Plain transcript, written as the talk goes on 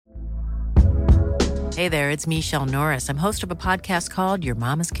Hey there, it's Michelle Norris. I'm host of a podcast called Your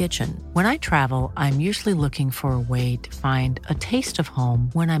Mama's Kitchen. When I travel, I'm usually looking for a way to find a taste of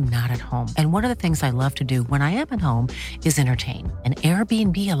home when I'm not at home. And one of the things I love to do when I am at home is entertain. And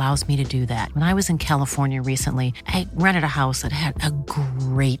Airbnb allows me to do that. When I was in California recently, I rented a house that had a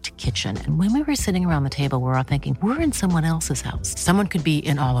great kitchen. And when we were sitting around the table, we were all thinking, we're in someone else's house. Someone could be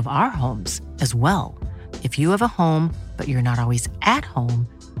in all of our homes as well. If you have a home, but you're not always at home,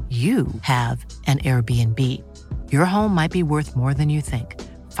 you have an Airbnb. Your home might be worth more than you think.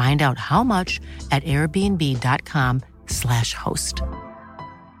 Find out how much at airbnb.com/host.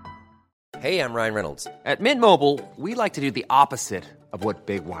 Hey, I'm Ryan Reynolds. At Mint Mobile, we like to do the opposite of what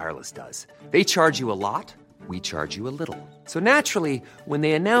Big Wireless does. They charge you a lot, we charge you a little. So naturally, when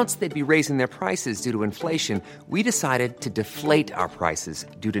they announced they'd be raising their prices due to inflation, we decided to deflate our prices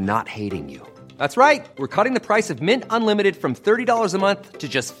due to not hating you. That's right. We're cutting the price of Mint Unlimited from $30 a month to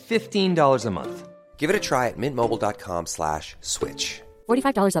just $15 a month. Give it a try at mintmobile.com/switch.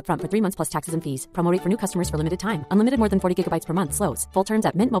 $45 up front for 3 months plus taxes and fees. Promo rate for new customers for limited time. Unlimited more than 40 gigabytes per month. Slows full terms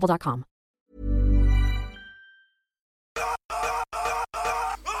at mintmobile.com.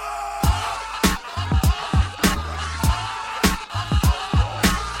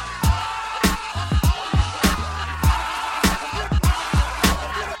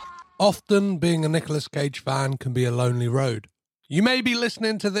 Often, being a Nicolas Cage fan can be a lonely road. You may be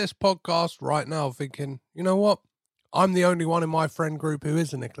listening to this podcast right now thinking, you know what? I'm the only one in my friend group who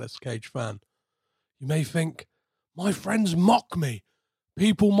is a Nicolas Cage fan. You may think, my friends mock me.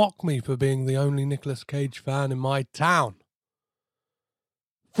 People mock me for being the only Nicolas Cage fan in my town.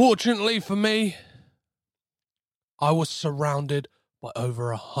 Fortunately for me, I was surrounded by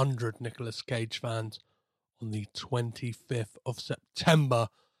over 100 Nicolas Cage fans on the 25th of September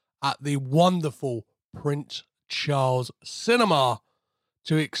at the wonderful Prince Charles Cinema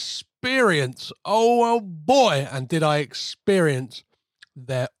to experience, oh boy, and did I experience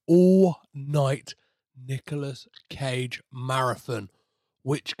their all-night Nicolas Cage marathon,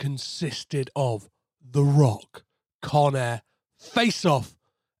 which consisted of The Rock, Con Air, Face Off,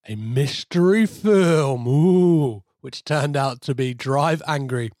 a mystery film, which turned out to be Drive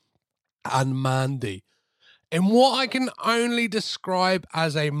Angry, and Mandy. In what I can only describe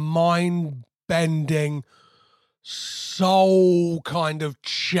as a mind-bending, soul kind of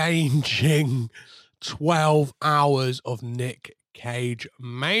changing 12 hours of Nick Cage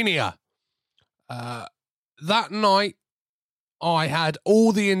mania. That night, I had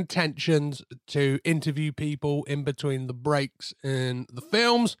all the intentions to interview people in between the breaks in the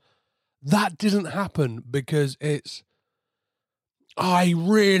films. That didn't happen because I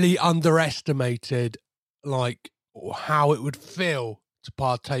really underestimated like how it would feel to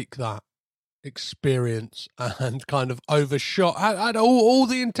partake that experience and kind of overshot. I had all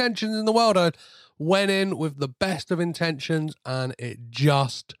the intentions in the world. I went in with the best of intentions and it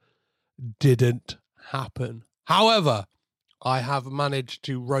just didn't happen. However, I have managed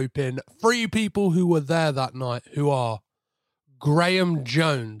to rope in 3 people who were there that night, who are Graham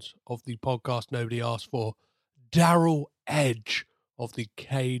Jones of the podcast Nobody Asked For, Daryl Edge of the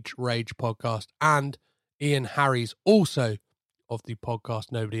Cage Rage podcast, and Ian Harries, also of the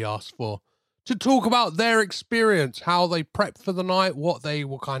podcast Nobody Asked For, to talk about their experience, how they prepped for the night, what they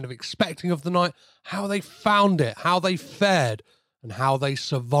were kind of expecting of the night, how they found it, how they fared, and how they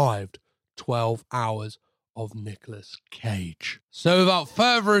survived 12 hours of Nicolas Cage. So without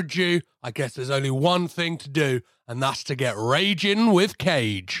further ado, I guess there's only one thing to do, and that's to get raging with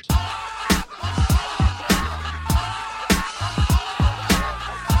Cage.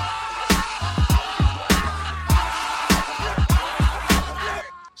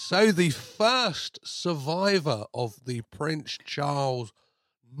 So the first survivor of the Prince Charles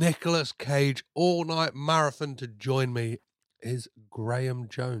Nicolas Cage all-night marathon to join me is Graham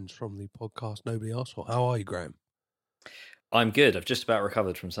Jones from the podcast Nobody Asked For. How are you, Graham? I'm good. I've just about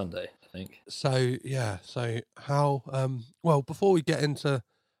recovered from Sunday, I think. So, yeah. So how, well, before we get into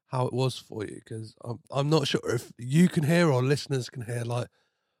how it was for you, because I'm not sure if you can hear or listeners can hear, like,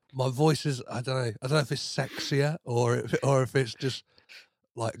 my voice is, I don't know if it's sexier or if it's just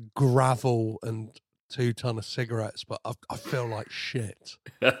like gravel and 2 ton of cigarettes, but I feel like shit.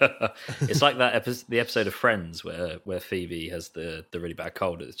 It's like the episode of Friends where Phoebe has the really bad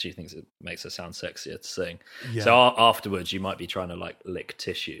cold. She thinks it makes her sound sexier to sing. Yeah. So afterwards, you might be trying to like lick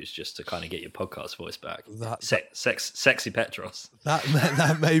tissues just to kind of get your podcast voice back. Sexy Petros.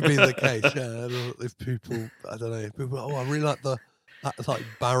 That may be the case. Yeah, if people, I don't know, people. Oh, I really like that like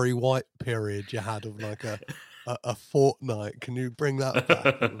Barry White period you had of like a fortnight. Can you bring that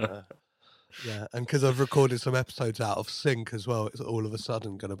back? Yeah, and because I've recorded some episodes out of sync as well, it's all of a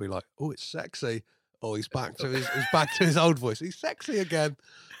sudden going to be like, oh, it's sexy. Oh, he's back to his old voice. He's sexy again.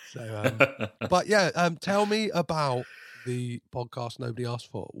 So, but yeah, tell me about the podcast Nobody Asked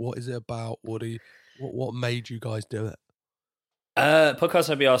For. What is it about? What made you guys do it? Podcast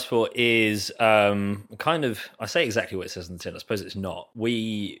Nobody Asked For is kind of, I say exactly what it says in the tin. I suppose it's not.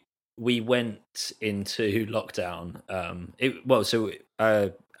 We went into lockdown.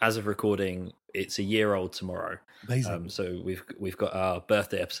 As of recording, it's a year old tomorrow. Amazing. So we've got our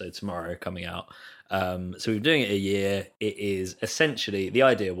birthday episode tomorrow coming out. So we're doing it a year. It is essentially, the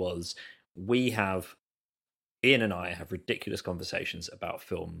idea was Ian and I have ridiculous conversations about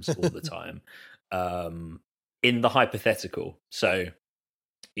films all the time. In the hypothetical. So,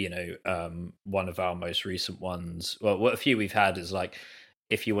 one of our most recent ones, a few we've had is like,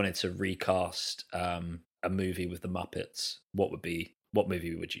 if you wanted to recast a movie with the Muppets, what movie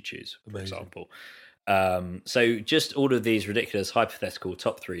would you choose, for example? So just all of these ridiculous hypothetical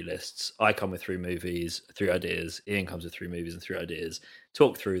top 3 lists. I come with 3 movies, 3 ideas. Ian comes with 3 movies and 3 ideas.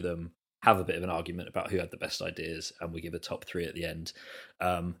 Talk through them, have a bit of an argument about who had the best ideas, and we give a top 3 at the end.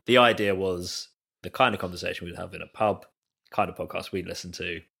 The idea was the kind of conversation we'd have in a pub, kind of podcast we'd listen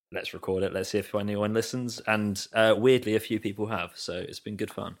to. Let's record it. Let's see if anyone listens. And weirdly, a few people have. So it's been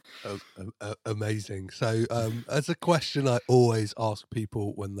good fun. Amazing. So as a question I always ask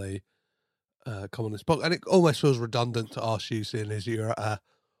people when they come on this podcast, and it almost feels redundant to ask you, seeing as you're at a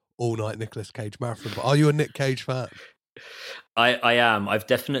all-night Nicolas Cage marathon, but are you a Nick Cage fan? I am. I've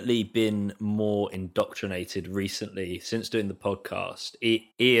definitely been more indoctrinated recently since doing the podcast.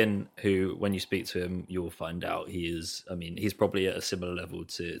 Ian, who, when you speak to him, you'll find out he's probably at a similar level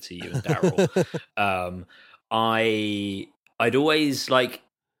to you and Daryl. I'd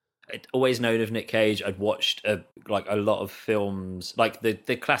always known of Nick Cage. I'd watched a lot of films, like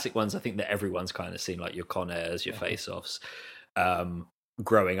the classic ones. I think that everyone's kind of seen, like your Con Airs, your Face Offs,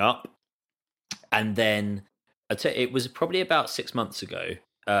 growing up, and then. It was probably about 6 months ago.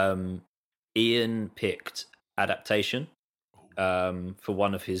 Ian picked Adaptation for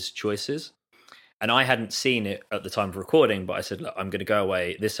one of his choices. And I hadn't seen it at the time of recording, but I said, look, I'm going to go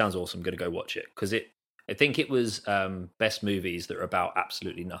away. This sounds awesome. I'm going to go watch it. Because I think it was best movies that are about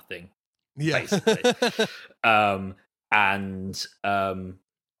absolutely nothing. Yeah. Basically.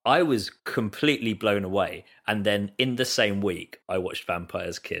 I was completely blown away. And then in the same week, I watched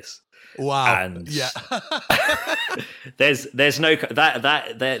Vampire's Kiss. Wow. And yeah. there's no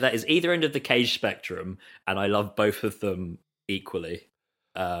that is either end of the Cage spectrum, and I love both of them equally.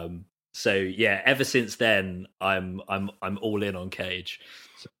 So yeah, ever since then I'm all in on Cage.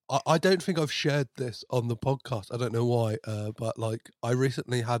 I don't think I've shared this on the podcast. I don't know why, but like I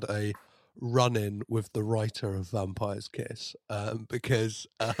recently had a run-in with the writer of Vampire's Kiss, because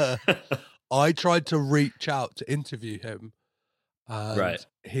I tried to reach out to interview him. Right.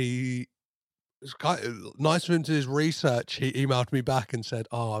 He was kind of nice of him to his research. He emailed me back and said,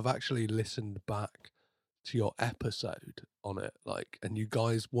 "Oh, I've actually listened back to your episode on it, and you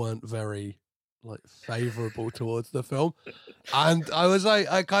guys weren't very favourable towards the film." And I was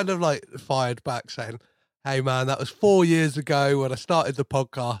I kind of fired back saying, "Hey man, that was 4 years ago when I started the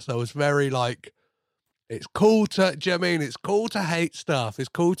podcast. I was very it's cool to, do you know what I mean? It's cool to hate stuff. It's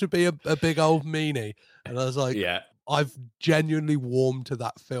cool to be a big old meanie." And I was like, yeah. I've genuinely warmed to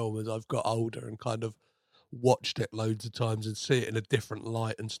that film as I've got older and kind of watched it loads of times and see it in a different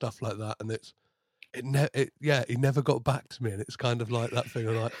light and stuff like that. And he never got back to me. And it's kind of like that thing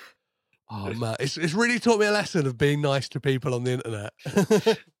of oh man, it's really taught me a lesson of being nice to people on the internet.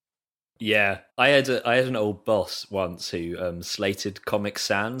 Yeah, I had an old boss once who slated Comic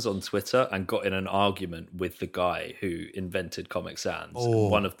Sans on Twitter and got in an argument with the guy who invented Comic Sans. Oh.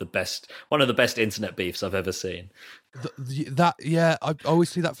 One of the best internet beefs I've ever seen. I always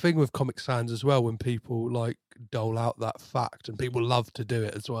see that thing with Comic Sans as well, when people dole out that fact, and people love to do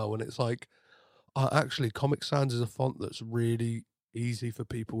it as well. When it's actually Comic Sans is a font that's really easy for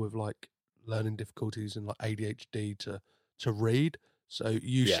people with learning difficulties and ADHD to read. So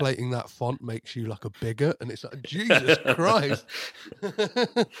you slating that font makes you like a bigot, and it's Jesus Christ.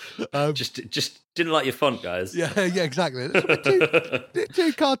 Just didn't like your font, guys. Yeah, exactly. It's a bit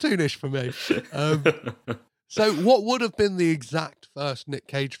too cartoonish for me. So what would have been the exact first Nick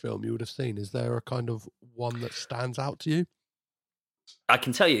Cage film you would have seen? Is there a kind of one that stands out to you? I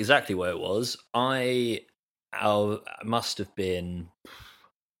can tell you exactly where it was. I must have been,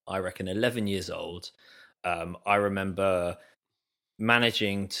 I reckon, 11 years old. I remember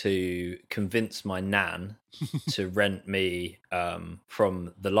managing to convince my nan to rent me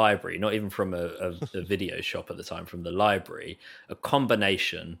from the library, not even from a video shop at the time, from the library, a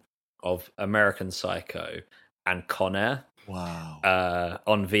combination of American Psycho and Con Air. Wow.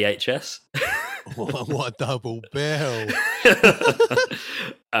 On VHS. What a double bill.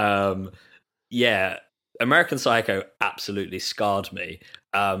 Yeah, American Psycho absolutely scarred me.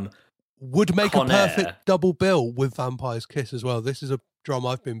 Would make Con a perfect Air, double bill with Vampire's Kiss as well. This is a drum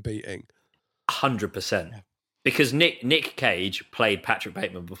I've been beating. 100%. Because Nick Cage played Patrick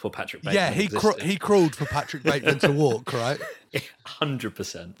Bateman before Patrick Bateman existed. He crawled for Patrick Bateman to walk, right?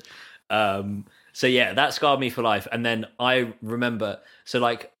 100%. So yeah, that scarred me for life. And then I remember, so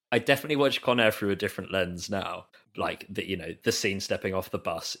like, I definitely watch Con Air through a different lens now. Like, the scene stepping off the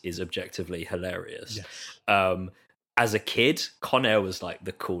bus is objectively hilarious. Yes. As a kid, Con Air was like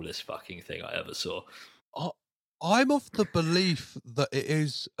the coolest fucking thing I ever saw. I'm of the belief that it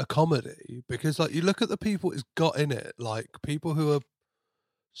is a comedy because, like, you look at the people it's got in it, like people who are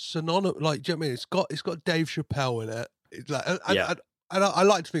synonymous. Like, do you know what I mean? It's got Dave Chappelle in it. It's like, and I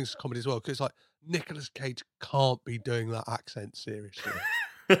like to think it's a comedy as well because, like, Nicolas Cage can't be doing that accent seriously.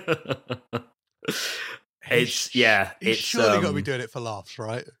 He's surely got to be doing it for laughs,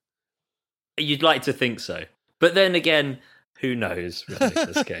 right? You'd like to think so, but then again, who knows with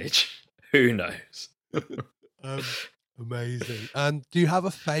Nicolas Cage? Who knows? Amazing. And do you have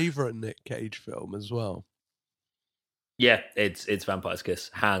a favourite Nick Cage film as well? Yeah, it's Vampire's Kiss.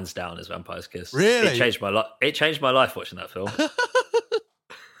 Hands down is Vampire's Kiss. Really? It changed my life. It changed my life watching that film.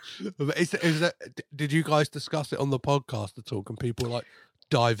 Did you guys discuss it on the podcast at all? Can people like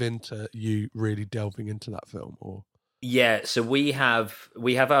dive into you really delving into that film? Or yeah, so we have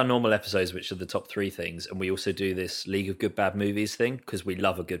our normal episodes, which are the top 3 things, and we also do this League of Good Bad Movies thing because we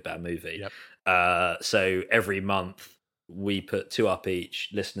love a good bad movie. Yep. So every month we put 2 up each.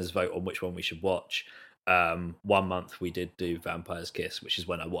 Listeners vote on which one we should watch. 1 month we did do Vampire's Kiss, which is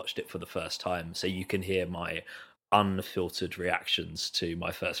when I watched it for the first time. So you can hear my unfiltered reactions to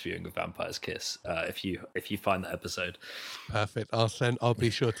my first viewing of Vampire's Kiss if you find that episode. Perfect. I'll be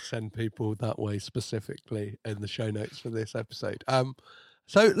sure to send people that way specifically in the show notes for this episode.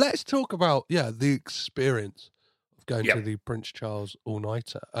 So let's talk about the experience of going to the Prince Charles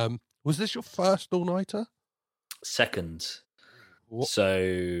all-nighter. Was this your first all-nighter? Second. What?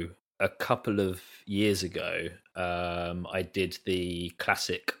 So a couple of years ago, I did the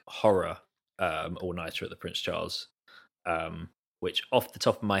classic horror all-nighter at the Prince Charles, which off the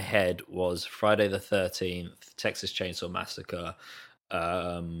top of my head was Friday the 13th, Texas Chainsaw Massacre,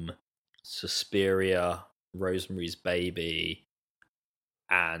 Suspiria, Rosemary's Baby,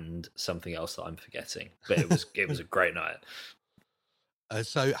 and something else that I'm forgetting. But it was a great night.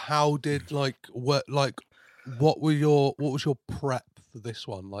 So how did what was your prep for this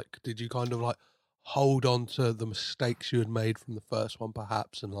one? Like, did you kind of like hold on to the mistakes you had made from the first one,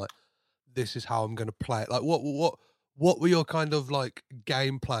 perhaps, and like, this is how I'm going to play it? Like, what were your kind of like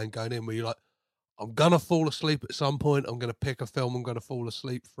game plan going in? Were you like, I'm going to fall asleep at some point, I'm going to pick a film I'm going to fall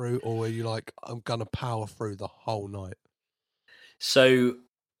asleep through, or were you like, I'm going to power through the whole night? So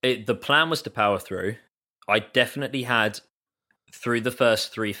the plan was to power through. I definitely had, through the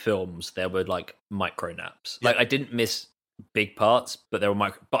first 3 films, there were like micro naps. Like, I didn't miss big parts, but there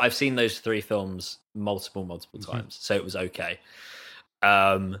were but I've seen those 3 films multiple times, so it was okay.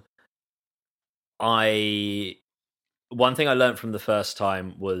 One thing I learned from the first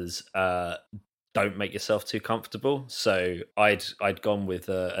time was don't make yourself too comfortable. So I'd gone with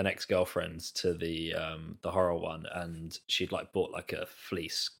an ex-girlfriend to the horror one, and she'd like bought like a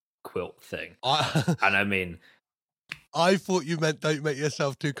fleece quilt thing. And I mean, I thought you meant don't make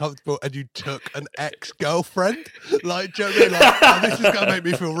yourself too comfortable, and you took an ex-girlfriend. Like, do you know what I mean? Like, oh, this is going to make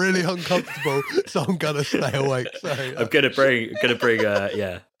me feel really uncomfortable, so I'm going to stay awake. So, I'm going to bring,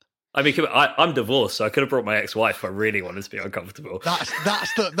 yeah. I mean, I'm divorced, so I could have brought my ex-wife if I really wanted to be uncomfortable. That's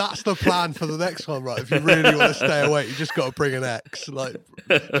the plan for the next one, right? If you really want to stay awake, you just got to bring an ex. Like,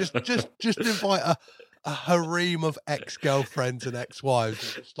 just invite a harem of ex-girlfriends and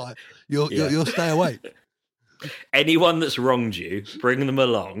ex-wives. It's like you'll stay awake. Anyone that's wronged you, bring them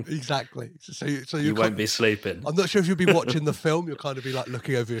along. Exactly. So you won't be sleeping. I'm not sure if you'll be watching the film. You'll kind of be like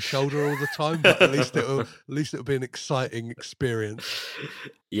looking over your shoulder all the time, but at least it'll be an exciting experience.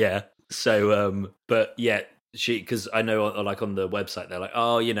 Yeah. So, but yeah, because I know like on the website they're like,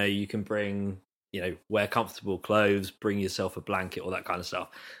 oh, you can bring, wear comfortable clothes, bring yourself a blanket, all that kind of stuff.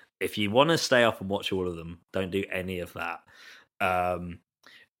 If you want to stay up and watch all of them, don't do any of that.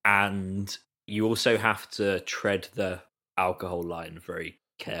 And you also have to tread the alcohol line very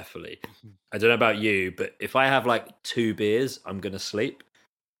carefully. I don't know about you, but if I have like 2 beers, I'm going to sleep.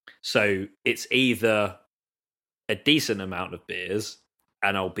 So it's either a decent amount of beers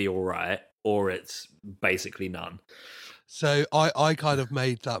and I'll be all right, or it's basically none. So I kind of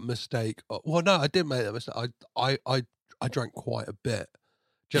made that mistake. Well, no, I didn't make that mistake. I drank quite a bit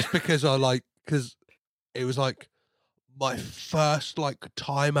just because I because it was like my first like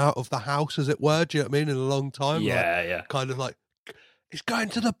time out of the house, as it were. Do you know what I mean? In a long time. Yeah. Kind of like, it's going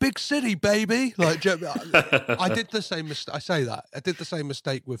to the big city, baby. Like, I did the same mistake. I say that I did the same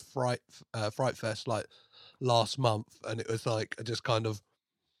mistake with Fright Fest like last month, and it was like I just kind of,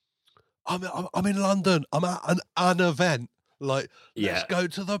 I'm in London. I'm at an event. Like, let's go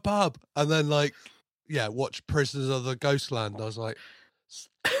to the pub, and then like, watch Prisoners of the Ghostland. I was like,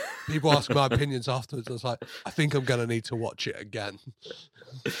 people ask my opinions afterwards. I was like, I think I'm going to need to watch it again.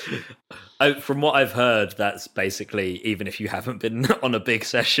 From what I've heard, that's basically, even if you haven't been on a big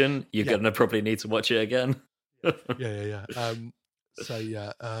session, you're going to probably need to watch it again. Yeah. So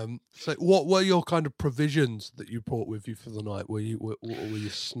what were your kind of provisions that you brought with you for the night? What were your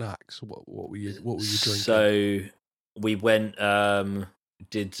snacks? What were you drinking? So we went,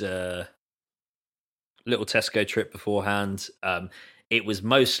 did a little Tesco trip beforehand. It was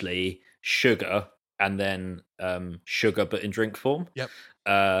mostly sugar, and then sugar but in drink form. Yep.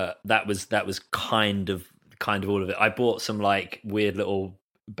 That was kind of all of it. I bought some like weird little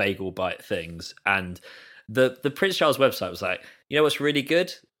bagel bite things, and the Prince Charles website was like, you know what's really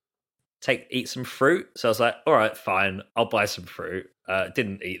good? Eat some fruit. So I was like, all right, fine, I'll buy some fruit.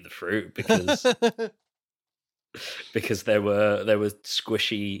 Didn't eat the fruit because there were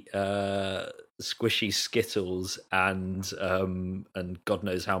squishy Skittles and God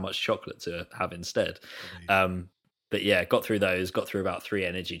knows how much chocolate to have instead. But yeah, got through those. Got through about 3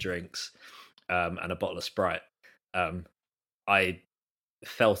 energy drinks and a bottle of Sprite. I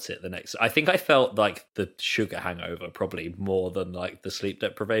felt it the next. I think I felt like the sugar hangover probably more than like the sleep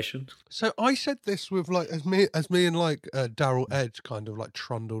deprivation. So I said this with like as me and like Daryl Edge kind of like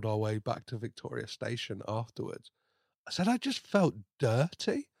trundled our way back to Victoria Station afterwards. I said I just felt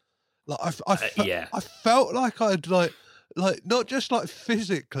dirty. Like I felt like I'd like not just like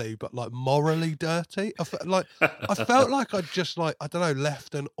physically, but like morally dirty. I felt like I'd just like, I don't know,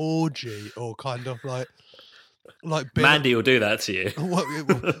 left an orgy or kind of like Mandy will do that to you.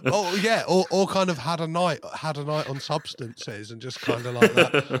 or kind of had a night on substances and just kind of like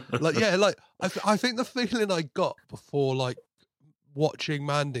that. I think the feeling I got before like watching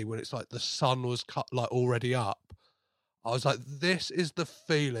Mandy when it's like the sun was cut like already up, I was like, this is the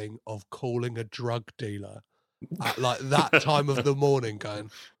feeling of calling a drug dealer at like that time of the morning,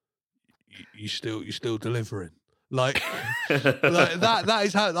 going, you still delivering. Like, that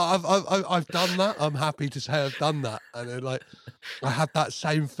is how I've done that. I'm happy to say I've done that, and then, like, I had that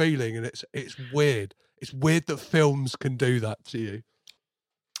same feeling, and it's weird. It's weird that films can do that to you.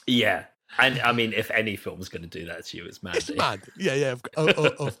 Yeah, and I mean, if any film's going to do that to you, it's Mandy. It's mad. Yeah,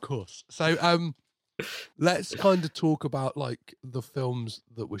 of course. So, let's kind of talk about like the films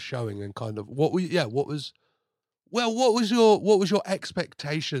that we're showing and kind of what was your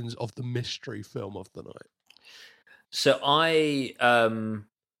expectations of the mystery film of the night? So I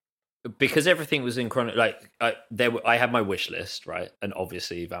because everything was in I had my wish list, right? And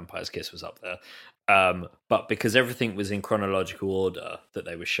obviously Vampire's Kiss was up there. But because everything was in chronological order that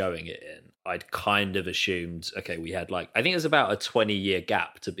they were showing it in, I'd kind of assumed, okay, we had like, I think it was about a 20-year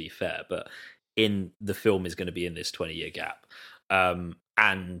gap, to be fair, but in the film is going to be in this 20-year gap.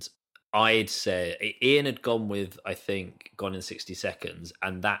 And I'd say Ian had gone with, I think, Gone in 60 Seconds,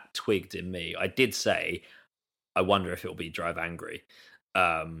 and that twigged in me. I did say, I wonder if it'll be Drive Angry,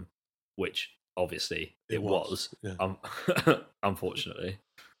 which obviously it was. Yeah. Unfortunately.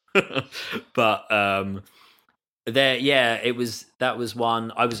 But that was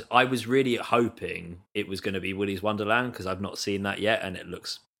one. I was really hoping it was going to be Willy's Wonderland, because I've not seen that yet, and it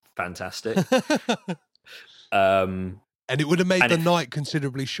looks fantastic. And it would have made the night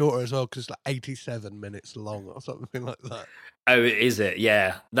considerably shorter as well, because it's like 87 minutes long or something like that. Oh, is it?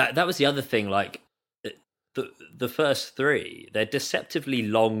 Yeah. That was the other thing. Like the first 3, they're deceptively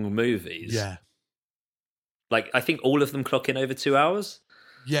long movies. Yeah. Like I think all of them clock in over 2 hours.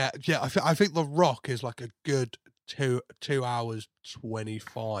 Yeah. I think The Rock is like a good 2 hours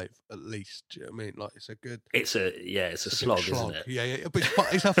 25 at least. Do you know what I mean? Like it's a slog, isn't it? Yeah. But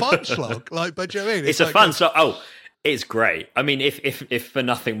it's a fun slog. Like, but do you know what I mean? It's a fun slog. Oh, it's great. I mean, if for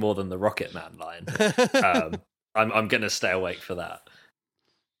nothing more than the Rocket Man line, I'm going to stay awake for that.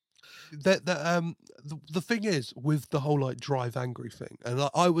 The thing is with the whole like Drive Angry thing, and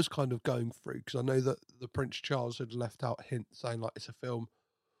I was kind of going through, because I know that the Prince Charles had left out hints saying like it's a film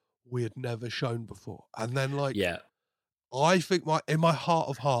we had never shown before, and then like I think in my heart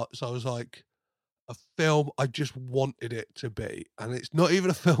of hearts I was like, a film I just wanted it to be, and it's not even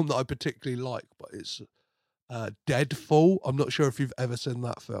a film that I particularly like, but it's Deadfall. I'm not sure if you've ever seen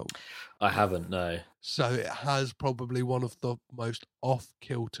that film. I haven't, no. So it has probably one of the most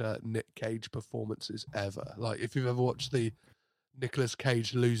off-kilter Nick Cage performances ever. Like, if you've ever watched the Nicolas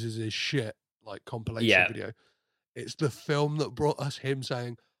Cage loses his shit, like, compilation video, it's the film that brought us him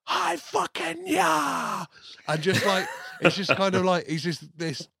saying, "Hi fucking yeah!" And just like, it's just kind of like, he's just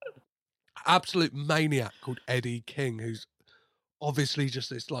this absolute maniac called Eddie King, who's obviously just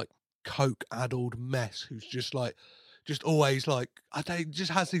this like coke-addled mess, who's just like, just always like, I think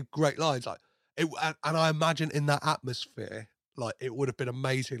just has these great lines. Like, it, and I imagine in that atmosphere, like, it would have been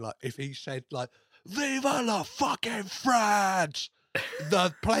amazing, like, if he said like, "Viva la fucking France!"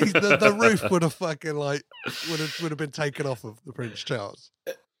 The place, the roof would have fucking like would have been taken off of the Prince Charles.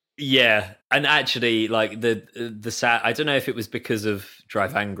 Yeah, and actually, like the sad. I don't know if it was because of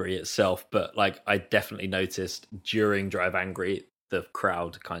Drive Angry itself, but like I definitely noticed during Drive Angry, the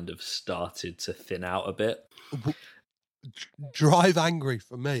crowd kind of started to thin out a bit. Drive Angry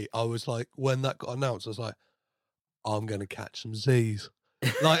for me, I was like, when that got announced, I was like, I'm going to catch some Z's.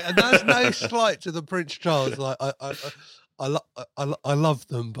 Like, and that's no slight to the Prince Charles. Like, I love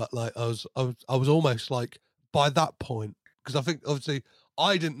them, but like I was almost like, by that point, because I think obviously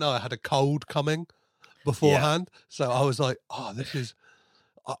I didn't know I had a cold coming beforehand, so I was like, oh, this is.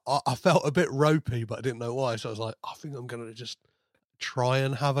 I felt a bit ropey, but I didn't know why. So I was like, I think I'm gonna just try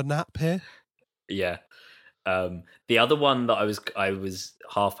and have a nap here. Yeah. The other one that I was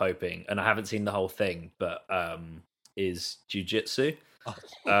half hoping, and I haven't seen the whole thing, but is Jiu-Jitsu.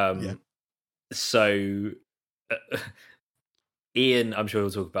 Yeah. So Ian, I'm sure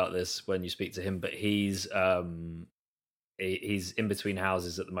he'll talk about this when you speak to him, but he's in between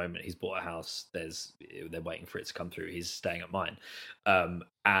houses at the moment. He's bought a house. They're waiting for it to come through. He's staying at mine,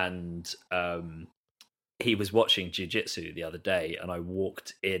 and he was watching Jiu-Jitsu the other day, and I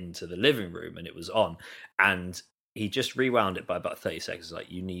walked into the living room and it was on, and he just rewound it by about 30 seconds.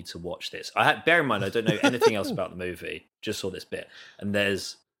 Like, you need to watch this. Bear in mind, I don't know anything else about the movie. Just saw this bit, and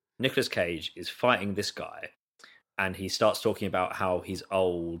there's Nicolas Cage is fighting this guy, and he starts talking about how he's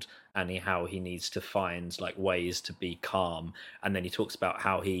old and how he needs to find like ways to be calm, and then he talks about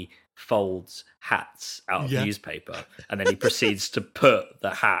how he folds hats out of newspaper, and then he proceeds to put the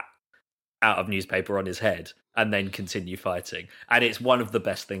hat out of newspaper on his head and then continue fighting, and it's one of the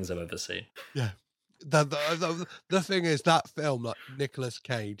best things I've ever seen. Yeah, the thing is, that film, like, Nicolas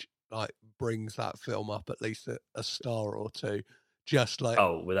Cage, like, brings that film up at least a star or two, just like,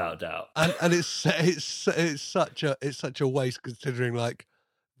 oh, without doubt. And it's such a waste, considering like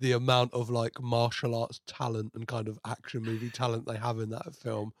the amount of like martial arts talent and kind of action movie talent they have in that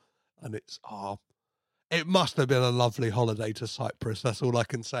film, and it must have been a lovely holiday to Cyprus. That's all I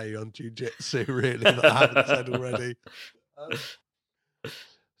can say on Jiu-Jitsu, really, that I haven't said already.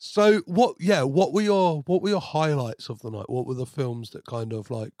 So what were your highlights of the night? What were the films that kind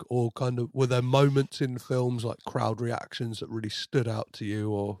of like, or kind of, were there moments in films like crowd reactions that really stood out to you,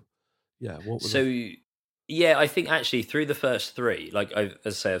 or what were Yeah, I think actually through the first three, like as I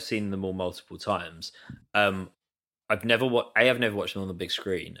say, I've seen them all multiple times. I've never watched them on the big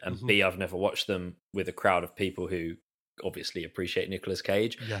screen, and B, I've never watched them with a crowd of people who obviously appreciate Nicolas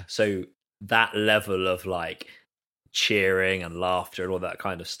Cage. Yeah. So that level of like cheering and laughter and all that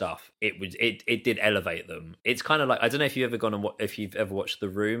kind of stuff, it did elevate them. It's kind of like, I don't know if you've ever watched The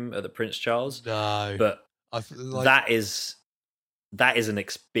Room at the Prince Charles. No, but that is an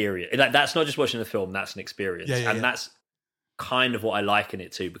experience. Like, that's not just watching the film; that's an experience, that's kind of what I liken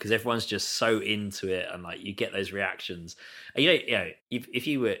it to, because everyone's just so into it, and like you get those reactions. And,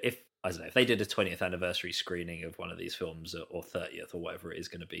 if I don't know, if they did a 20th anniversary screening of one of these films, or 30th, or whatever it is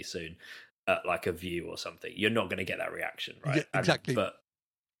going to be soon, at like a View or something, you're not going to get that reaction, right? Yeah, exactly. But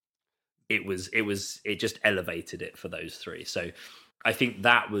it just elevated it for those three. So I think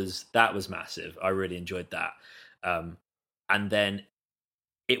that was massive. I really enjoyed that. And then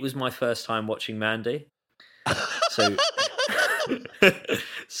it was my first time watching Mandy.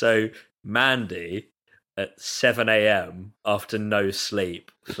 So Mandy at 7 a.m. after no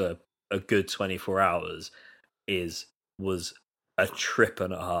sleep for a good 24 hours was a trip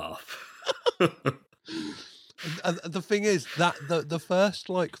and a half. And the thing is that the first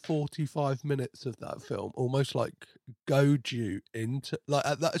like 45 minutes of that film almost like goad you into, like,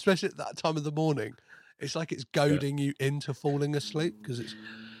 especially at that time of the morning, it's like it's goading you into falling asleep, because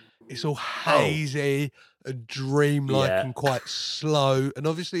it's all hazy and dreamlike and quite slow. And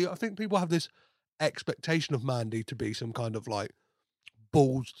obviously, I think people have this expectation of Mandy to be some kind of like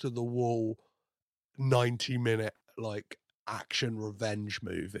balls to the wall 90-minute like action revenge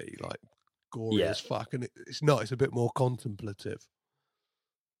movie, like gory as fuck. And it's not. It's a bit more contemplative.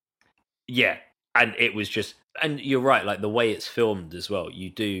 Yeah, and it was just, and you're right, like the way it's filmed as well. You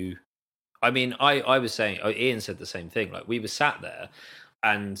do, I mean, I was saying, Ian said the same thing. Like we were sat there,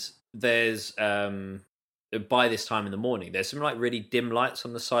 and there's by this time in the morning, there's some like really dim lights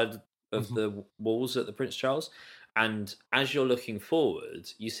on the side of the walls at the Prince Charles, and as you're looking forward,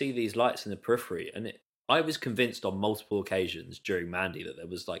 you see these lights in the periphery, and I was convinced on multiple occasions during Mandy that there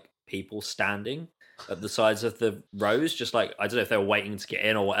was like people standing at the sides of the rows, just like, I don't know if they were waiting to get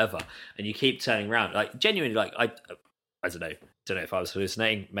in or whatever. And you keep turning around, like genuinely, like I don't know if I was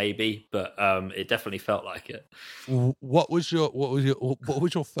hallucinating, maybe, but it definitely felt like it. What was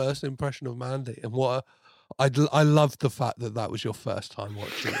your first impression of Mandy? And I love the fact that was your first time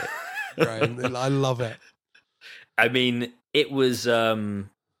watching it. Graham. I love it. I mean, it was.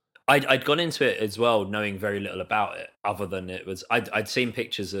 I'd gone into it as well knowing very little about it, other than it was. I'd seen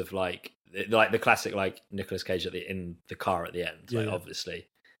pictures of like the classic like Nicolas Cage in the car at the end, like obviously,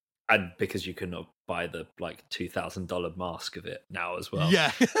 and because you couldn't buy the like $2,000 mask of it now as well.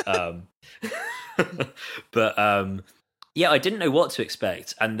 Yeah. But I didn't know what to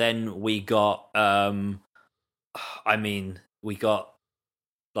expect, and then we got. We got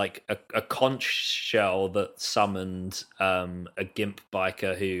like a conch shell that summoned a gimp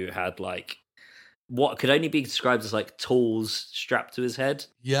biker who had like what could only be described as like tools strapped to his head.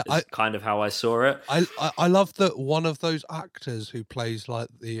 Yeah, kind of how I saw it. I love that one of those actors who plays like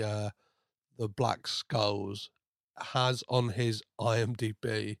the Black Skulls has on his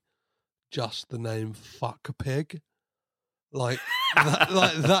IMDb just the name "fuck a pig." Like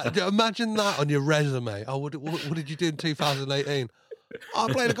that. Imagine that on your resume. Oh, what did you do in 2018?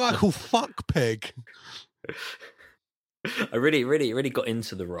 I played a guy called Fuck Pig. I really got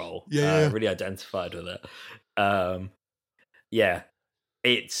into the role. Yeah, really identified with it.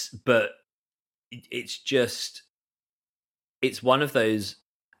 It's one of those,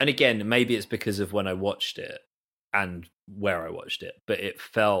 and again, maybe it's because of when I watched it and where I watched it, but it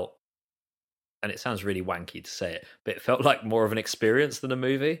felt, and it sounds really wanky to say it, but it felt like more of an experience than a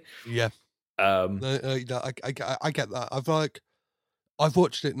movie. Yeah. I get that. I've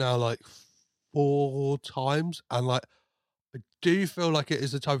watched it now like 4 times, and like I do feel like it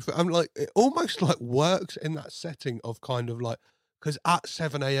is a type of film. I'm like, it almost like works in that setting of kind of like, because at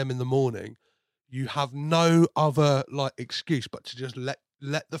 7 a.m. in the morning, you have no other like excuse but to just let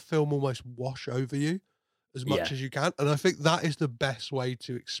the film almost wash over you as much as you can. And I think that is the best way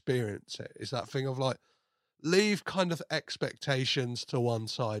to experience it. Is that thing of like, leave kind of expectations to one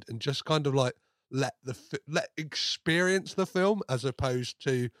side and just kind of like let experience the film, as opposed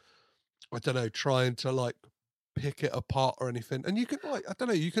to, I don't know, trying to like pick it apart or anything. And you can like, I don't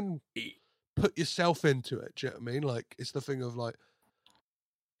know, you can put yourself into it. Do you know what I mean? Like, it's the thing of like,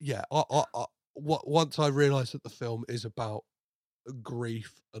 yeah, once I realised that the film is about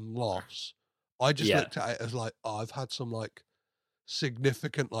grief and loss, I just looked at it as like, oh, I've had some like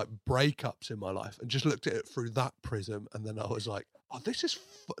significant like breakups in my life, and just looked at it through that prism. And then I was like, oh, this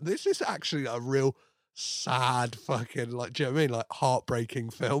is actually a real sad fucking, like, do you know what I mean? Like,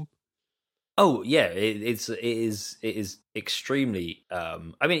 heartbreaking film. Oh yeah, it is extremely.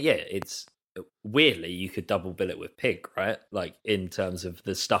 I mean, yeah, it's weirdly you could double bill it with Pig, right? Like in terms of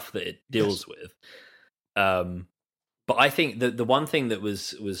the stuff that it deals with. But I think that the one thing that was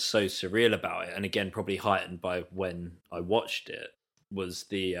so surreal about it, and again probably heightened by when I watched it, was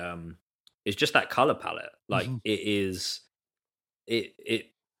the it's just that color palette. Like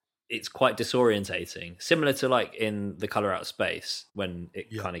it's quite disorientating, similar to like in The Color Out of Space when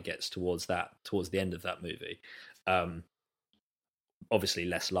it kind of gets towards the end of that movie. Obviously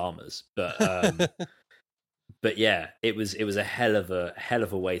less llamas, but but yeah, it was a hell of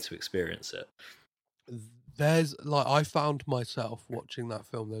a way to experience it. There's like, I found myself watching that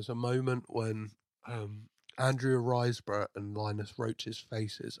film. There's a moment when Andrea Riseborough and Linus Roach's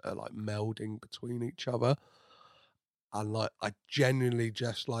faces are like melding between each other. And like, I genuinely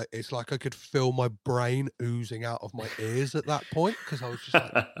just like, it's like I could feel my brain oozing out of my ears at that point. Cause I was just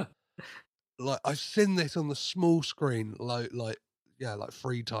like, I've seen this on the small screen, like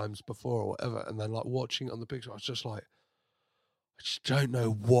 3 times before or whatever. And then like watching it on the big screen, I was just like, I just don't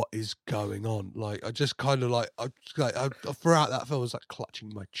know what is going on. Like, I just kind of like, throughout that film, I was like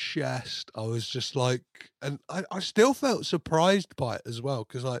clutching my chest. I was just like, and I still felt surprised by it as well.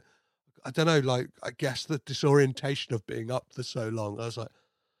 Cause like, I don't know, like, I guess the disorientation of being up for so long, I was like,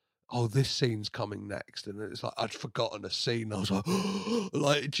 oh, this scene's coming next. And it's like, I'd forgotten a scene. I was like,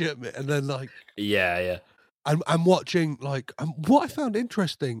 like, and then like, yeah. I'm watching, like, what I found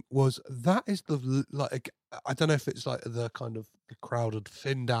interesting was that is the, like, I don't know if it's like the kind of, the crowd had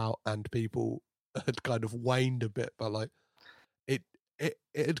thinned out and people had kind of waned a bit, but like, it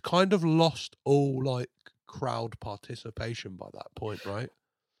had kind of lost all like crowd participation by that point, right?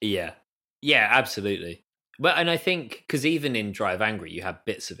 Yeah, absolutely. Well, and I think because even in Drive Angry, you have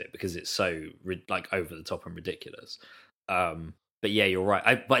bits of it because it's so like over the top and ridiculous. But yeah, you're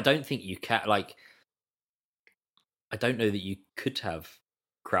right. But I don't think you can like. I don't know that you could have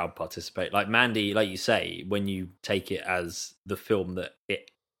crowd participate. Like Mandy, like you say, when you take it as the film that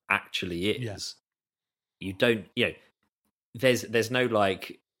it actually is, you don't. There's no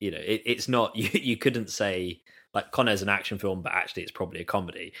like. It's not. You couldn't say like Con Air's an action film, but actually it's probably a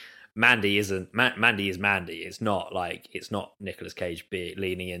comedy. Mandy isn't. Mandy is Mandy. It's not like it's not Nicolas Cage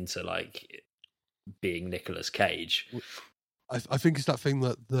leaning into like being Nicolas Cage. I think it's that thing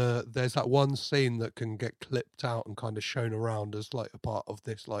that there's that one scene that can get clipped out and kind of shown around as like a part of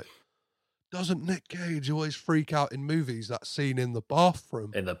this. Like, doesn't Nick Cage always freak out in movies? That scene in the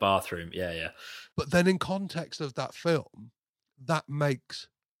bathroom. In the bathroom, yeah. But then in context of that film, that makes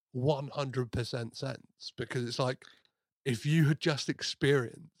 100% sense, because it's like, if you had just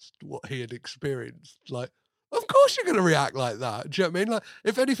experienced what he had experienced, like, of course you're going to react like that. Do you know what I mean? Like,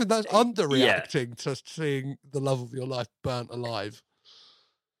 if anything, that's underreacting to seeing the love of your life burnt alive.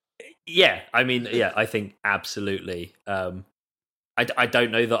 Yeah, I mean, yeah, I think absolutely. I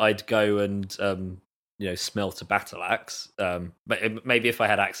don't know that I'd go and smelt a battle axe. But maybe if I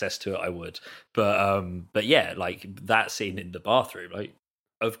had access to it, I would. But yeah, like that scene in the bathroom, like,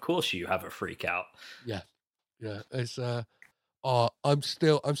 of course you have a freak out. Yeah. It's I'm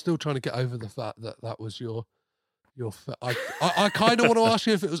still trying to get over the fact that was your. I kind of want to ask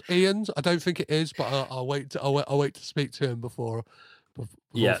you if it was Ian's. I don't think it is, but I'll wait to speak to him before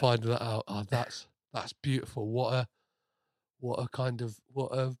finding that out. Oh, that's beautiful. What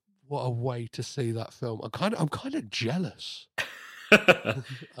a way to see that film. I'm kind of jealous.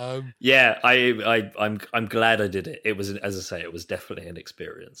 Yeah, I'm glad I did it. It was, as I say, it was definitely an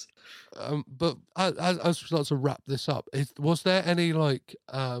experience. But as we start to wrap this up, was there any like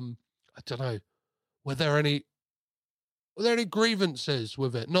I don't know, were there any grievances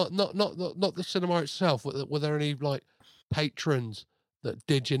with it? Not the cinema itself. Were there any like patrons that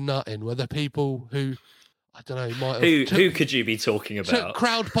did you nut in? Were there people who, I don't know, might have who could you be talking about? Took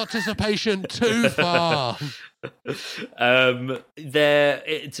crowd participation too far. To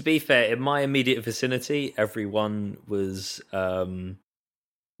be fair, in my immediate vicinity, everyone was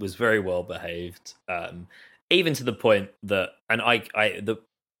very well behaved. Even to the point that, and the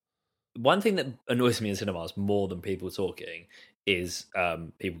one thing that annoys me in cinemas more than people talking is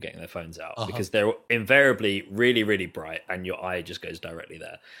people getting their phones out, because they're invariably really, really bright and your eye just goes directly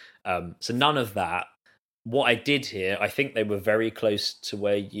there. So none of that. What I did hear, I think they were very close to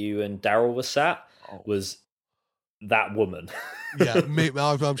where you and Daryl were sat, was that woman. Yeah,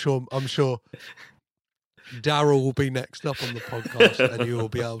 I'm sure Daryl will be next up on the podcast, and you will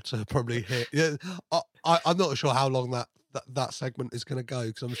be able to probably hear. Yeah, I'm not sure how long that segment is going to go,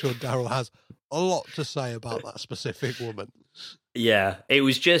 because I'm sure Daryl has a lot to say about that specific woman. Yeah, it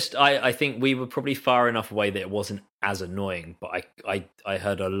was just I think we were probably far enough away that it wasn't as annoying, but I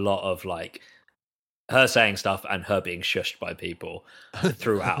heard a lot of like her saying stuff and her being shushed by people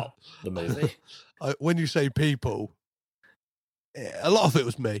throughout the movie. When you say people, a lot of it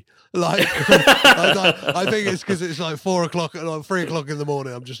was me. Like, I think it's because it's like 3 o'clock in the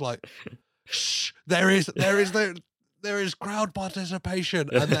morning. I'm just like, shh, there is crowd participation,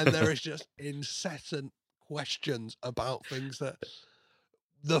 and then there is just incessant questions about things that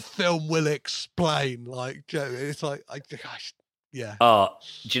the film will explain. Like, it's like, yeah. Do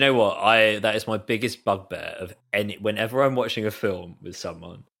you know what? That is my biggest bugbear of whenever I'm watching a film with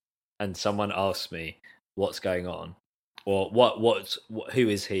someone and someone asks me what's going on, or who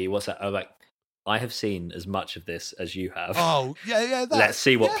is he? What's that? I'm like, I have seen as much of this as you have. Oh, yeah. Let's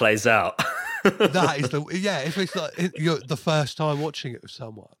see what plays out. That is if it's like you're the first time watching it with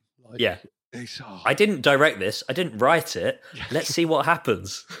someone. Like, yeah. I didn't direct this. I didn't write it. Let's see what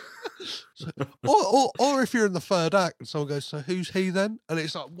happens. Or if you're in the third act and someone goes, so who's he then? And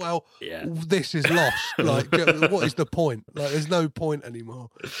it's like, well, this is lost. Like, what is the point? Like, there's no point anymore.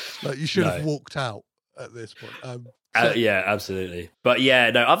 Like, you should have walked out at this point. Yeah, absolutely. But yeah,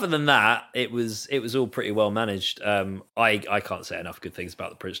 no, other than that, it was all pretty well managed. I can't say enough good things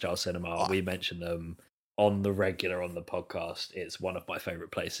about the Prince Charles Cinema. We mentioned them on the regular on the podcast. It's one of my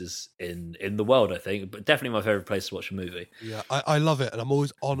favorite places in the world, I think, but definitely my favorite place to watch a movie. Yeah, I love it, and I'm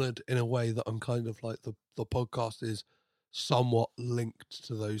always honored in a way that I'm kind of like the podcast is somewhat linked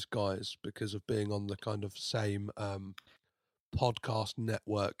to those guys because of being on the kind of same podcast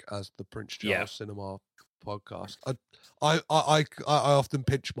network as the Prince Charles Cinema podcast. I often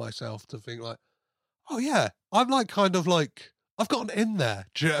pinch myself to think like, oh yeah, I'm like kind of like I've gotten in there.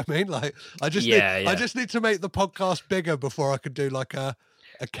 Do you know what I mean? Like, I just need to make the podcast bigger before I could do like a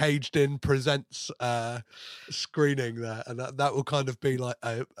Caged In Presents screening there, and that will kind of be like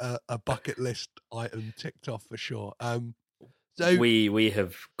a bucket list item ticked off for sure. So we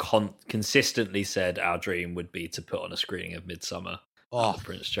have consistently said our dream would be to put on a screening of Midsummer at the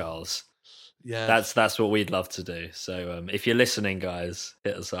Prince Charles. Yeah, that's what we'd love to do. So if you're listening, guys,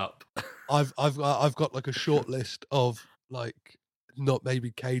 hit us up. I've got like a short list of like not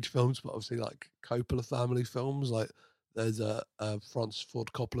maybe Cage films, but obviously like Coppola family films. Like there's a Francis Ford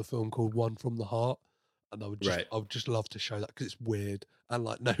Coppola film called One from the Heart, and I would just love to show that because it's weird and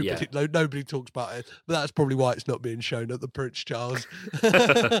like nobody talks about it. But that's probably why it's not being shown at the Prince Charles.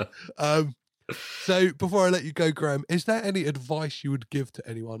 So before I let you go, Graham, is there any advice you would give to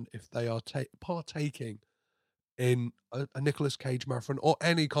anyone if they are partaking in a Nicolas Cage marathon or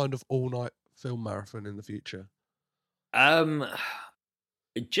any kind of all-night film marathon in the future?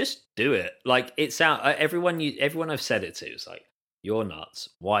 Just do it. Like it's out. Everyone I've said it to is like, you're nuts.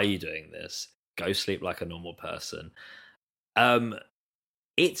 Why are you doing this? Go sleep like a normal person.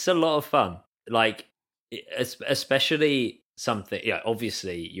 It's a lot of fun. Like, especially something. Yeah,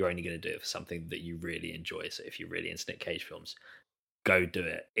 obviously you're only going to do it for something that you really enjoy. So if you're really into Nick Cage films, go do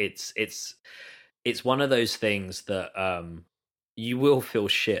it. It's one of those things that you will feel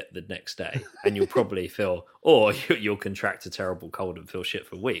shit the next day, and you'll probably feel, or you'll contract a terrible cold and feel shit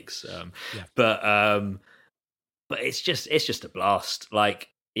for weeks. But it's just a blast. Like,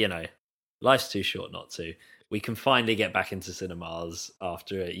 you know, life's too short not to. We can finally get back into cinemas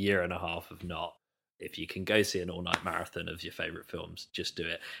after a year and a half of not. If you can go see an all-night marathon of your favorite films, just do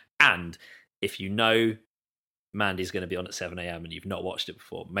it. And if you know Mandy's going to be on at 7 a.m. and you've not watched it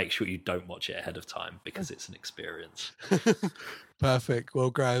before, make sure you don't watch it ahead of time because it's an experience. Perfect.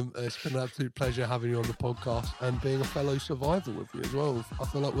 Well, Graham, it's been an absolute pleasure having you on the podcast and being a fellow survivor with you as well. I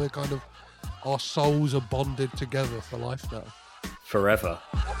feel like we're kind of, our souls are bonded together for life now. Forever.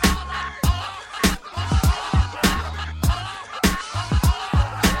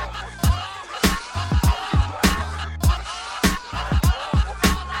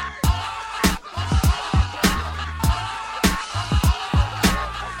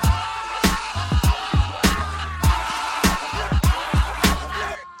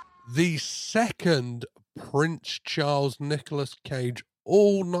 The second Prince Charles Nicolas Cage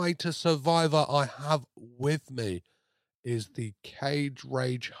all-nighter survivor I have with me is the Cage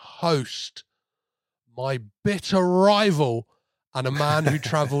Rage host, my bitter rival, and a man who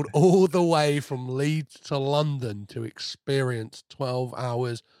travelled all the way from Leeds to London to experience 12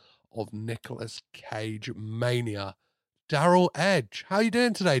 hours of Nicolas Cage mania, Daryl Edge. How are you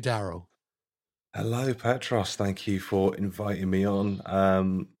doing today, Daryl? Hello, Petros. Thank you for inviting me on.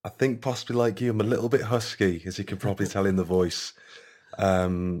 I think possibly like you, I'm a little bit husky, as you can probably tell in the voice.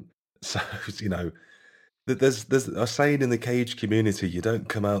 So, you know, there's a saying in the Cage community, you don't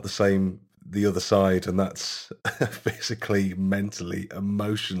come out the other side, and that's physically, mentally,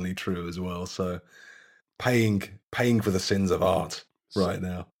 emotionally true as well. So paying for the sins of art right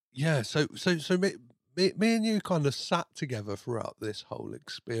now. Yeah, so me and you kind of sat together throughout this whole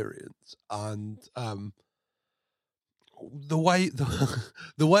experience, and the way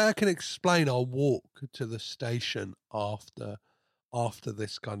I can explain our walk to the station after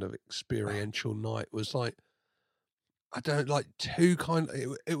this kind of experiential night was like, it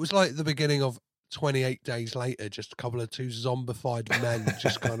was like the beginning of 28 Days Later, just a couple of two zombified men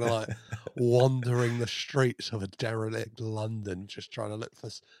just kind of like wandering the streets of a derelict London, just trying to look for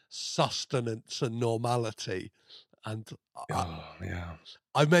sustenance and normality. And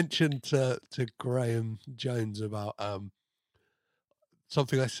I mentioned to Graham Jones about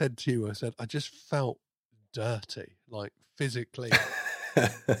something I said to you. I said, I just felt dirty, like physically. I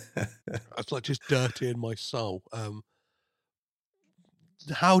was like just dirty in my soul.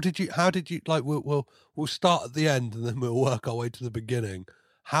 How did you like? We'll start at the end and then we'll work our way to the beginning.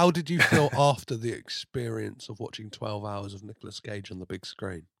 How did you feel after the experience of watching 12 hours of Nicolas Cage on the big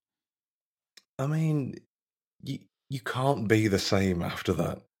screen? I mean, you can't be the same after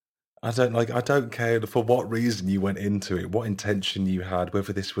that. I don't care for what reason you went into it, what intention you had,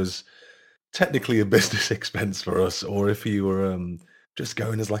 whether this was technically a business expense for us or if you were just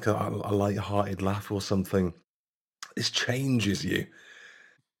going as like a light-hearted laugh or something. This changes you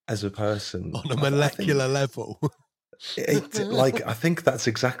as a person on a molecular level. I think that's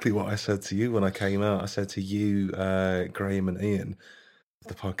exactly what I said to you when I came out. I said to you, Graham and Ian,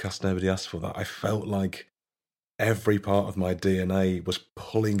 the podcast Nobody Asked For, that I felt like every part of my DNA was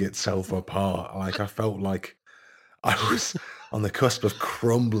pulling itself apart. Like I felt like I was on the cusp of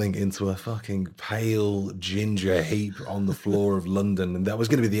crumbling into a fucking pale ginger heap on the floor of London, and that was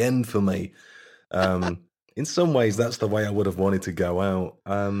going to be the end for me. In some ways, that's the way I would have wanted to go out.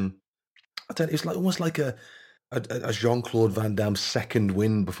 I don't. It's like almost like a Jean-Claude Van Damme second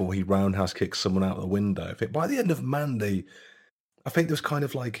wind before he roundhouse kicks someone out of the window. By the end of Mandy, I think there was kind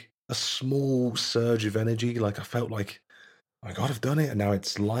of like a small surge of energy. Like I felt like, oh my God, I've done it, and now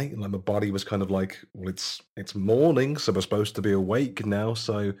it's light, and like my body was kind of like, well, it's morning, so we're supposed to be awake now.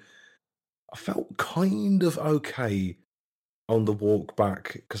 So I felt kind of okay on the walk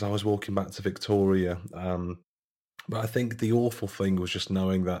back because I was walking back to Victoria. But I think the awful thing was just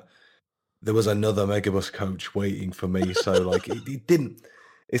knowing that there was another Megabus coach waiting for me. So like it didn't.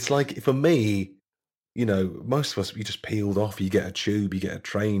 It's like for me, most of us, you just peeled off. You get a tube, you get a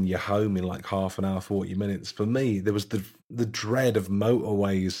train, you're home in like half an hour, 40 minutes. For me, there was the dread of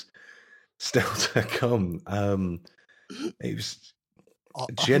motorways still to come. It was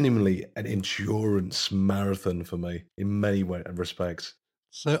genuinely an endurance marathon for me in many respects.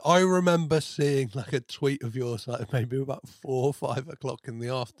 So I remember seeing like a tweet of yours, like maybe about 4 or 5 o'clock in the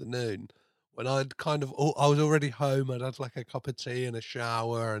afternoon, when I was already home. I'd had like a cup of tea and a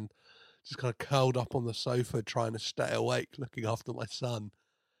shower, and just kind of curled up on the sofa trying to stay awake, looking after my son.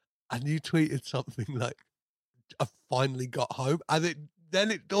 And you tweeted something like, "I finally got home," and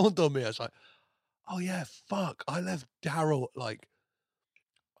then it dawned on me. I was like, "Oh yeah, fuck! I left Daryl at like,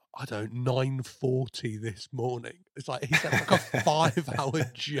 I don't know, 9:40 this morning." It's like he had like a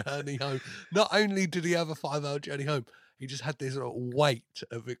 5-hour journey home. Not only did he have a 5-hour journey home, he just had this wait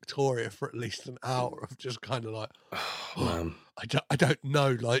at Victoria for at least an hour of just kind of like, oh, man. I don't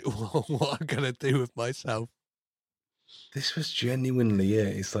know, like, what I'm gonna do with myself. This was genuinely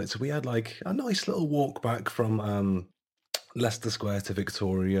it. It's like, so we had like a nice little walk back from Leicester Square to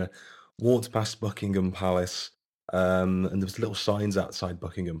Victoria, walked past Buckingham Palace, and there was little signs outside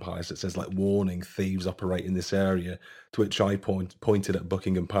Buckingham Palace that says like, "Warning, thieves operate in this area," to which I pointed at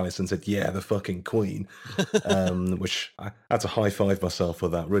Buckingham Palace and said, "Yeah, the fucking Queen," which I had to high five myself for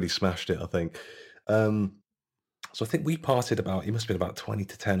that. Really smashed it, I think. So I think we parted it must have been about 20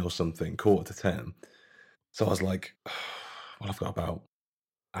 to 10 or something, quarter to 10. So I was like, well, I've got about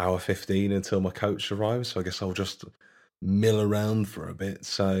hour 15 until my coach arrives, so I guess I'll just mill around for a bit.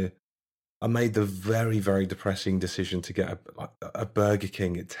 So I made the very, very depressing decision to get a Burger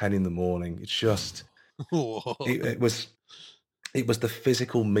King at 10 in the morning. It's just, it was the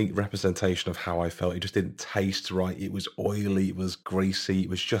physical meat representation of how I felt. It just didn't taste right. It was oily. It was greasy. It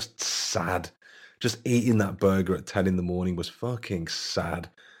was just sad. Just eating that burger at 10 in the morning was fucking sad.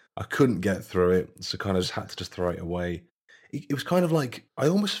 I couldn't get through it, so kind of just had to just throw it away. It was kind of like, I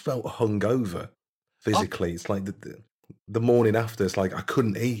almost felt hungover physically. It's like the morning after, it's like I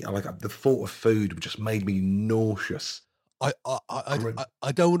couldn't eat. The thought of food just made me nauseous. I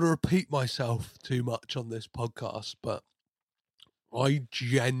don't want to repeat myself too much on this podcast, but I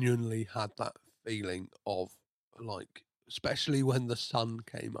genuinely had that feeling of like, especially when the sun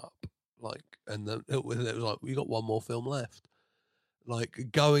came up, like, and then it was like, we got one more film left. Like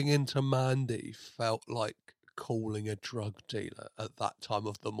going into Mandy felt like calling a drug dealer at that time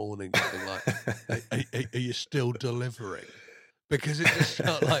of the morning, being like, are you still delivering? Because it just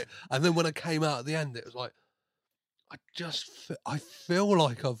felt like, and then when I came out at the end, it was like, I feel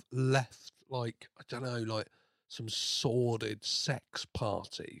like I've left, like, I don't know, like some sordid sex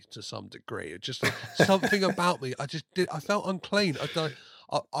party to some degree. It's just like, something about me. I felt unclean. I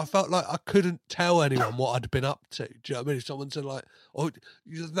felt like I couldn't tell anyone what I'd been up to. Do you know what I mean? If someone said like, "Oh,"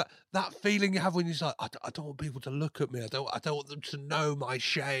 that feeling you have when you're like, I don't want people to look at me. I don't want them to know my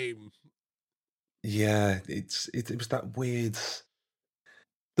shame. Yeah, it was that weird.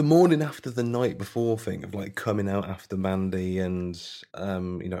 The morning after the night before thing of like coming out after Mandy and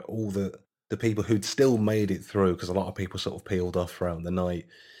all the people who'd still made it through, because a lot of people sort of peeled off throughout the night.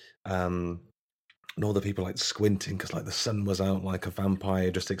 And all the people like squinting because like the sun was out like a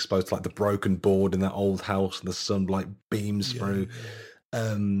vampire, just exposed to like the broken board in that old house, and the sun like beams through.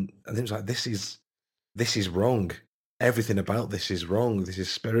 And it was like, this is wrong. Everything about this is wrong. This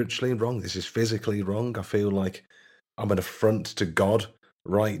is spiritually wrong. This is physically wrong. I feel like I'm an affront to God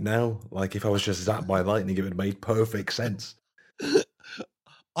right now. Like if I was just zapped by lightning, it would have made perfect sense.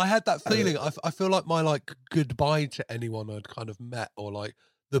 I had that feeling. I feel like my like goodbye to anyone I'd kind of met, or like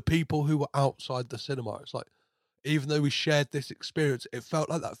the people who were outside the cinema. It's like, even though we shared this experience, it felt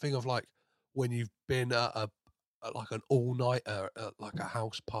like that thing of like when you've been at at like an all-nighter at like a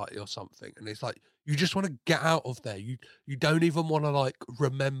house party or something, and it's like you just want to get out of there. You don't even want to like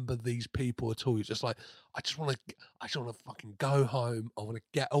remember these people at all. You're just like, I just want to fucking go home. I want to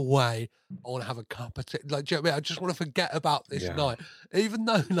get away. I want to have a cup of tea. Like, do you know what I mean? I just want to forget about this night. Even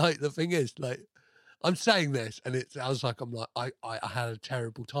though, like, the thing is, like, I'm saying this, and it sounds like I'm like I had a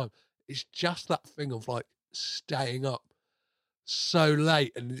terrible time. It's just that thing of like staying up so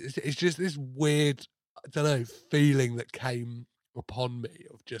late, and it's just this weird, I don't know, feeling that came upon me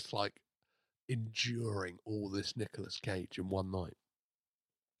of just like enduring all this Nicolas Cage in one night.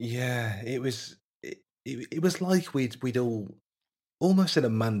 Yeah, it was like we'd all, almost in a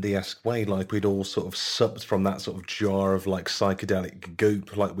Mandy-esque way, like we'd all sort of supped from that sort of jar of like psychedelic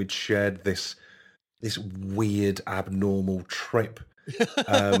goop, like we'd shared this weird abnormal trip.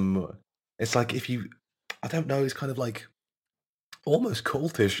 It's like I don't know, it's kind of like almost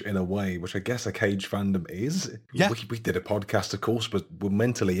cultish in a way, which I guess a Cage fandom is. Yeah. We did a podcast, of course, but we're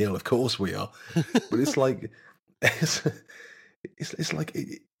mentally ill, of course we are. But it's like it's like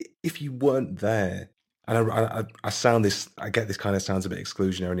if you weren't there, and I get this kind of sounds a bit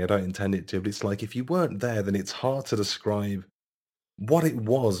exclusionary, and I don't intend it to, but it's like if you weren't there, then it's hard to describe what it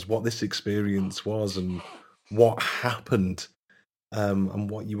was, what this experience was, and what happened, and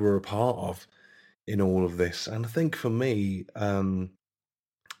what you were a part of in all of this. And I think for me, and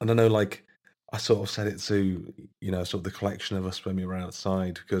I know, like, I sort of said it to, sort of the collection of us when we were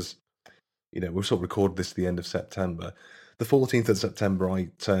outside, because, we sort of recorded this at the end of September. The 14th of September, I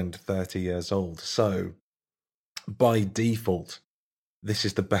turned 30 years old. So, by default, this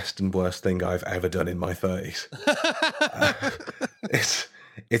is the best and worst thing I've ever done in my 30s.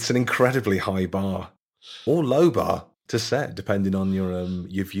 It's an incredibly high bar, or low bar, to set, depending on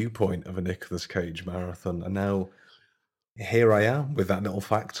your viewpoint of a Nicolas Cage marathon. And now here I am with that little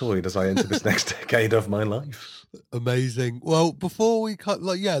factoid as I enter this next decade of my life. Amazing. Well, before we cut,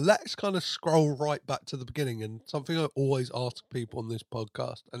 let's kind of scroll right back to the beginning, and something I always ask people on this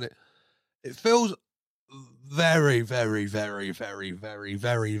podcast, and it feels very, very, very, very, very,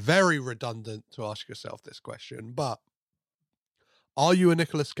 very, very redundant to ask yourself this question, but are you a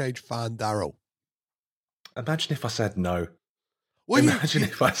Nicolas Cage fan, Daryl? Imagine if I said no. Well, Imagine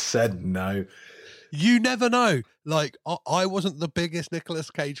if I said no. You never know. Like, I wasn't the biggest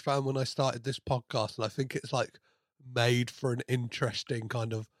Nicolas Cage fan when I started this podcast, and I think it's like made for an interesting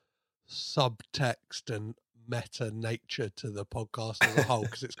kind of subtext and meta nature to the podcast as a whole,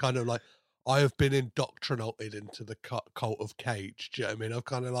 because it's kind of like I have been indoctrinated into the cult of Cage. Do you know what I mean? I've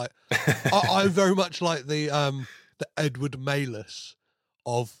kind of like I'm very much like the Edward Malis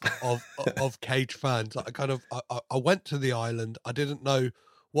of Cage fans. I kind of I went to the island. I didn't know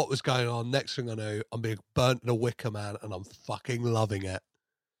what was going on. Next thing I know, I'm being burnt in a wicker man, and I'm fucking loving it.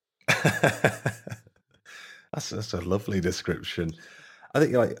 That's a lovely description. I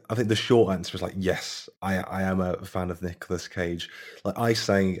think the short answer is like, yes, I am a fan of Nicolas Cage. Like I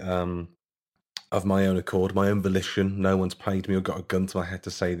say, of my own accord, my own volition, no one's paid me or got a gun to my head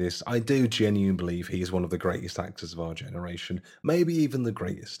to say this. I do genuinely believe he is one of the greatest actors of our generation, maybe even the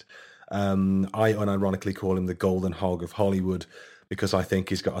greatest. I unironically call him the golden hog of Hollywood, because I think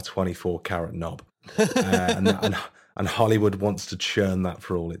he's got a 24-carat knob. And Hollywood wants to churn that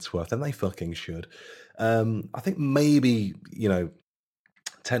for all it's worth, and they fucking should. I think maybe,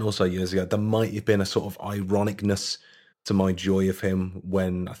 10 or so years ago, there might have been a sort of ironicness to my joy of him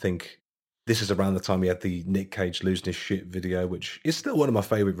when I think this is around the time he had the Nick Cage losing his shit video, which is still one of my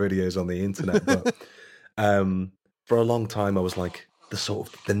favourite videos on the internet. But for a long time, I was like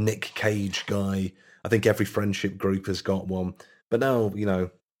the Nick Cage guy. I think every friendship group has got one. But now,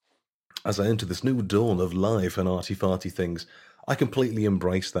 as I enter this new dawn of life and arty-farty things, I completely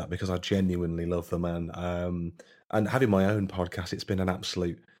embrace that because I genuinely love the man. And having my own podcast, it's been an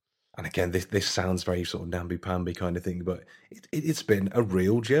absolute... And again, this sounds very sort of namby-pamby kind of thing, but it's been a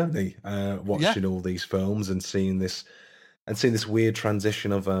real journey watching all these films and seeing this weird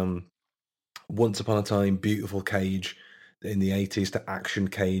transition of once upon a time beautiful Cage in the 80s to action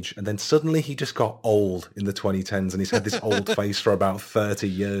Cage, and then suddenly he just got old in the 2010s and he's had this old face for about 30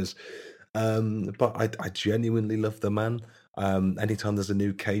 years. But I genuinely love the man. Anytime there's a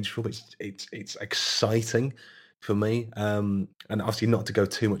new Cage film, it's exciting for me. And obviously not to go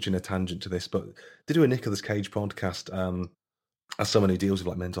too much in a tangent to this, but to do a Nicolas Cage podcast, as someone who deals with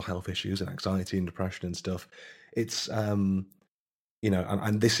like mental health issues and anxiety and depression and stuff, it's, and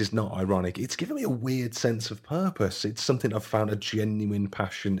this is not ironic, it's given me a weird sense of purpose. It's something I've found a genuine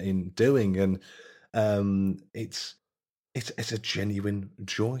passion in doing. And it's a genuine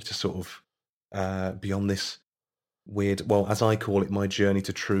joy to sort of be on this weird, well, as I call it, my journey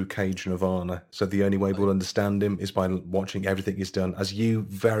to true Cage Nirvana. So the only way we'll understand him is by watching everything he's done, as you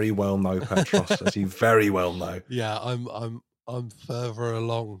very well know, Petros, as you very well know. Yeah, I'm further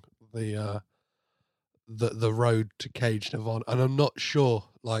along the road to Cage Nirvana, and I'm not sure.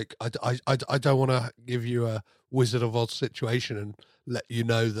 Like, I don't want to give you a Wizard of Oz situation and let you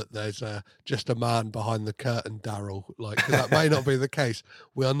know that there's just a man behind the curtain, Daryl. Like, 'cause that may not be the case.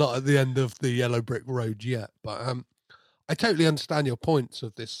 We are not at the end of the yellow brick road yet, but I totally understand your points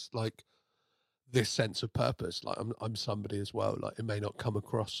of this, like, this sense of purpose. Like, I'm somebody as well. Like, it may not come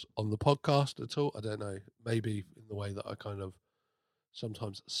across on the podcast at all. I don't know. Maybe in the way that I kind of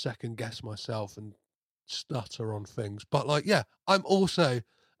sometimes second guess myself and stutter on things. But like, yeah, I'm also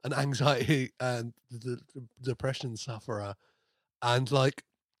an anxiety and depression sufferer, and like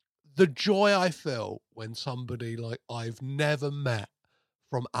the joy I feel when somebody like I've never met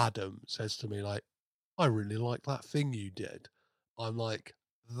from Adam says to me like, I really like that thing you did. I'm like,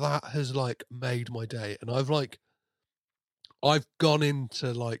 that has like made my day. And I've gone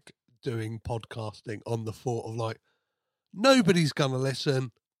into like doing podcasting on the thought of like, nobody's gonna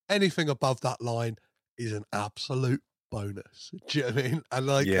listen. Anything above that line is an absolute bonus. Do you know what I mean? And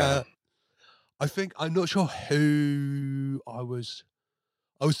like, I think, I'm not sure who I was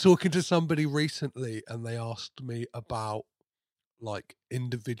talking to somebody recently, and they asked me about like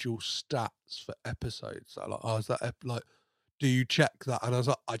individual stats for episodes. So like, oh, is that like, do you check that? And I was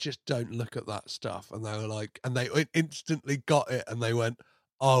like, I just don't look at that stuff. And they were like, and they instantly got it, and they went,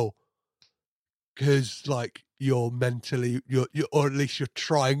 oh, because like you're mentally, you're, or at least you're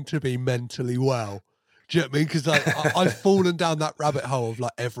trying to be mentally well. Do you know what I mean? Because like I've fallen down that rabbit hole of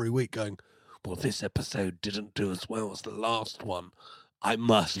like every week going, well, this episode didn't do as well as the last one. I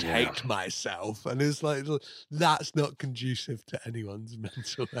must hate myself. And it's like, that's not conducive to anyone's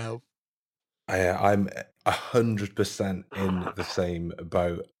mental health. I'm 100% in the same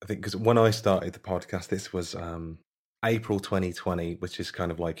boat. I think because when I started the podcast, this was April 2020, which is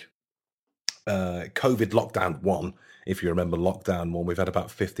kind of like COVID lockdown 1. If you remember lockdown 1, we've had about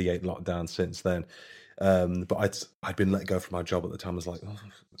 58 lockdowns since then. But I'd been let go from my job at the time. I was like,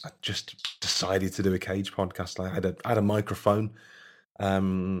 I just decided to do a Cage podcast. I had a microphone.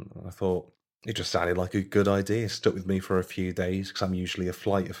 I thought it just sounded like a good idea. It stuck with me for a few days because I'm usually a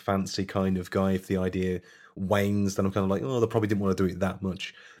flight of fancy kind of guy. If the idea wanes, then I'm kind of like, oh, they probably didn't want to do it that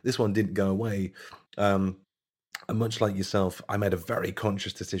much. This one didn't go away. And much like yourself, I made a very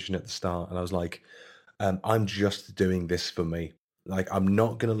conscious decision at the start, and I was like, I'm just doing this for me. Like, I'm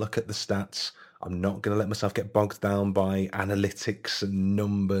not going to look at the stats. I'm not going to let myself get bogged down by analytics and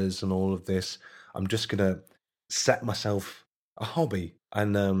numbers and all of this. I'm just going to set myself a hobby,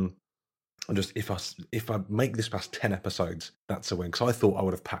 and just if I make this past 10 episodes, that's a win. Because I thought I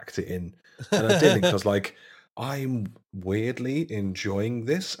would have packed it in, and I didn't. Because like, I'm weirdly enjoying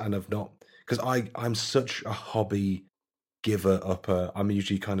this, and I've not, because I'm such a hobby giver upper. I'm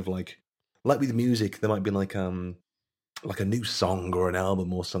usually kind of like with music, there might be like a new song or an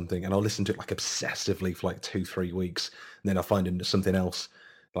album or something, and I'll listen to it like obsessively for like 2-3 weeks, and then I'll find something else,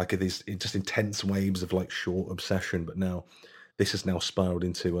 like these just intense waves of like short obsession. But now this has now spiraled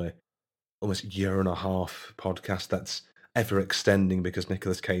into a almost year and a half podcast that's ever extending because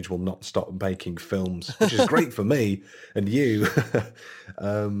Nicolas Cage will not stop making films, which is great for me and you.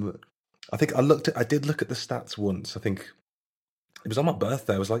 I think I did look at the stats once. I think it was on my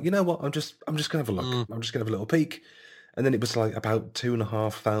birthday. I was like, you know what? I'm just gonna have a look. I'm just gonna have a little peek. And then it was like about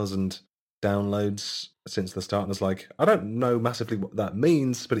 2,500 downloads since the start. And I was like, I don't know massively what that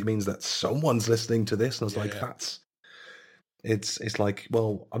means, but it means that someone's listening to this. And I was like, it's like,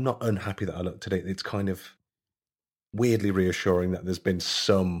 well, I'm not unhappy that I looked at it. It's kind of weirdly reassuring that there's been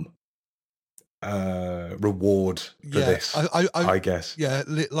some reward for this, I guess. Yeah,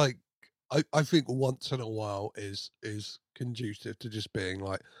 like, I think once in a while is conducive to just being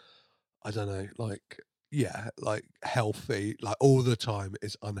like, I don't know, like, yeah, like healthy, like all the time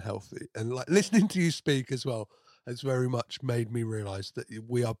is unhealthy. And like listening to you speak as well has very much made me realize that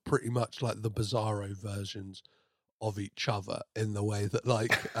we are pretty much like the Bizarro versions of each other, in the way that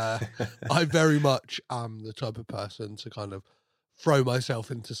like I very much am the type of person to kind of throw myself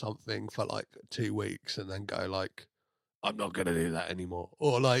into something for like 2 weeks and then go like, I'm not going to do that anymore,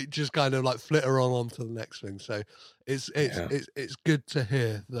 or like just kind of like flitter on to the next thing. So it's good to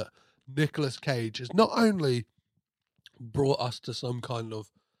hear that Nicolas Cage has not only brought us to some kind of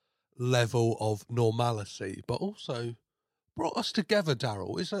level of normalcy, but also brought us together,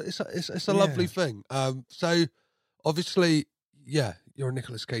 Daryl. It's a lovely thing. So obviously, yeah, you're a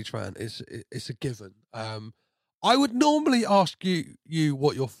Nicolas Cage fan. It's a given. I would normally ask you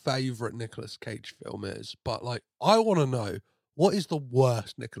what your favourite Nicolas Cage film is, but like I want to know, what is the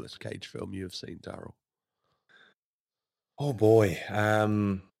worst Nicolas Cage film you have seen, Daryl? Oh boy.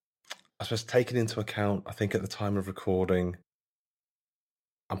 I suppose taking into account, I think at the time of recording,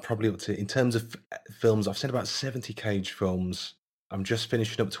 I'm probably up to, in terms of films, I've seen about 70 Cage films. I'm just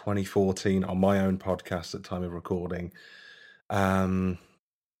finishing up 2014 on my own podcast at time of recording.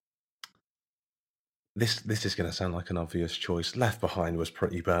 This is going to sound like an obvious choice. Left Behind was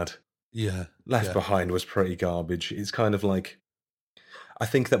pretty bad. Yeah. Left Behind was pretty garbage. It's kind of like, I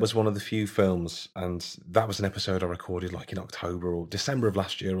think that was one of the few films, and that was an episode I recorded like in October or December of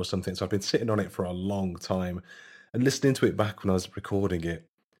last year or something. So I've been sitting on it for a long time, and listening to it back when I was recording it.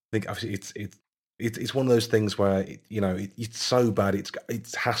 I think obviously it's one of those things where it's so bad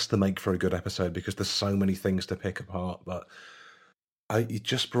it has to make for a good episode because there's so many things to pick apart. But it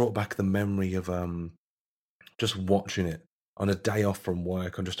just brought back the memory of just watching it on a day off from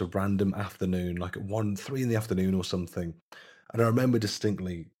work on just a random afternoon, like at 1-3 in the afternoon or something. And I remember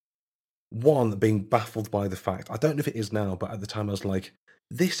distinctly, one, being baffled by the fact, I don't know if it is now, but at the time I was like,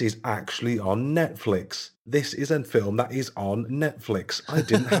 this is actually on Netflix. This is a film that is on Netflix. I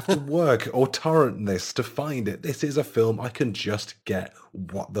didn't have to work or torrent this to find it. This is a film I can just get.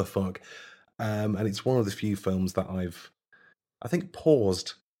 What the fuck? And it's one of the few films that I think,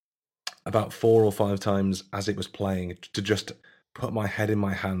 paused about 4 or 5 times as it was playing to just put my head in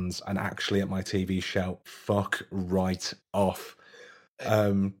my hands and actually at my TV shout, fuck right off.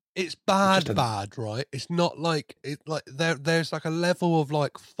 It's bad, right? It's not like there's like a level of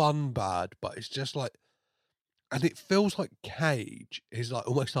like fun bad, but it's just like, and it feels like Cage is like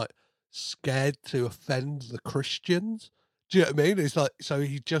almost like scared to offend the Christians. Do you know what I mean? It's like, so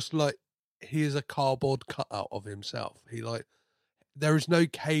he just like, he is a cardboard cutout of himself. He like, there is no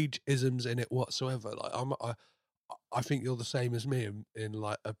Cage-isms in it whatsoever. Like I think you're the same as me in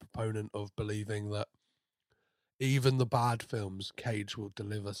like a proponent of believing that even the bad films, Cage will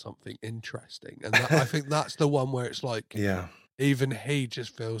deliver something interesting. And I think that's the one where it's like, yeah, even he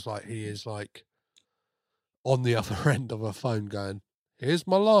just feels like he is like on the other end of a phone going, here's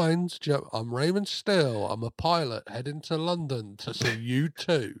my lines. I'm Raymond Steele. I'm a pilot heading to London to see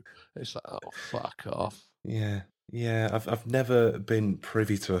U2. It's like, oh, fuck off. Yeah. Yeah, I've never been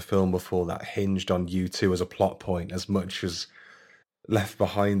privy to a film before that hinged on U2 as a plot point as much as Left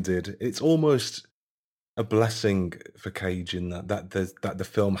Behind did. It's almost a blessing for Cage in that the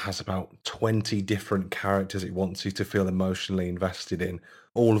film has about 20 different characters it wants you to feel emotionally invested in,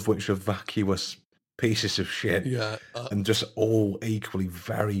 all of which are vacuous pieces of shit. Yeah, and just all equally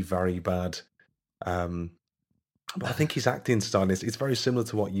very, very bad. But I think his acting style it's very similar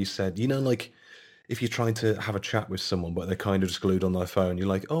to what you said. You know, like, if you're trying to have a chat with someone, but they're kind of just glued on their phone, you're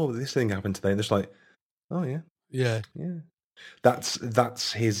like, oh, this thing happened today. And they're just like, oh, yeah. Yeah. Yeah.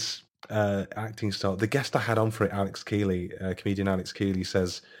 That's his acting style. The guest I had on for it, Alex Keeley, comedian Alex Keeley,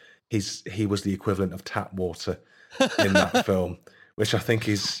 says he was the equivalent of tap water in that film, which I think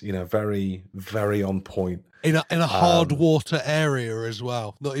is, very, very on point. In a hard water area as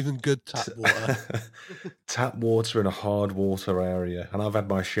well. Not even good tap water. Tap water in a hard water area. And I've had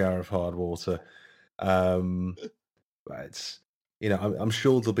my share of hard water. But it's, I'm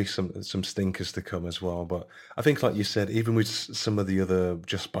sure there'll be some stinkers to come as well. But I think, like you said, even with some of the other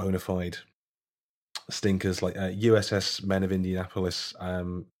just bona fide stinkers, like USS Men of Indianapolis,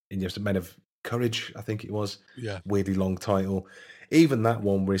 Men of Courage, I think it was. Yeah. Weirdly long title. Even that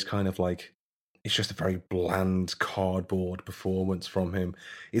one where he's kind of like, it's just a very bland cardboard performance from him.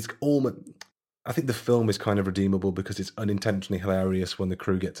 It's almost, I think the film is kind of redeemable because it's unintentionally hilarious when the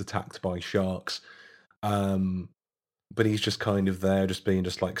crew gets attacked by sharks. But he's just kind of there, just being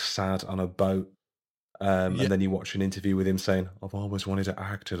just like sad on a boat. And then you watch an interview with him saying, I've always wanted to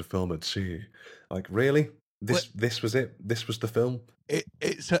act at a film at sea. Like, really? This was it? This was the film?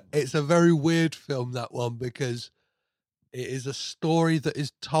 It's a very weird film, that one, because it is a story that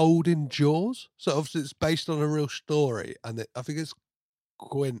is told in Jaws. So obviously it's based on a real story. And I think it's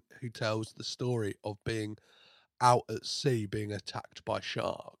Quint who tells the story of being out at sea, being attacked by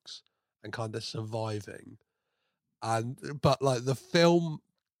sharks and kind of surviving. But like the film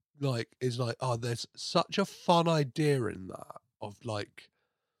like is like, oh, there's such a fun idea in that of like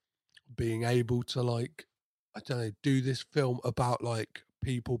being able to like, I don't know, do this film about like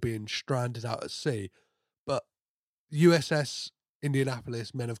people being stranded out at sea. But USS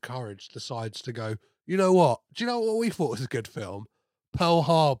Indianapolis Men of Courage decides to go, you know what? Do you know what we thought was a good film? Pearl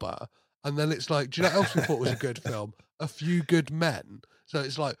Harbor. And then it's like, do you know what else we thought was a good film? A Few Good Men. So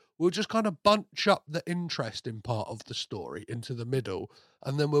it's like, we'll just kind of bunch up the interesting part of the story into the middle,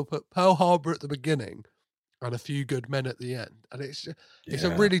 and then we'll put Pearl Harbor at the beginning, and A Few Good Men at the end, and it's a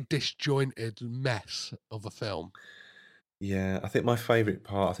Yeah. really disjointed mess of a film. Yeah, I think my favourite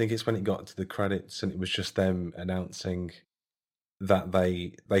part, I think it's when it got to the credits and it was just them announcing that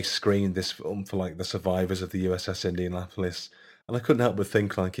they screened this film for like the survivors of the USS Indianapolis. And I couldn't help but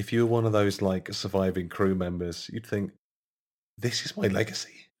think, like, if you were one of those like surviving crew members, you'd think, this is my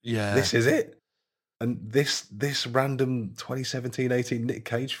legacy. Yeah, This is it. And this random 2017-18 Nick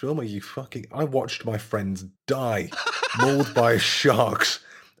Cage film, are you fucking... I watched my friends die, mauled by sharks,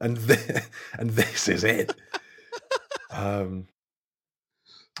 and this is it. I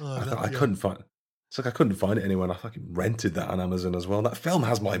couldn't find... It's like I couldn't find it anywhere, and I fucking rented that on Amazon as well. That film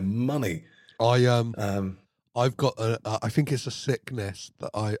has my money. I've got I think it's a sickness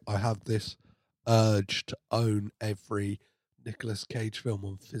that I have this urge to own every Nicolas Cage film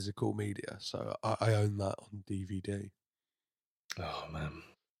on physical media, so I own that on DVD. Oh man,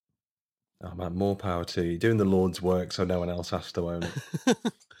 more power to you. Doing the Lord's work so no one else has to own it.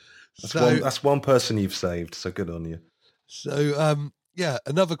 That's one person you've saved, so good on you. So yeah,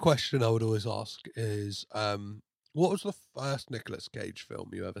 another question I would always ask is what was the first Nicolas Cage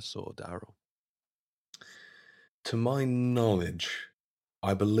film you ever saw, Daryl? To my knowledge,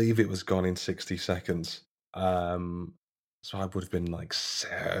 I believe it was Gone in 60 Seconds. So I would have been like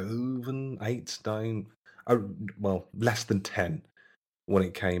 7, 8, 9, well, less than 10 when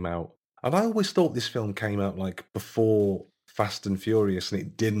it came out. And I always thought this film came out like before Fast and Furious, and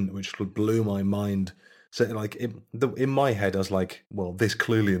it didn't, which blew my mind. So like in my head, I was like, well, this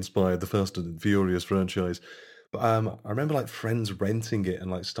clearly inspired the Fast and Furious franchise. But I remember like friends renting it and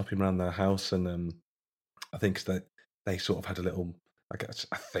like stopping around their house, and I think that they sort of had a little, like a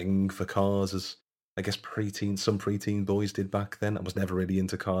thing for cars, as I guess some preteen boys did back then. I was never really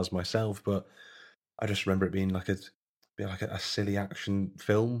into cars myself, but I just remember it being like a silly action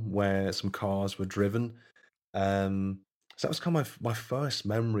film where some cars were driven. So that was kind of my first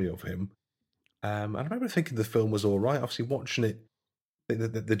memory of him. And I remember thinking the film was all right. Obviously, watching it,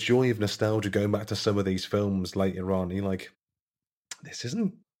 the joy of nostalgia going back to some of these films later on, you're like, this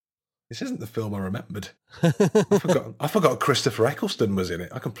isn't the film I remembered. I forgot Christopher Eccleston was in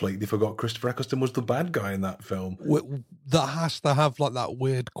it. I completely forgot Christopher Eccleston was the bad guy in that film. That has to have like that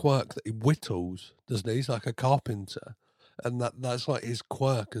weird quirk that he whittles, doesn't he? He's like a carpenter, and that's like his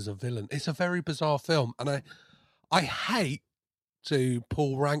quirk as a villain. It's a very bizarre film, and I hate to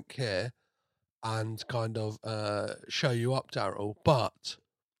pull rank here and kind of show you up, Daryl, but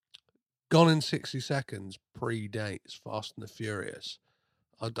Gone in 60 Seconds predates Fast and the Furious.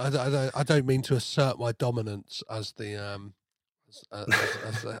 I don't mean to assert my dominance as the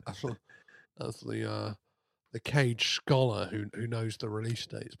the Cage scholar who knows the release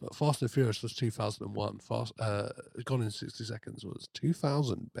dates, but Fast and Furious was 2001. Gone in 60 Seconds was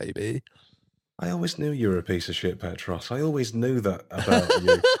 2000, baby. I always knew you were a piece of shit, Petros. I always knew that about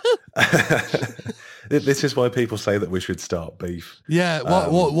you. This is why people say that we should start beef. Yeah,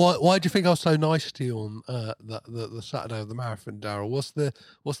 why do you think I was so nice to you on the Saturday of the marathon, Daryl? What's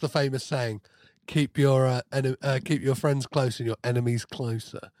the famous saying? Keep your friends close and your enemies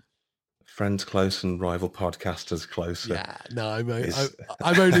closer. Friends close and rival podcasters closer. Yeah, no,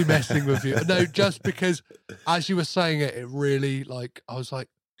 I'm only messing with you. No, just because as you were saying it, it really like I was like,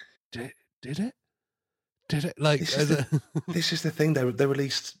 did it? Like this is the thing. They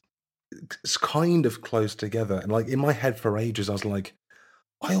released. It's kind of close together, and like in my head for ages, I was like,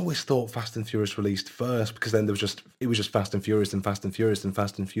 I always thought Fast and Furious released first, because then it was just Fast and Furious and Fast and Furious and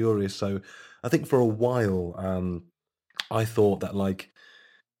Fast and Furious. So I think for a while, I thought that like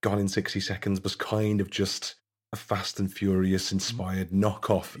Gone in 60 Seconds was kind of just a Fast and Furious inspired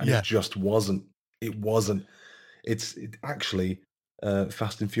knockoff, and it just wasn't. It wasn't. It's actually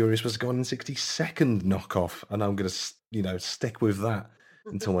Fast and Furious was Gone in 60 Second knockoff, and I'm gonna stick with that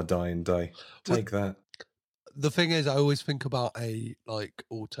until my dying day. Take that. The thing is, I always think about a like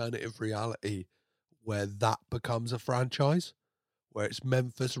alternative reality where that becomes a franchise, where it's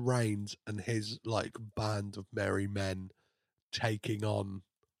Memphis Reigns and his like band of merry men taking on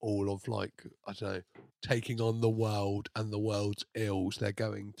all of like, I don't know, taking on the world and the world's ills. They're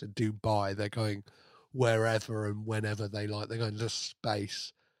going to Dubai, they're going wherever and whenever they like, they're going to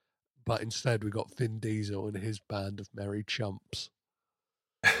space. But instead we've got Vin Diesel and his band of merry chumps.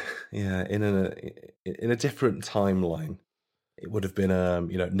 Yeah, in a different timeline, it would have been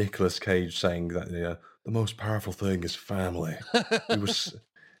Nicolas Cage saying that the most powerful thing is family.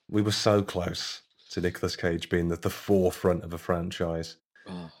 we were so close to Nicolas Cage being the forefront of a franchise.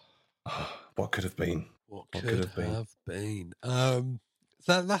 What could have been? What could have been?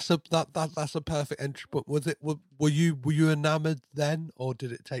 So that's a perfect entry point. Were you enamored then, or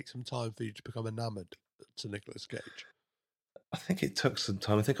did it take some time for you to become enamored to Nicolas Cage? I think it took some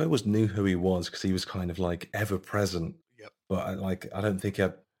time. I think I always knew who he was because he was kind of like ever present. Yep. But I don't think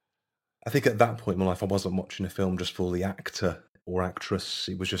I think at that point in my life, I wasn't watching a film just for the actor or actress.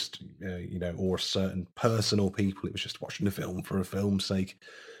 It was just, or certain person or people. It was just watching a film for a film's sake.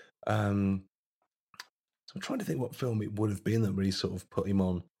 So I'm trying to think what film it would have been that really sort of put him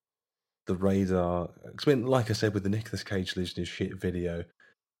on the radar. 'Cause like I said, with the Nicolas Cage losing his shit video,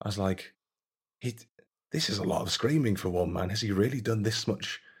 I was like, this is a lot of screaming for one man. Has he really done this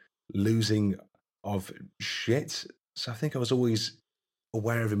much losing of shit? So I think I was always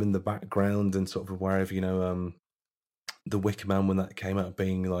aware of him in the background and sort of aware of, The Wicker Man when that came out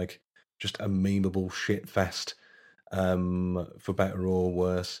being like just a memeable shit fest, for better or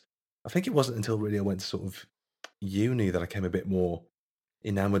worse. I think it wasn't until really I went to sort of uni that I came a bit more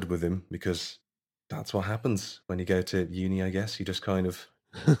enamored with him, because that's what happens when you go to uni, I guess. You just kind of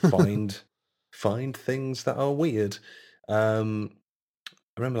find things that are weird. I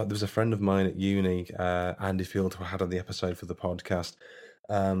remember there was a friend of mine at uni, Andy Field, who I had on the episode for the podcast.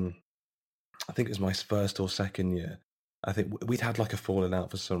 I think it was my first or second year. I think we'd had like a falling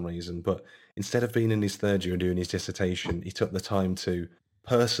out for some reason, but instead of being in his third year and doing his dissertation, he took the time to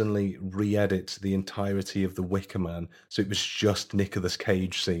personally re-edit the entirety of The Wicker Man, so it was just Nicolas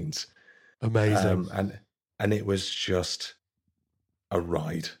Cage scenes. Amazing. And it was just a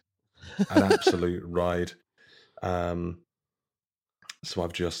ride, an absolute ride. So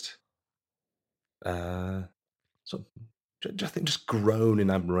I've just, I think just grown in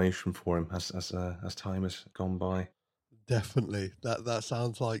admiration for him as time has gone by. Definitely. That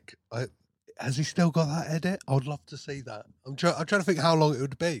sounds like. Has he still got that edit? I would love to see that. I'm trying to think how long it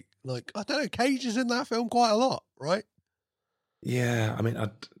would be. Like, I don't know. Cage is in that film quite a lot, right? Yeah, I mean,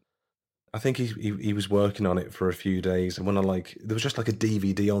 I think he was working on it for a few days, and when there was just like a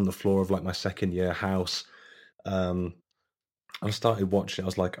DVD on the floor of like my second year house. I started watching it. I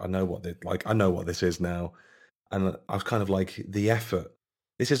was like, I know what this is now, and I was kind of like, the effort.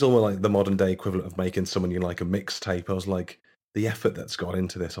 This is almost like the modern day equivalent of making someone like a mixtape. I was like, the effort that's gone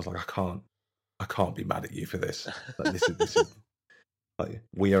into this. I was like, I can't be mad at you for this. Like, this is like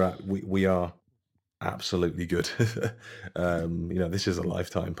we are absolutely good. This is a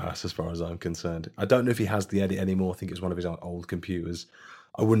lifetime pass as far as I'm concerned. I don't know if he has the edit anymore. I think it's one of his old computers.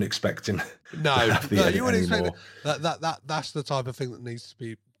 I wouldn't expect him. No, you wouldn't anymore. Expect that's the type of thing that needs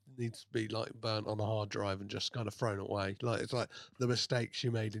to be like burnt on a hard drive and just kind of thrown away. Like, it's like the mistakes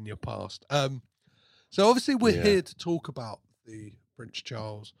you made in your past. So obviously we're here to talk about the Prince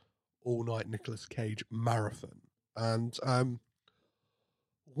Charles All Night Nicolas Cage marathon, and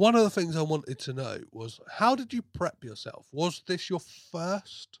one of the things I wanted to know was, how did you prep yourself? Was this your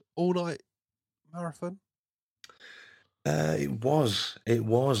first all night marathon? It was.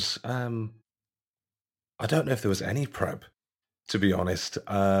 I don't know if there was any prep, to be honest.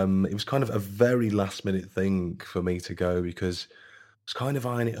 It was kind of a very last minute thing for me to go, because I was kind of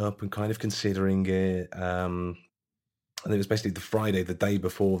eyeing it up and kind of considering it. And it was basically the Friday, the day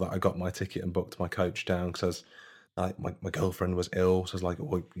before, that I got my ticket and booked my coach down, because my girlfriend was ill. So I was like,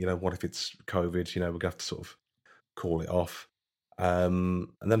 well, what if it's COVID? We're going to have to sort of call it off. And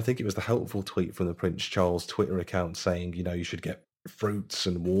then I think it was the helpful tweet from the Prince Charles Twitter account saying, you should get fruits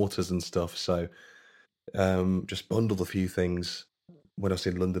and waters and stuff. So just bundled a few things when I was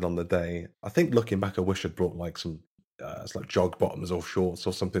in London on the day. I think looking back, I wish I'd brought like some it's like jog bottoms or shorts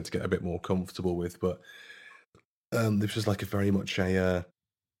or something to get a bit more comfortable with. But this was like a very much a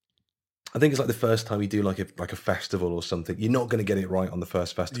I think it's like the first time you do like a festival or something. You're not going to get it right on the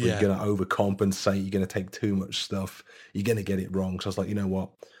first festival. Yeah. You're going to overcompensate. You're going to take too much stuff. You're going to get it wrong. So I was like, you know what?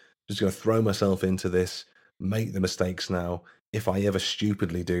 I'm just going to throw myself into this, make the mistakes now. If I ever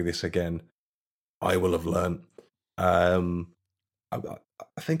stupidly do this again, I will have learned. I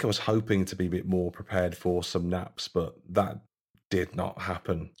think I was hoping to be a bit more prepared for some naps, but that did not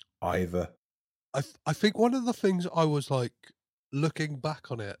happen either. I think one of the things I was like, looking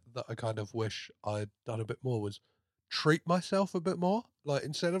back on it, that I kind of wish I'd done a bit more was treat myself a bit more. Like,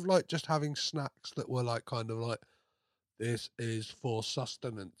 instead of like just having snacks that were like kind of like, this is for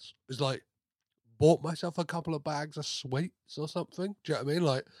sustenance, it's like bought myself a couple of bags of sweets or something. Do you know what I mean?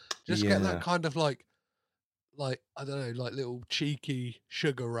 Like, just get that kind of like I don't know, like little cheeky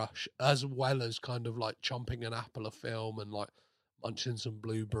sugar rush, as well as kind of like chomping an apple a film and like munching some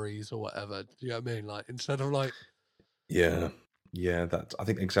blueberries or whatever. Do you know what I mean? Like, instead of like, yeah, that's, I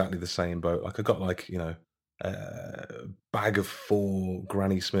think, exactly the same boat. Like, I got like, a bag of 4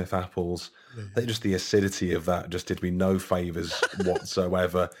 Granny Smith apples. I think just the acidity of that just did me no favours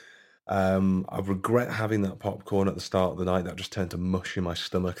whatsoever. I regret having that popcorn at the start of the night. That just turned to mush in my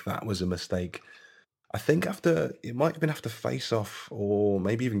stomach. That was a mistake. I think it might have been after Face Off or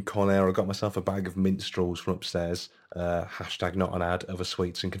maybe even Con Air, I got myself a bag of minstrels from upstairs. Hashtag not an ad, other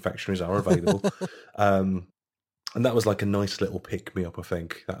sweets and confectionaries are available. And that was like a nice little pick me up, I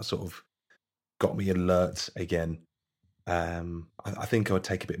think. That sort of got me alert again. I think I would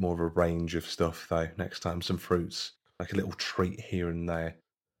take a bit more of a range of stuff though next time. Some fruits, like a little treat here and there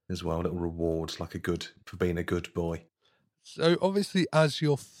as well, little rewards, like for being a good boy. So obviously, as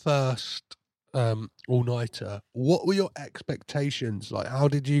your first all-nighter, what were your expectations? Like, how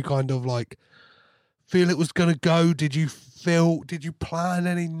did you kind of like feel it was going to go? Did you plan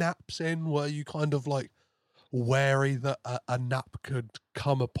any naps in? Were you kind of like wary that a nap could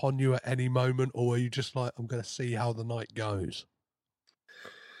come upon you at any moment, or were you just like, I'm going to see how the night goes?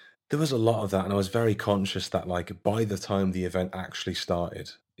 There was a lot of that, and I was very conscious that like by the time the event actually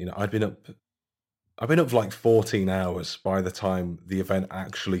started, I'd been up for like 14 hours by the time the event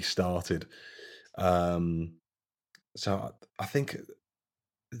actually started. So I think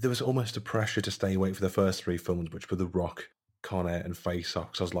there was almost a pressure to stay awake for the first three films, which were The Rock, Con Air, and Face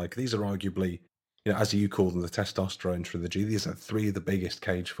Off. So I was like, these are arguably, as you call them, the testosterone trilogy. These are three of the biggest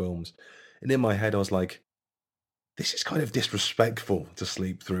Cage films. And in my head, I was like, this is kind of disrespectful to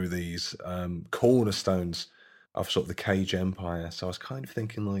sleep through these cornerstones of sort of the Cage empire. So I was kind of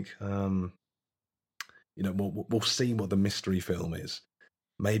thinking like, we'll see what the mystery film is.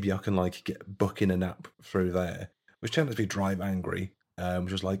 Maybe I can like book in a nap through there, which turned out to be Drive Angry,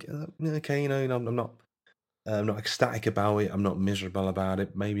 which was like, okay, I'm not ecstatic about it. I'm not miserable about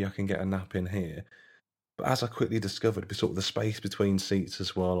it. Maybe I can get a nap in here. But as I quickly discovered, sort of the space between seats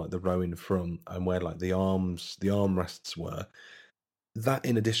as well, like the row in front and where like the armrests were, that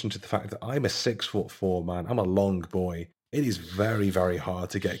in addition to the fact that I'm a 6'4" man, I'm a long boy. It is very, very hard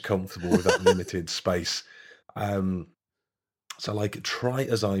to get comfortable with that limited space. So like try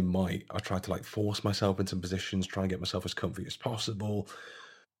as I might, I tried to like force myself into positions, try and get myself as comfy as possible.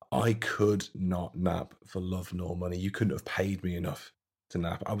 I could not nap for love nor money. You couldn't have paid me enough to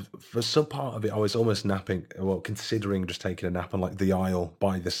nap. For some part of it, I was almost napping, considering just taking a nap on like the aisle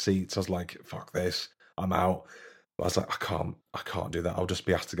by the seats. I was like, fuck this, I'm out. But I was like, I can't do that. I'll just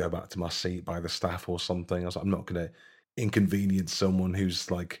be asked to go back to my seat by the staff or something. I was like, I'm not going to inconvenience someone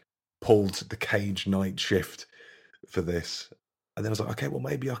who's like pulled the Cage night shift for this. And then I was like, okay, well,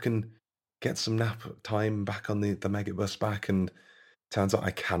 maybe I can get some nap time back on the Megabus back. And turns out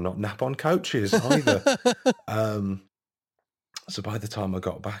I cannot nap on coaches either. So by the time I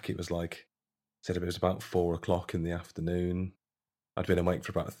got back, it was like, said it was about 4 o'clock in the afternoon. I'd been awake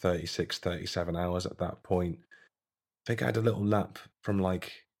for about 36, 37 hours at that point. I think I had a little nap from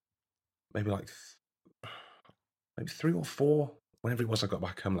like, maybe 3 or 4, whenever it was I got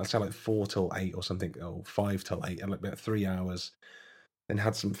back home. Let's say like 4 till 8 or something, or 5 till 8, and like about 3 hours. Then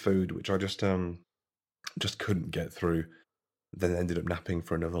had some food, which I just couldn't get through. Then ended up napping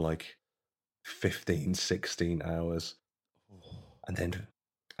for another like 15, 16 hours.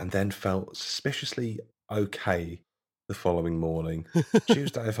 And then felt suspiciously okay the following morning.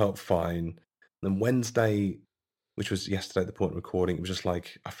 Tuesday I felt fine. Then Wednesday, which was yesterday at the point of recording, it was just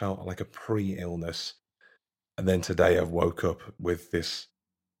like I felt like a pre-illness. And then today I've woke up with this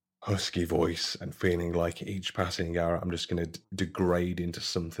husky voice and feeling like each passing hour I'm just going to degrade into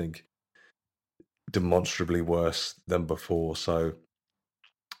something demonstrably worse than before. So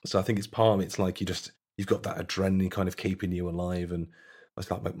I think it's part of it's like you've got that adrenaline kind of keeping you alive. And it's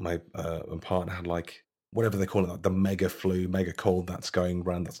like my partner had like whatever they call it, like the mega flu, mega cold that's going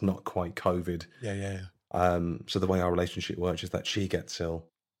around. That's not quite COVID. Yeah. So the way our relationship works is that she gets ill,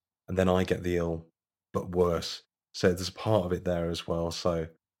 and then I get the ill, but worse. So there's a part of it there as well. So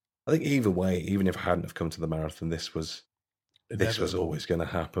I think either way, even if I hadn't have come to the marathon, this was always going to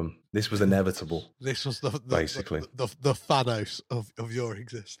happen. This was inevitable. This was basically the Thanos of your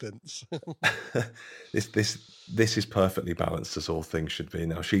existence. This is perfectly balanced as all things should be.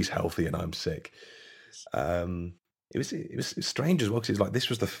 Now she's healthy and I'm sick. It was strange as well, because it's like this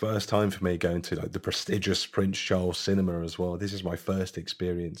was the first time for me going to like the prestigious Prince Charles Cinema as well. This is my first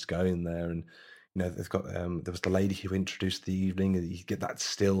experience going there, and they've got there was the lady who introduced the evening, and you get that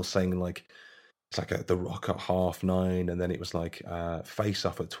still saying like it's like The Rock at 9:30, and then it was like Face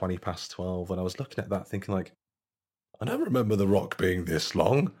Off at 12:20, and I was looking at that thinking like, I don't remember The Rock being this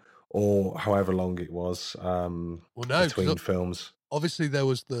long, or however long it was between films. Obviously, there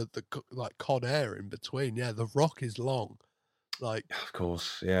was the like Con Air in between. Yeah, The Rock is long. Like, of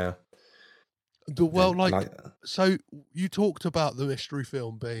course, yeah. Well, so you talked about the mystery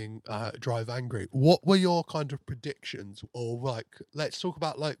film being Drive Angry. What were your kind of predictions, or like, let's talk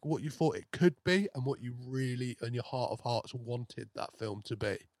about like what you thought it could be and what you really, in your heart of hearts, wanted that film to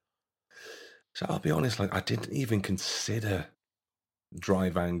be? So I'll be honest, like I didn't even consider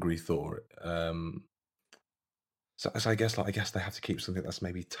Drive Angry Thor. So I guess they have to keep something that's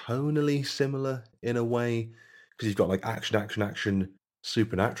maybe tonally similar in a way, because you've got like action, action, action,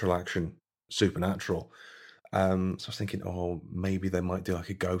 action, supernatural. So I was thinking, oh, maybe they might do like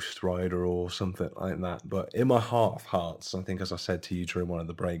a Ghost Rider or something like that. But in my heart of hearts, I think, as I said to you during one of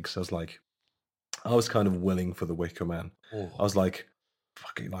the breaks, I was kind of willing for the Wicker Man. I was like,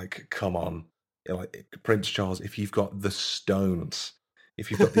 fucking, like, come on, like Prince Charles, if you've got the stones, if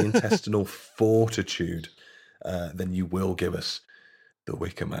you've got the intestinal fortitude, then you will give us the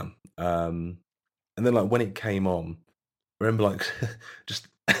Wicker Man. And then, like, when it came on, I remember, like, just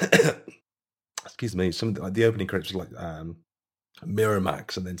excuse me, some like the opening credits was like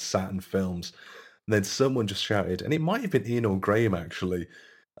Miramax and then Saturn Films, and then someone just shouted, and it might have been Ian or Graham actually.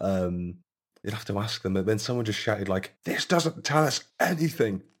 You'd have to ask them, but then someone just shouted like, "This doesn't tell us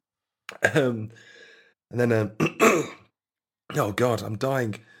anything." And then, oh God, I'm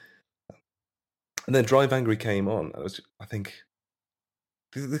dying. And then Drive Angry came on. I think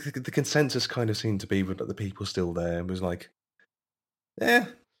the consensus kind of seemed to be with the people still there, and was like, yeah,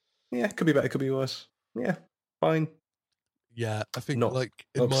 could be better, could be worse. Yeah, fine. Yeah, I think Not like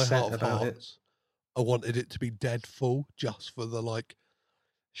in my upset heart of about it. hearts, I wanted it to be dead full just for the like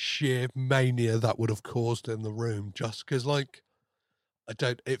sheer mania that would have caused in the room. Just because, like,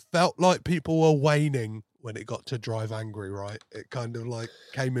 it felt like people were waning when it got to Drive Angry, right? It kind of like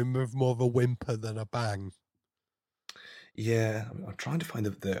came in with more of a whimper than a bang. Yeah, I'm trying to find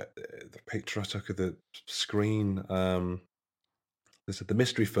the picture I took of the screen. They said the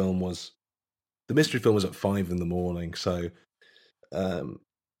mystery film was at 5 in the morning, so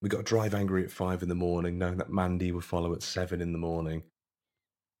we got Drive Angry at 5 in the morning, knowing that Mandy would follow at 7 in the morning.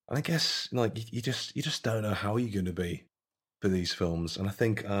 And I guess like you just don't know how you're going to be for these films. And I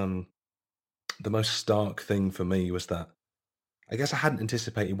think the most stark thing for me was that I guess I hadn't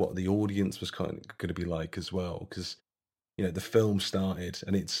anticipated what the audience was kind of going to be like as well, because the film started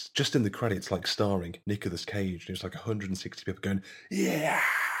and it's just in the credits, like starring Nicolas Cage, and it's like 160 people going,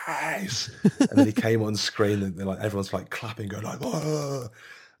 yes! And then he came on screen and like everyone's like clapping, going like, whoa!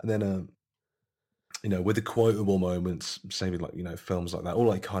 And then, with the quotable moments, say with like, films like that, all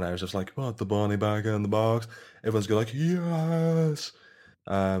like Con Air is just like, oh, the Barney Bagger and the box. Everyone's going like, yes!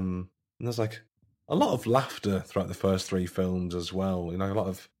 And there's like a lot of laughter throughout the first 3 films as well. A lot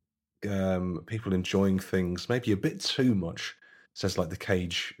of people enjoying things maybe a bit too much, says like the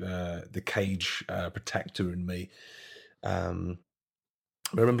cage protector in me. I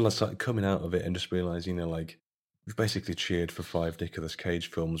remember I started coming out of it and just realising, like, we've basically cheered for 5 Nicolas Cage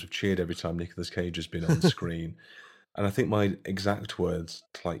films. We've cheered every time Nicolas Cage has been on screen. And I think my exact words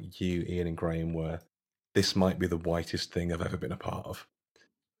to like you, Ian and Graham, were, this might be the whitest thing I've ever been a part of.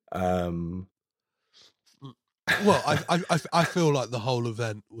 Well, I feel like the whole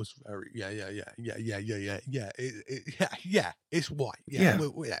event was very yeah. It's white. Yeah.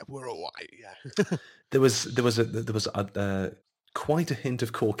 We're all white. Yeah. There was quite a hint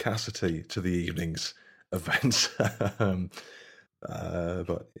of caucasity to the evening's events,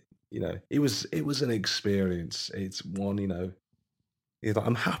 but it was an experience. It's one,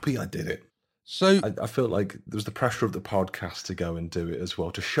 I'm happy I did it. So I feel like there was the pressure of the podcast to go and do it as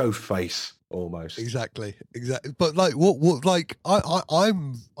well, to show face almost. Exactly. But like, what like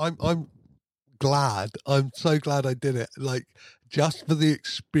I'm glad. I'm so glad I did it. Like, just for the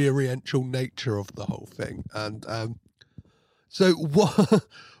experiential nature of the whole thing. And so what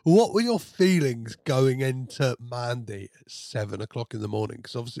were your feelings going into Mandy at 7 o'clock in the morning?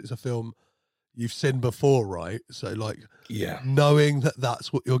 Because obviously it's a film you've seen before, right? So like, yeah, knowing that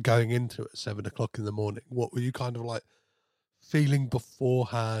that's what you're going into at 7 o'clock in the morning, what were you kind of like feeling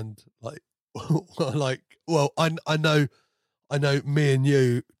beforehand? Like, like, well, I know me and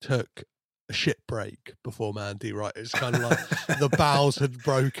you took a shit break before Mandy, right? It's kind of like the bowels had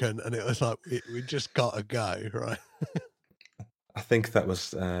broken and it was like, we just got to go, right? I think that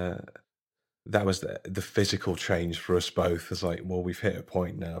was the physical change for us both. It's like, well, we've hit a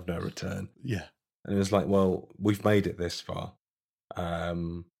point now of no return. Yeah. And it was like, well, we've made it this far.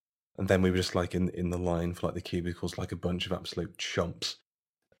 And then we were just like in the line for like the cubicles, like a bunch of absolute chumps.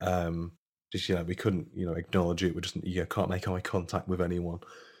 Just, we couldn't, acknowledge it. We just, can't make eye contact with anyone.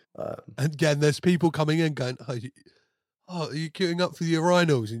 And again, there's people coming in going, oh, are you queuing up for the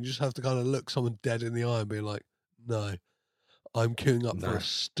urinals? And you just have to kind of look someone dead in the eye and be like, no, I'm queuing up for a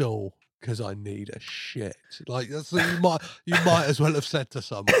stall because I need a shit. Like, that's what you might as well have said to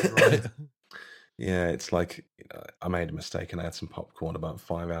someone, right? Yeah, it's like, I made a mistake and I had some popcorn about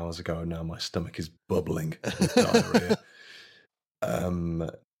 5 hours ago and now my stomach is bubbling with diarrhea.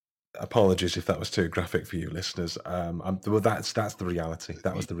 apologies if that was too graphic for you listeners. Well, that's the reality.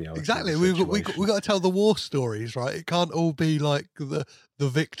 That was the reality. Exactly. Of the We situation. got to tell the war stories, right? It can't all be like the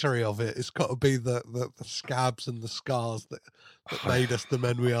victory of it. It's got to be the scabs and the scars that made us the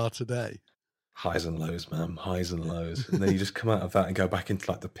men we are today. Highs and lows, man. Highs and lows. And then you just come out of that and go back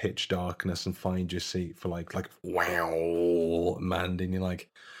into like the pitch darkness and find your seat for like wow, Mandy, and you're like,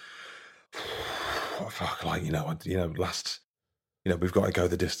 oh, fuck, like we've got to go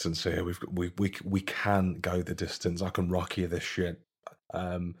the distance here. We can go the distance. I can rock you this shit.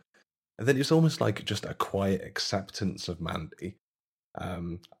 And then it's almost like just a quiet acceptance of Mandy.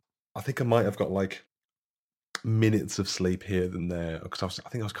 I think I might have got like minutes of sleep here than there, because I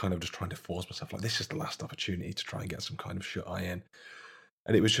think I was kind of just trying to force myself, like, this is the last opportunity to try and get some kind of shut eye in.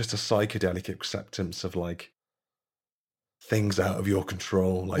 And it was just a psychedelic acceptance of like things out of your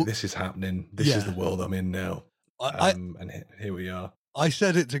control. Like, this is happening. This is the world I'm in now. And here we are. I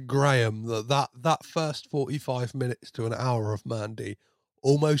said it to Graham that first 45 minutes to an hour of Mandy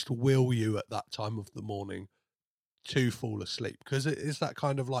almost will you at that time of the morning to fall asleep, because it is that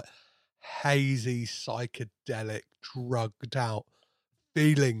kind of like hazy, psychedelic, drugged out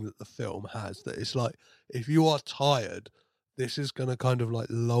feeling that the film has, that it's like, if you are tired, this is going to kind of like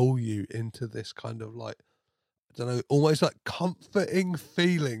lull you into this kind of like, I don't know, almost like comforting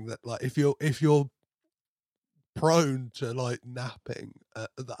feeling that like if you're prone to like napping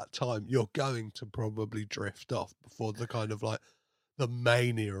at that time, you're going to probably drift off before the kind of like the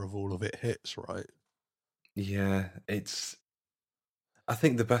mania of all of it hits, right? Yeah, I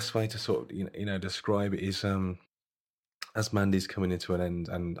think the best way to sort of describe it is as Mandy's coming into an end,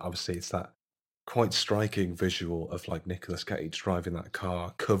 and obviously it's that quite striking visual of like Nicolas Cage driving that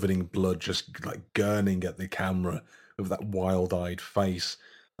car covered in blood, just like gurning at the camera with that wild-eyed face.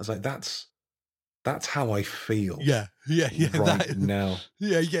 I was like, that's how I feel. Yeah, right now.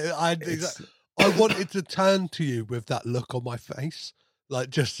 Yeah. I wanted to turn to you with that look on my face, like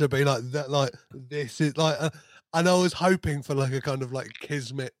just to be like that, like this is like, and I was hoping for like a kind of like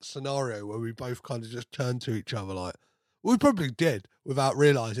kismet scenario where we both kind of just turned to each other, like we probably did without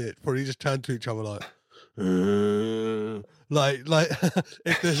realizing it. Probably just turned to each other like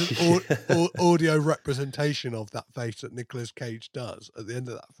if there's an audio representation of that face that Nicolas Cage does at the end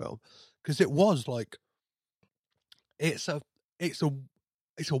of that film, because it was like it's a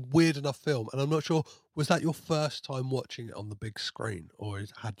weird enough film, and I'm not sure, was that your first time watching it on the big screen, or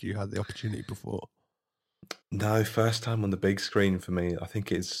had you had the opportunity before? No, first time on the big screen for me. I think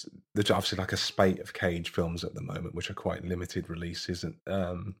there's obviously like a spate of Cage films at the moment, which are quite limited releases, and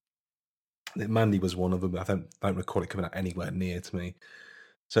Mandy was one of them. I don't recall it coming out anywhere near to me.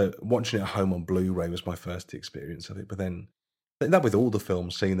 So watching it at home on Blu-ray was my first experience of it. But then that with all the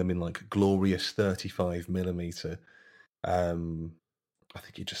films, seeing them in like glorious 35mm, I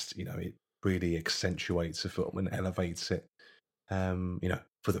think it really accentuates a film and elevates it. For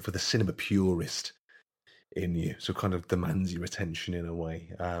the cinema purist in you, so kind of demands your attention in a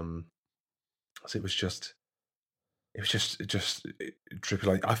way. So it was just trippy.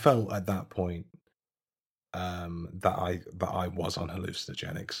 Like, I felt at that point that I was on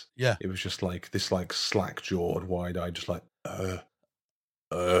hallucinogenics. Yeah, it was just like this, like slack-jawed, wide-eyed, just like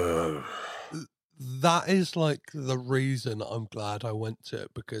That is like the reason I'm glad I went to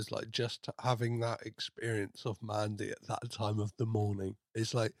it, because like just having that experience of Mandy at that time of the morning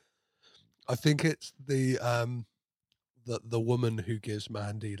is like, I think it's the woman who gives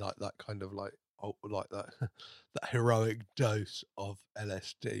Mandy like that kind of like, like that that heroic dose of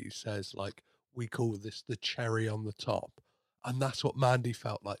LSD says, like, we call this the cherry on the top, and that's what Mandy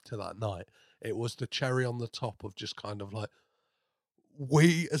felt like to that night. It was the cherry on the top of just kind of like,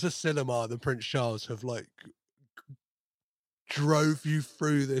 we as a cinema, the Prince Charles, have like drove you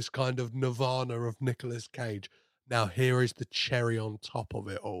through this kind of nirvana of Nicolas Cage. Now here is the cherry on top of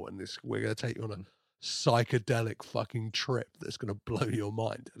it all, and we're going to take you on a psychedelic fucking trip that's going to blow your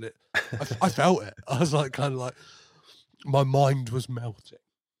mind. And I felt it. I was like, kind of like, my mind was melting.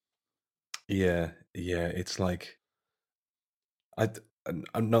 Yeah. It's like,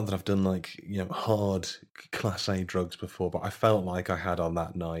 I'm not that I've done like hard class A drugs before, but I felt like I had on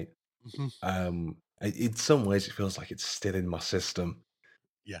that night. Mm-hmm. In some ways, it feels like it's still in my system.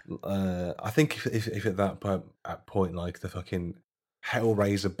 Yeah. I think if at that point, like the fucking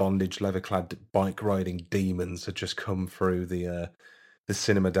Hellraiser bondage leather-clad bike riding demons had just come through the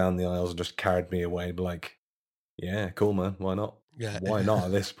cinema down the aisles and just carried me away, and be like, yeah, cool, man, why not? Yeah, why not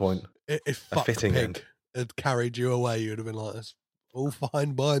at this point? If a Fuck fitting Pig end had carried you away, you'd have been like, "That's all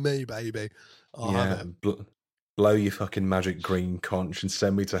fine by me, baby." Yeah, blow your fucking magic green conch and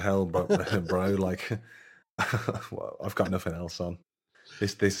send me to hell, bro. Like, well, I've got nothing else on.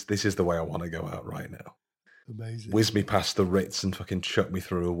 This is the way I want to go out right now. Amazing. Whiz me past the Ritz and fucking chuck me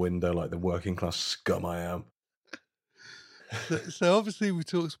through a window like the working class scum I am. So obviously we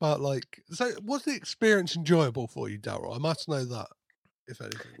talked about so was the experience enjoyable for you, Daryl? I must know that, if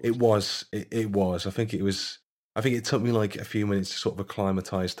anything. It was. I think it took me like a few minutes to sort of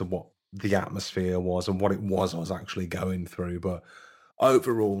acclimatise to what the atmosphere was and what it was I was actually going through. But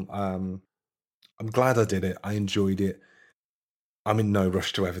overall, I'm glad I did it. I enjoyed it. I'm in no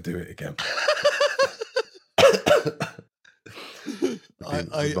rush to ever do it again.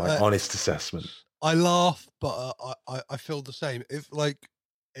 My honest assessment. I laugh, but I feel the same. It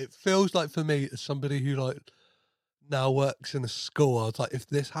feels like for me, as somebody who now works in a school, I was like, if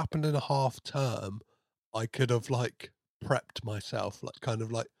this happened in a half term, I could have prepped myself,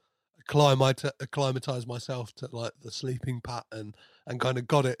 acclimatized myself to the sleeping pattern and kind of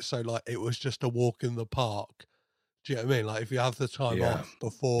got it so it was just a walk in the park. Do you know what I mean? If you have the time off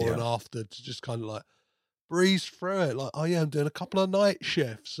before and after to just kind of breeze through it, I'm doing a couple of night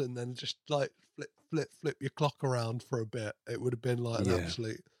shifts, and then just flip your clock around for a bit. It would have been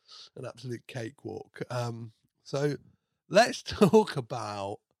an absolute cakewalk. So let's talk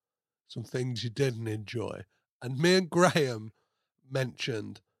about some things you didn't enjoy. And me and Graham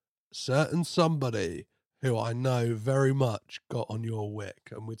mentioned certain somebody who I know very much got on your wick,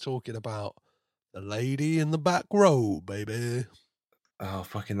 and we're talking about the lady in the back row, baby. Oh,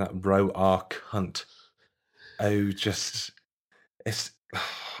 fucking that row arc cunt. Oh,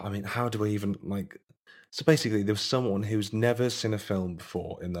 how do I even so basically there was someone who's never seen a film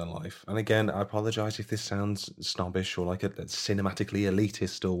before in their life. And again, I apologize if this sounds snobbish or a cinematically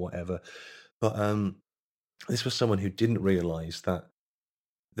elitist or whatever. But this was someone who didn't realize that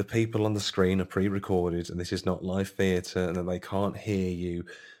the people on the screen are pre-recorded and this is not live theatre and that they can't hear you,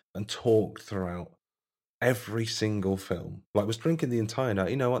 and talked throughout every single film. Was drinking the entire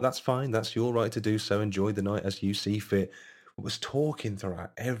night. You know what? That's fine. That's your right to do so. Enjoy the night as you see fit. But was talking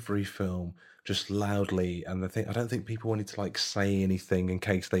throughout every film just loudly. And I don't think people wanted to say anything in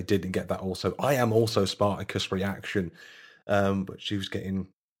case they didn't get that also. I am also Spartacus reaction. But she was getting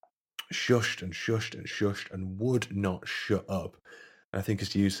shushed and shushed and shushed and would not shut up. And I think,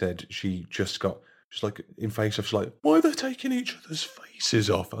 as you said, she just got in face-offs why are they taking each other's faces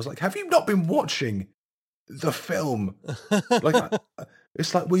off? I was like, have you not been watching the film?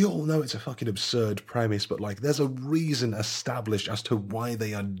 It's we all know it's a fucking absurd premise, but there's a reason established as to why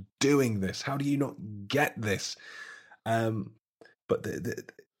they are doing this. How do you not get this? But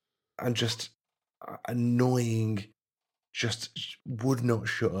and just annoying, just would not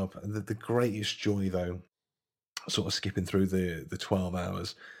shut up. The greatest joy, though, sort of skipping through the 12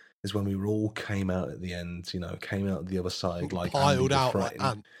 hours, is when we all came out at the end. Came out the other side piled out like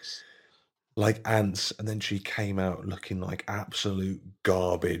ants. Like ants, and then she came out looking like absolute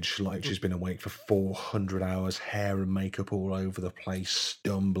garbage, she's been awake for 400 hours, hair and makeup all over the place,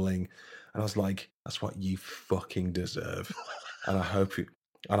 stumbling. And I was like, that's what you fucking deserve. And I hope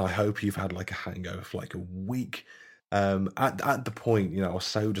you've had a hangover for a week. At the point, I was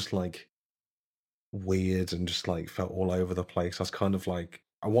so just weird and just felt all over the place. I was kind of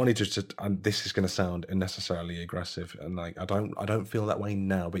I wanted to, and this is going to sound unnecessarily aggressive, and I don't feel that way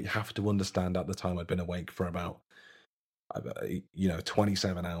now. But you have to understand, at the time I'd been awake for about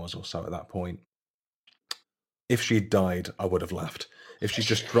 27 hours or so at that point. If she'd died, I would have left. If she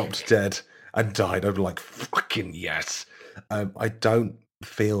just dropped dead and died, I'd be like, fucking yes. I don't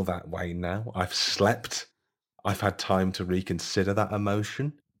feel that way now. I've slept. I've had time to reconsider that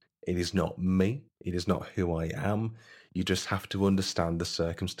emotion. It is not me. It is not who I am. You just have to understand the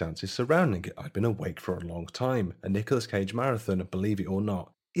circumstances surrounding it. I've been awake for a long time. A Nicolas Cage marathon, believe it or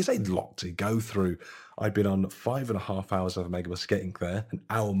not, is a lot to go through. I'd been on 5.5 hours of Megabus getting there, an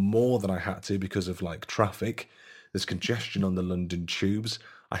hour more than I had to because of traffic. There's congestion on the London tubes.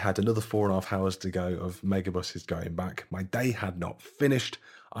 I had another 4.5 hours to go of Megabuses going back. My day had not finished.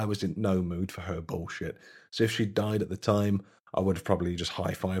 I was in no mood for her bullshit. So if she died at the time, I would have probably just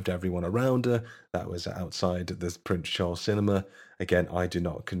high-fived everyone around her. That was outside the Prince Charles Cinema. Again, I do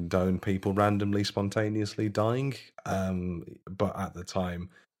not condone people randomly, spontaneously dying. But at the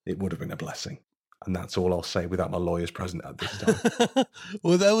time, it would have been a blessing. And that's all I'll say without my lawyers present at this time.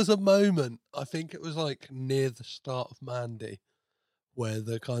 Well, there was a moment, I think it was near the start of Mandy, where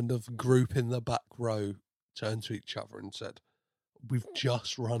the kind of group in the back row turned to each other and said, we've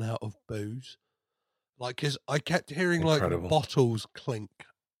just run out of booze. Because I kept hearing Incredible. Bottles clink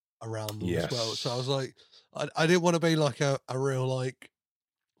around them as well. So I was like, I didn't want to be a real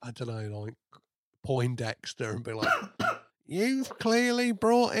I don't know, Poindexter and be like, you've clearly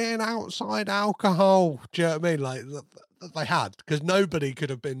brought in outside alcohol. Do you know what I mean? that they had, because nobody could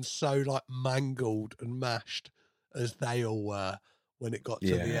have been so like mangled and mashed as they all were when it got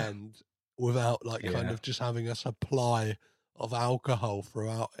to the end, without like kind of just having a supply of alcohol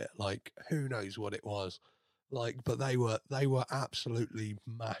throughout it. Like, who knows what it was like, but they were absolutely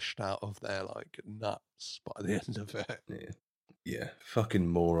mashed out of their like nuts by the end of it. Yeah, fucking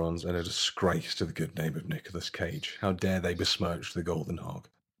morons, and a disgrace to the good name of Nicolas Cage. How dare they besmirch the Golden Hog?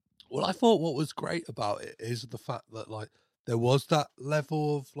 Well, I thought what was great about it is the fact that like there was that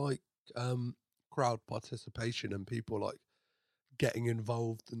level of like crowd participation and people like getting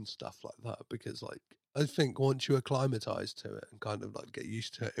involved and stuff like that, because like I think once you acclimatize to it and kind of like get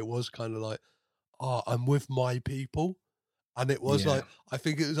used to it, it was kind of like, oh, I'm with my people. And it was like, I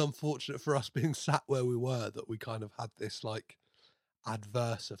think it was unfortunate for us being sat where we were that we kind of had this like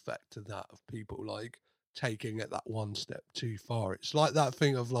adverse effect to that, of people like taking it that one step too far. It's like that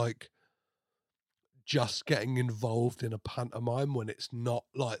thing of like just getting involved in a pantomime when it's not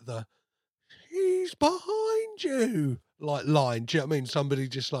like the "he's behind you" like line. Do you know what I mean? Somebody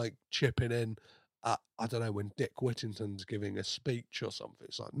just like chipping in at, I don't know, when Dick Whittington's giving a speech or something.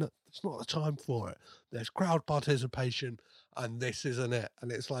 It's like, no, it's not the time for it. There's crowd participation and this isn't it.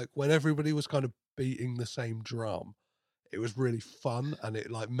 And it's like when everybody was kind of beating the same drum, it was really fun, and it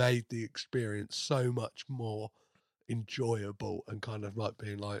like made the experience so much more enjoyable and kind of like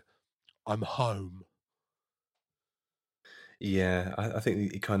being like, I'm home. Yeah, I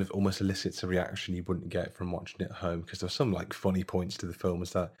think it kind of almost elicits a reaction you wouldn't get from watching it at home, because there's some like funny points to the film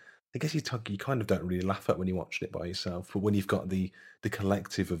is that I guess you kind of don't really laugh at when you're watching it by yourself, but when you've got the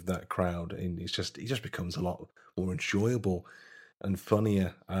collective of that crowd, and it just becomes a lot more enjoyable and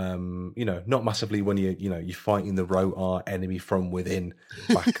funnier. Not massively when you're fighting the Rotar enemy from within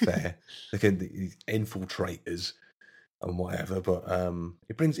back there, like the infiltrators and whatever. But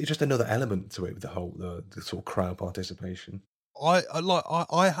it's just another element to it with the sort of crowd participation. I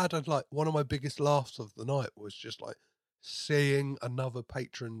had like one of my biggest laughs of the night was just like seeing another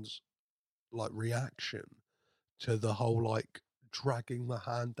patron's like reaction to the whole like dragging the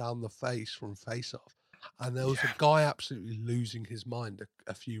hand down the face from Face Off. And there was a guy absolutely losing his mind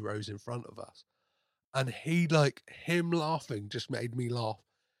a few rows in front of us. And him laughing just made me laugh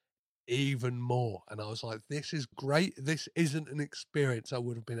even more. And I was like, this is great. This isn't an experience I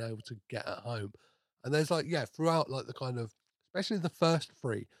would have been able to get at home. And there's like, throughout like the kind of, especially the first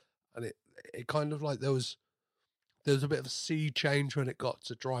three, and it kind of like there was a bit of a sea change when it got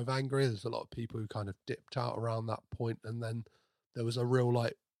to Drive Angry. There's a lot of people who kind of dipped out around that point, and then there was a real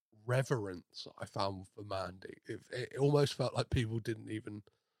like reverence I found for Mandy. It almost felt like people didn't even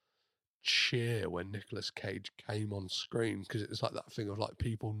cheer when Nicolas Cage came on screen, because it was like that thing of like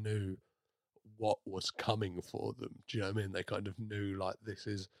people knew what was coming for them. Do you know what I mean? They kind of knew like this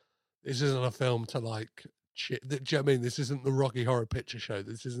isn't a film to like cheer. Do you know what I mean? This isn't the Rocky Horror Picture Show.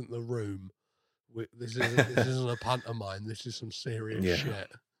 This isn't The Room. This isn't a pantomime. This is some serious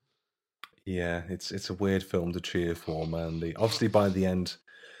shit. Yeah, it's a weird film to cheer for, Mandy. Obviously, by the end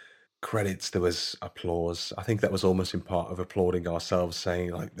credits, there was applause. I think that was almost in part of applauding ourselves,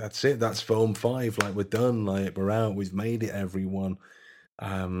 saying like, "That's it. That's film 5. Like, we're done. Like, we're out. We've made it, everyone."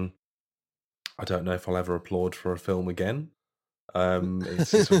 I don't know if I'll ever applaud for a film again.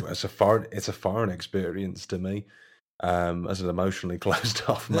 It's a foreign experience to me. As an emotionally closed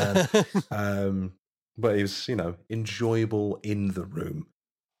off man. But it was, enjoyable in the room.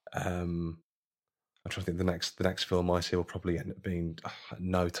 I'm trying to think the next film I see will probably end up being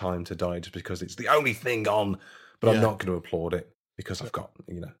No Time to Die, just because it's the only thing on. But I'm not going to applaud it because I've got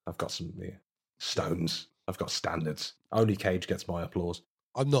some stones. I've got standards. Only Cage gets my applause.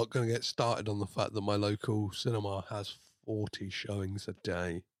 I'm not going to get started on the fact that my local cinema has 40 showings a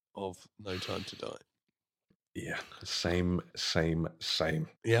day of No Time to Die. Yeah, same.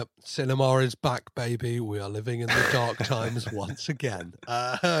 Yep, cinema is back, baby. We are living in the dark times once again.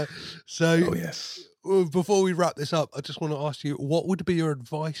 Oh, yes. Before we wrap this up, I just want to ask you, what would be your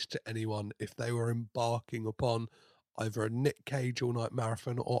advice to anyone if they were embarking upon either a Nick Cage all-night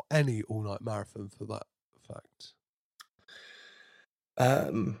marathon or any all-night marathon for that fact?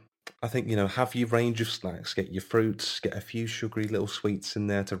 I think, have your range of snacks, get your fruits, get a few sugary little sweets in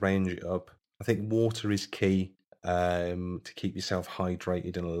there to range it up. I think water is key to keep yourself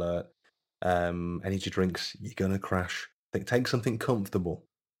hydrated and alert. Energy drinks, you're going to crash. I think take something comfortable.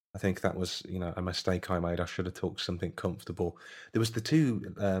 I think that was, a mistake I made. I should have took something comfortable. There was the two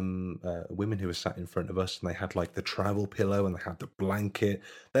women who were sat in front of us, and they had like the travel pillow and they had the blanket.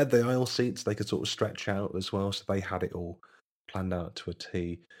 They had the aisle seats they could sort of stretch out as well, so they had it all planned out to a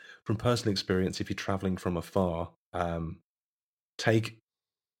T. From personal experience, if you're traveling from afar, take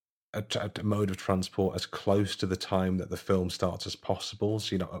a mode of transport as close to the time that the film starts as possible,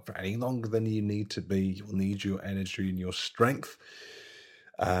 so you're not up for any longer than you need to be. You'll need your energy and your strength.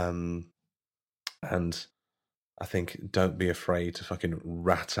 And I think don't be afraid to fucking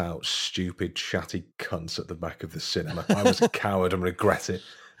rat out stupid, chatty cunts at the back of the cinema. I was a coward and regret it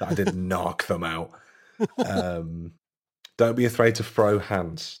that I didn't knock them out. Don't be afraid to throw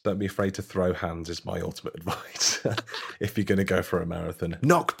hands. Don't be afraid to throw hands is my ultimate advice. If you're going to go for a marathon,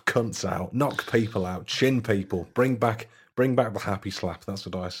 knock cunts out, knock people out, chin people, bring back the happy slap. That's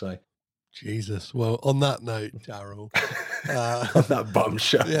what I say. Jesus. Well, on that note, Daryl. On that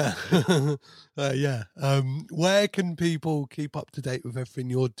bombshell. Yeah. Yeah. Where can people keep up to date with everything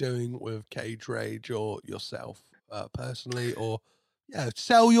you're doing with Cage Rage or yourself personally, or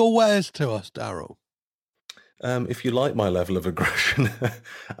sell your wares to us, Daryl? If you like my level of aggression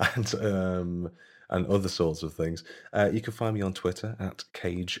and other sorts of things, you can find me on Twitter at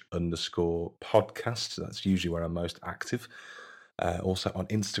Cage_podcast. That's usually where I'm most active. Also on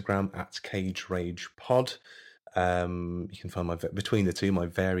Instagram at Cage Rage Pod. You can find between the two my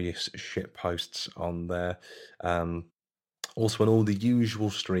various shit posts on there. Also on all the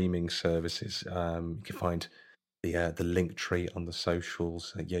usual streaming services. You can find the link tree on the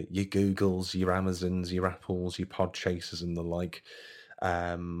socials, your Googles, your Amazons, your Apples, your Podchasers, and the like.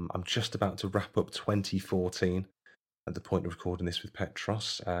 I'm just about to wrap up 2014 at the point of recording this with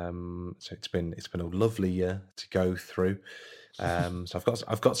Petros. So it's been a lovely year to go through. So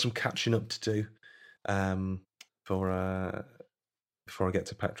I've got some catching up to do before I get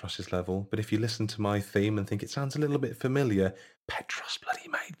to Petros's level. But if you listen to my theme and think it sounds a little bit familiar, Petros bloody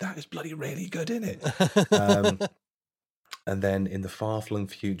made that. Is bloody really good, isn't it? And then in the far-flung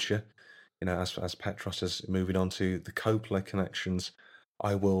future, as Petros is moving on to the Coppola connections,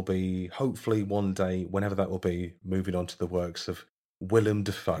 I will be, hopefully one day, whenever that will be, moving on to the works of Willem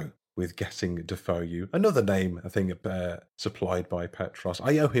Dafoe with Getting Dafoe You. Another name, I think, supplied by Petros.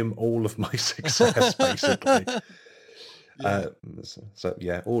 I owe him all of my success, basically. So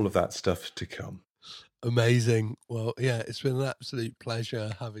all of that stuff to come. Amazing. Well, it's been an absolute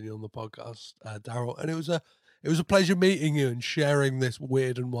pleasure having you on the podcast, Daryl. And it was a pleasure meeting you and sharing this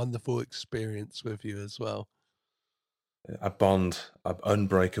weird and wonderful experience with you as well. An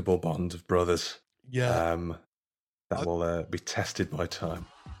unbreakable bond of brothers. Yeah. That will be tested by time.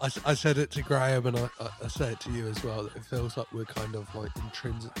 I said it to Graham, and I say it to you as well, that it feels like we're kind of like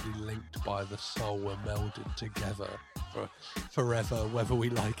intrinsically linked by the soul. We're melded together for forever, whether we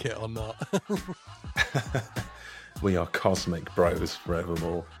like it or not. We are cosmic bros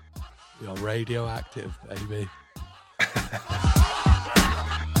forevermore. We are radioactive, baby.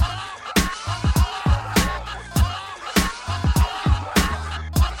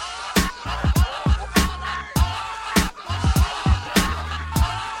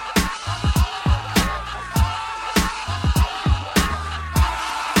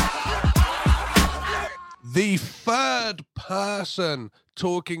 The third person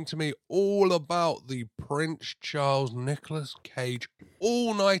talking to me all about the Prince Charles Nicolas Cage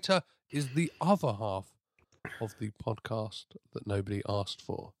all-nighter is the other half of the podcast that nobody asked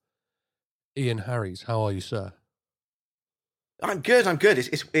for. Ian Harries, how are you, sir? I'm good.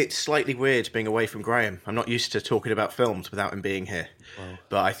 It's slightly weird being away from Graham. I'm not used to talking about films without him being here. Wow.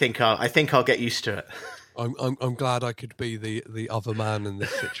 But I think I'll get used to it. I'm glad I could be the other man in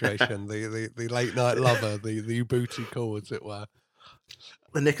this situation, the late night lover, the booty call, as it were.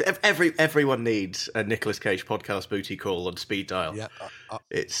 Everyone needs a Nicolas Cage podcast booty call on speed dial. Yeah,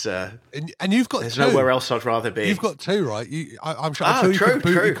 it's and you've got there's two. Nowhere else I'd rather be. You've got two, right? I'm sure you could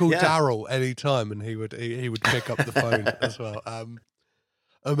booty call Daryl any time, and he would pick up the phone as well.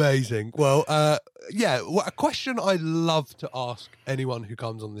 Amazing. Well, a question I love to ask anyone who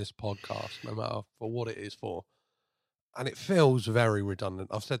comes on this podcast, no matter for what it is for, and it feels very redundant.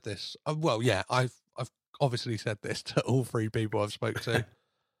 I've said this. I've obviously said this to all three people I've spoke to.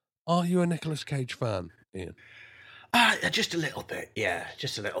 Are you a Nicolas Cage fan, Ian? Just a little bit. Yeah,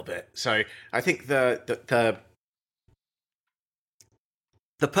 just a little bit. So I think the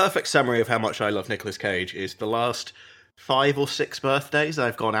perfect summary of how much I love Nicolas Cage is the last 5 or 6 birthdays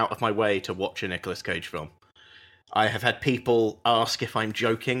I've gone out of my way to watch a Nicolas Cage film. I have had people ask if I'm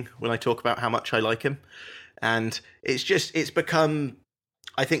joking when I talk about how much I like him. And it's become,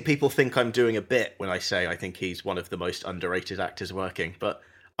 I think people think I'm doing a bit when I say I think he's one of the most underrated actors working, but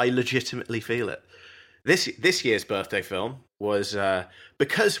I legitimately feel it. This year's birthday film was,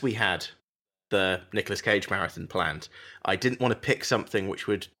 because we had the Nicolas Cage marathon planned, I didn't want to pick something which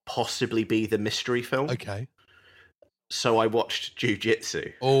would possibly be the mystery film. Okay. So I watched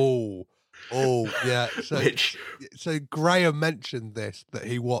Jiu-Jitsu. Oh, Oh, yeah. Which, so Graham mentioned this, that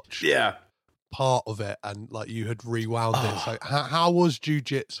he watched part of it and like you had rewound it. So how was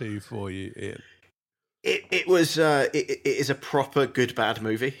Jiu-Jitsu for you, Ian? It was it is a proper good bad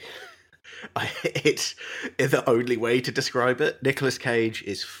movie. It's the only way to describe it. Nicolas Cage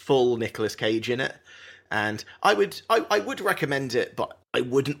is full Nicolas Cage in it, and I would recommend it, but I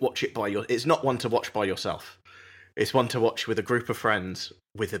wouldn't watch it it's not one to watch by yourself. It's one to watch with a group of friends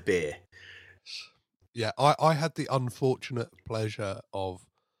with a beer. Yeah, I had the unfortunate pleasure of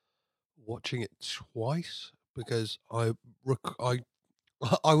watching it twice because I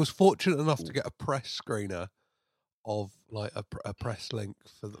was fortunate enough to get a press screener of like a press link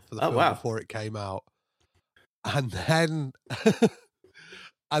for the film before it came out, and then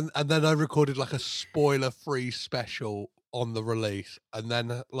and then I recorded like a spoiler-free special on the release, and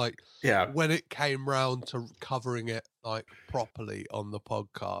then when it came round to covering it like properly on the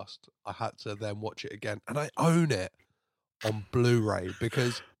podcast, I had to then watch it again, and I own it on Blu-ray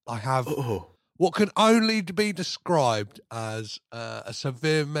because I have what can only be described as a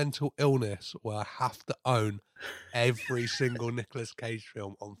severe mental illness where I have to own every single Nicolas Cage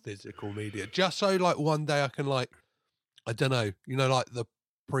film on physical media, just so like one day I can like, I don't know, like the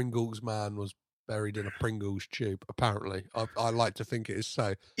Pringles man was buried in a Pringles tube. Apparently, I like to think it is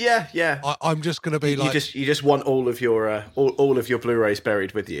so. Yeah. I'm just going to be you just want all of your all of your Blu-rays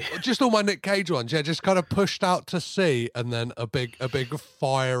buried with you. Just all my Nick Cage ones, yeah, just kind of pushed out to sea, and then a big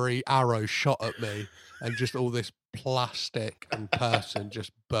fiery arrow shot at me, and just all this plastic and person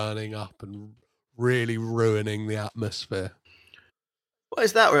just burning up and really ruining the atmosphere. Well,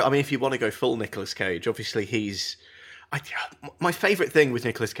 is that? I mean, if you want to go full Nicolas Cage, obviously my favourite thing with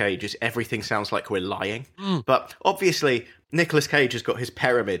Nicolas Cage is everything sounds like we're lying. But obviously, Nicolas Cage has got his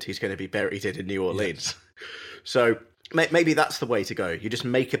pyramid he's going to be buried in New Orleans. Yes. So maybe that's the way to go. You just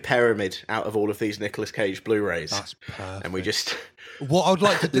make a pyramid out of all of these Nicolas Cage Blu-rays. That's perfect. And we just what I'd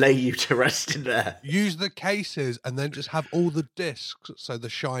like to do, lay you to rest in there. Use the cases and then just have all the discs so the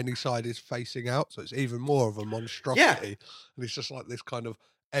shiny side is facing out, so it's even more of a monstrosity. Yeah. And it's just like this kind of,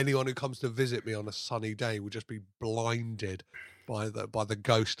 anyone who comes to visit me on a sunny day would just be blinded by the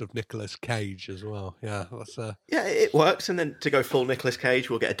ghost of Nicolas Cage as well. Yeah, that's yeah, it works. And then to go full Nicolas Cage,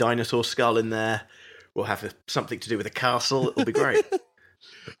 we'll get a dinosaur skull in there. We'll have something to do with a castle. It'll be great.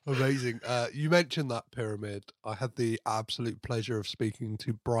 Amazing. You mentioned that pyramid. I had the absolute pleasure of speaking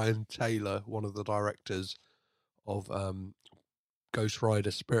to Brian Taylor, one of the directors of Ghost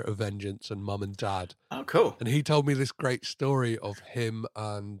Rider, Spirit of Vengeance, and Mum and Dad. Oh, cool. And he told me this great story of him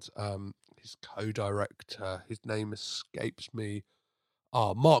and his co-director. His name escapes me.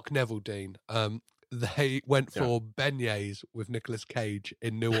 Mark Neveldine. They went for beignets with Nicolas Cage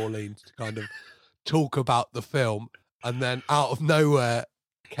in New Orleans to kind of talk about the film. And then out of nowhere,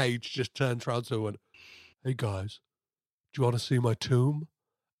 Cage just turns around to him and went, "Hey guys, do you want to see my tomb?"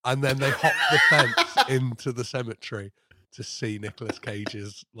 And then they hopped the fence into the cemetery to see Nicolas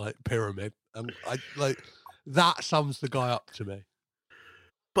Cage's like pyramid, and I like that sums the guy up to me.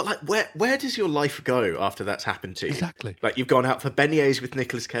 But like, where does your life go after that's happened to you? Exactly. Like, you've gone out for beignets with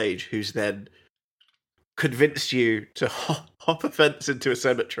Nicolas Cage, who's then convinced you to hop a fence into a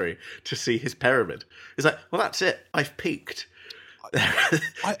cemetery to see his pyramid. It's like, well, that's it. I've peaked.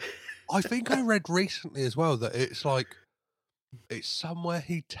 I think I read recently as well that it's like, it's somewhere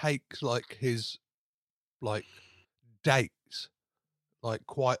he takes like his like dates like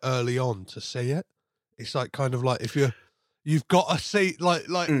quite early on to see it. It's like kind of like if you've got a seat like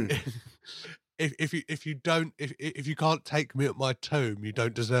if you can't take me at my tomb, you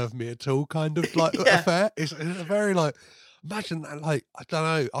don't deserve me at all kind of like affair. It's a very like, imagine that, like, I don't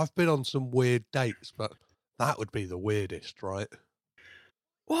know, I've been on some weird dates, but that would be the weirdest, right?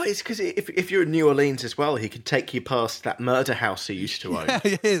 Well, it's because if you're in New Orleans as well, he can take you past that murder house he used to own.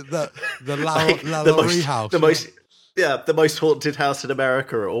 The Lalaurie house. The most haunted house in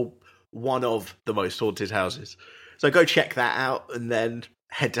America, or one of the most haunted houses. So go check that out and then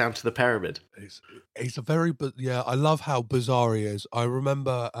head down to the pyramid. It's a very, I love how bizarre he is. I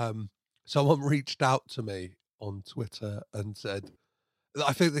remember someone reached out to me on Twitter and said,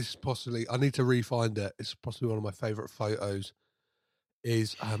 I think this is possibly, I need to re-find it, it's possibly one of my favourite photos,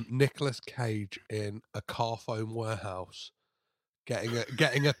 is Nicolas Cage in a car phone warehouse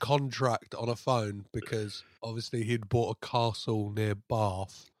getting a contract on a phone because obviously he'd bought a castle near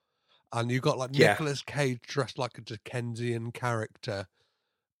Bath, and you got like Nicolas Cage dressed like a Dickensian character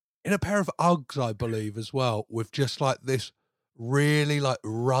in a pair of Uggs, I believe, as well, with just like this really like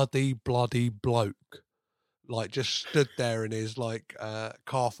ruddy, bloody bloke, like just stood there in his like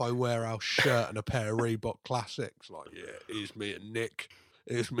car phone warehouse shirt and a pair of Reebok Classics, like, yeah, here's me and Nick.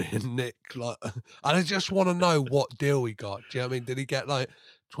 it's me and Nick. Like, and I just want to know what deal he got. Do you know what I mean? Did he get like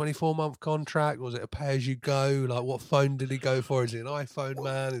 24-month contract? Was it a pay as you go? Like, what phone did he go for? Is he an iPhone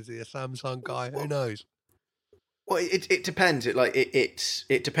man? Is he a Samsung guy? Who knows? Well, it depends.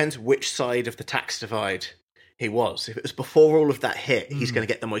 It depends which side of the tax divide he was. If it was before all of that hit, he's going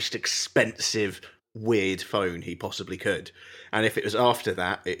to get the most expensive, weird phone he possibly could. And if it was after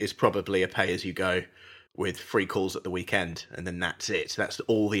that, it is probably a pay as you go with free calls at the weekend, and then that's it. That's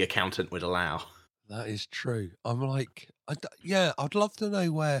all the accountant would allow. That is true. I'm like, I'd love to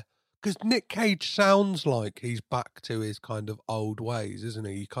know where, because Nick Cage sounds like he's back to his kind of old ways, isn't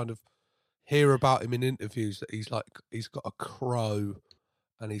he? You kind of hear about him in interviews that he's got a crow,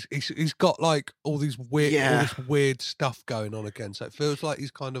 and he's got like all this weird stuff going on again. So it feels like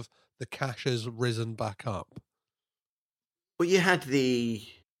he's kind of, the cash has risen back up. Well, you had the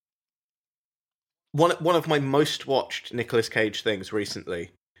one of my most watched Nicolas Cage things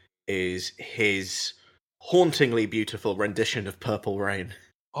recently is his hauntingly beautiful rendition of Purple Rain.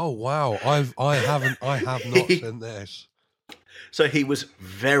 Oh wow, I have not seen this. So he was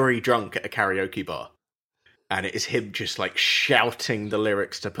very drunk at a karaoke bar, and it is him just like shouting the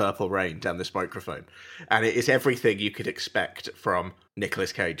lyrics to Purple Rain down this microphone, and it is everything you could expect from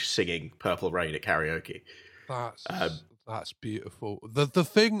Nicolas Cage singing Purple Rain at karaoke. That's beautiful. The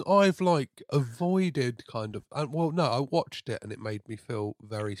thing I've like avoided kind of, I watched it and it made me feel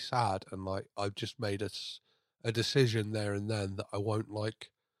very sad, and like I've just made a decision there and then that I won't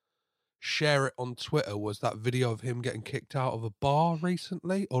like share it on Twitter, was that video of him getting kicked out of a bar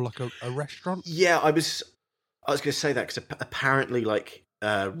recently, or like a restaurant. Yeah, I was going to say that because apparently like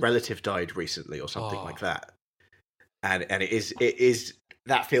a relative died recently or something like that, and it is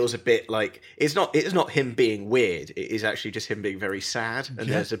that feels a bit like it's not him being weird. It is actually just him being very sad, and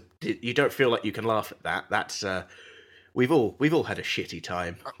you don't feel like you can laugh at that. That's we've all had a shitty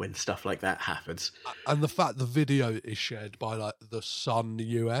time when stuff like that happens. And the fact the video is shared by like the Sun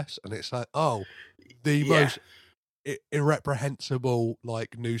US, and it's like, the most irreprehensible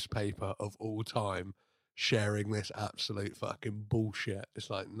like newspaper of all time sharing this absolute fucking bullshit.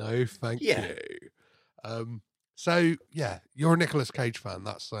 It's like, no, thank you. So yeah, you're a Nicolas Cage fan.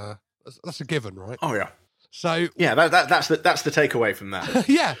 That's a given, right? Oh yeah. So yeah, that's the takeaway from that.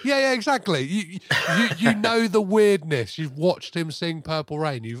 yeah, exactly. You know the weirdness. You've watched him sing Purple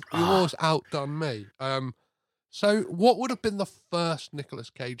Rain. You've almost outdone me. So what would have been the first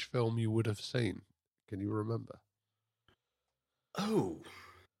Nicolas Cage film you would have seen? Can you remember? Oh,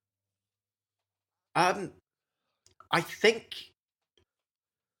 I think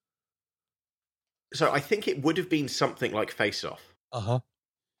it would have been something like Face Off.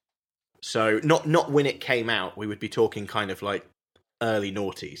 So not when it came out. We would be talking kind of like early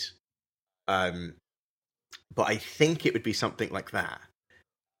noughties. But I think it would be something like that.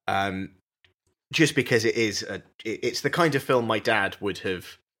 Just because it's the kind of film my dad would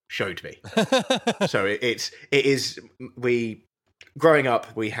have showed me. So it is growing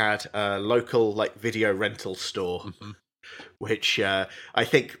up, we had a local like video rental store, which I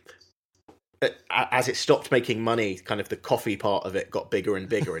think, as it stopped making money, kind of the coffee part of it got bigger and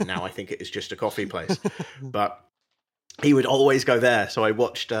bigger, and now I think it is just a coffee place. But he would always go there. So I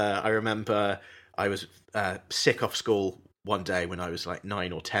watched, I remember I was sick off school one day when I was like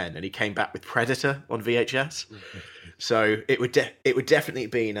 9 or 10, and he came back with Predator on VHS. So it would definitely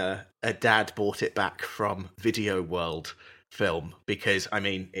been a dad bought it back from Video World film, because I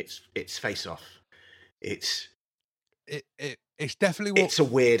mean it's Face Off. It's definitely it's a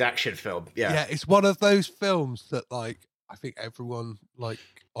weird action film. Yeah, it's one of those films that like I think everyone like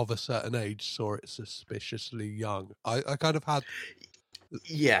of a certain age saw it suspiciously young. I kind of had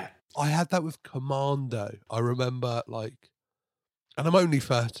I had that with Commando. I remember like, and I'm only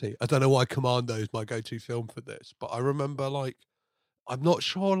 30. I don't know why Commando is my go-to film for this, but I remember like, I'm not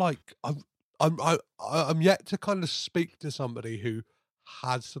sure. Like I'm yet to kind of speak to somebody who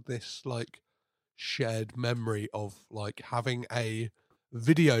has this like shared memory of like having a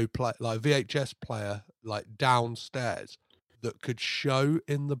video play, like VHS player, like downstairs that could show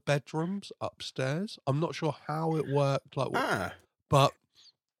in the bedrooms upstairs. I'm not sure how it worked, like, but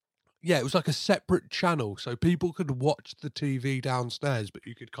yeah, it was like a separate channel, so people could watch the TV downstairs, but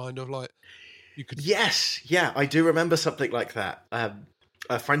you could kind of like, you could. Yes, yeah, I do remember something like that.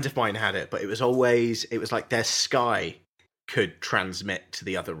 A friend of mine had it, but it was like their Sky could transmit to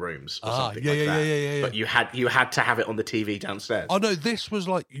the other rooms or something like that. Yeah. But you had to have it on the TV downstairs. Oh no, this was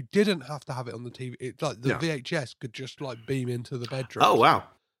like you didn't have to have it on the TV. It's like the VHS could just like beam into the bedroom. Oh wow!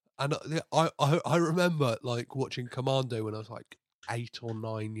 And I remember like watching Commando when I was like 8 or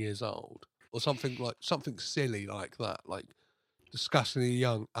 9 years old, or something silly like that. Like disgustingly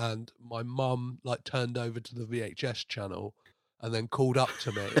young, and my mum like turned over to the VHS channel and then called up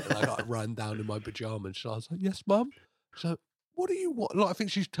to me, and I like ran down in my pajamas. So I was like, "Yes, mum." So what do you want? Like, I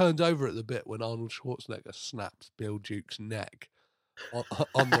think she's turned over at the bit when Arnold Schwarzenegger snaps Bill Duke's neck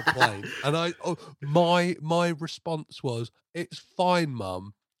on the plane, and my response was, "It's fine,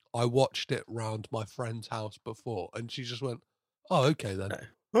 mum. I watched it round my friend's house before," and she just went, "Oh, okay then."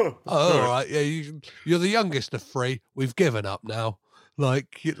 Oh, all right. Yeah, you're the youngest of three. We've given up now.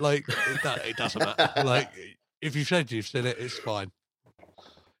 It doesn't matter. Like, if you've said you've seen it, it's fine.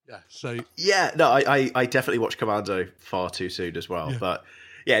 Yeah. So yeah, no, I definitely watched Commando far too soon as well. Yeah. But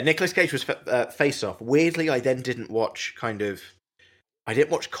yeah, Nicolas Cage was Face Off. Weirdly, I then didn't watch I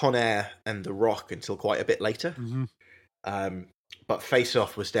didn't watch Con Air and The Rock until quite a bit later. Mm-hmm. But Face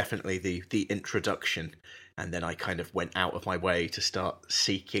Off was definitely the introduction, and then I kind of went out of my way to start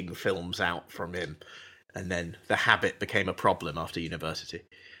seeking films out from him, and then the habit became a problem after university.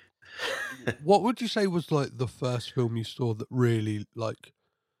 What would you say was like the first film you saw that really, like,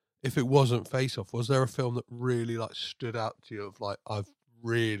 if it wasn't Face Off, was there a film that really like stood out to you of like, I've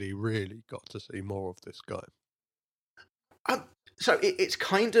really, really got to see more of this guy? So it's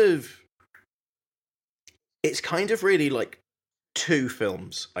kind of really like two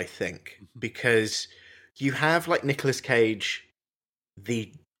films, I think, because you have like Nicolas Cage,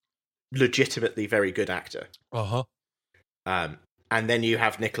 the legitimately very good actor. Uh-huh. And then you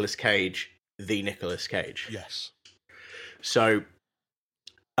have Nicolas Cage, the Nicolas Cage. Yes. So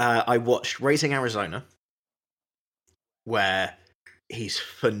I watched Raising Arizona, where he's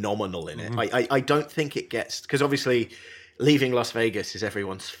phenomenal in it. I don't think it gets... Because obviously Leaving Las Vegas is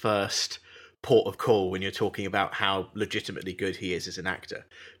everyone's first port of call when you're talking about how legitimately good he is as an actor.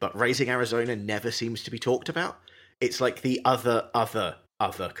 But Raising Arizona never seems to be talked about. It's like the other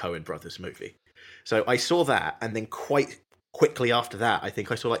Coen Brothers movie. So I saw that, and then quite quickly after that, I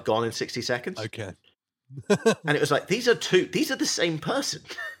think I saw like Gone in 60 Seconds. Okay. And it was like, these are the same person.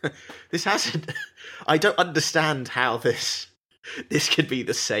 This hasn't... I don't understand how this could be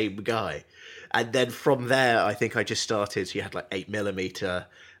the same guy. And then from there, I think I just started. So you had like 8mm,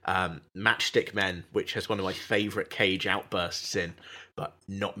 Matchstick Men, which has one of my favourite Cage outbursts in, but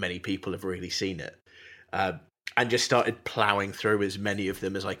not many people have really seen it. And just started ploughing through as many of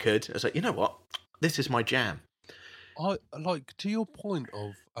them as I could. I was like, you know what? This is my jam. I like, to your point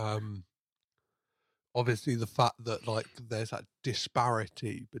of obviously the fact that like there's that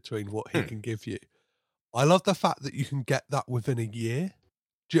disparity between what he can give you. I love the fact that you can get that within a year.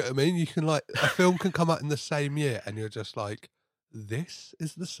 Do you know what I mean? You can like, a film can come out in the same year and you're just like, this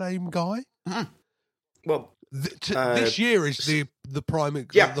is the same guy? Well, this year is the prime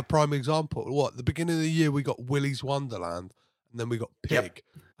example. What, the beginning of the year we got Willy's Wonderland, and then we got Pig,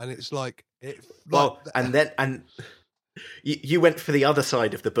 and it's like and you went for the other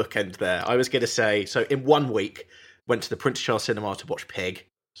side of the bookend there. I was going to say, so in 1 week went to the Prince Charles Cinema to watch Pig.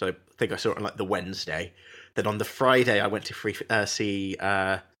 So I think I saw it on like the Wednesday. Then on the Friday I went to see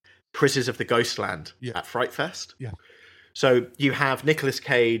Prisoners of the Ghostland at Fright Fest. Yeah. So you have Nicolas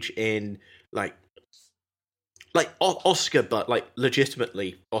Cage in like Oscar, but like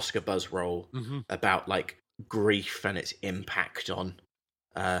legitimately Oscar buzz role about like grief and its impact on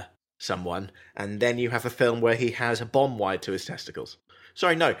someone. And then you have a film where he has a bomb wired to his testicles.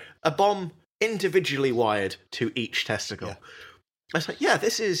 Sorry, no, a bomb individually wired to each testicle. Yeah. I was like,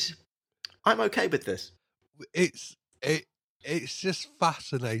 I'm okay with this. It's just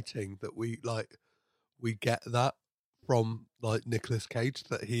fascinating that we get that from like Nicolas Cage,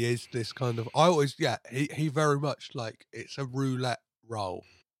 that he is this kind of, he very much like, it's a roulette roll,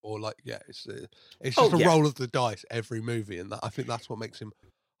 or like, it's just a roll of the dice every movie, and that, I think that's what makes him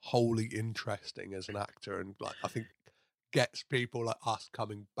wholly interesting as an actor, and like, I think gets people like us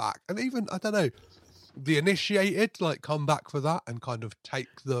coming back, and even, I don't know, The Initiated like come back for that and kind of take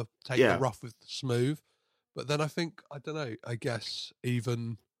the rough with the smooth. But then I think, I don't know, I guess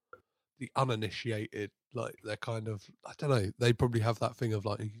even the uninitiated, like, they're kind of, I don't know, they probably have that thing of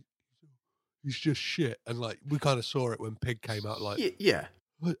like, he's just shit. And like, we kind of saw it when Pig came out, like,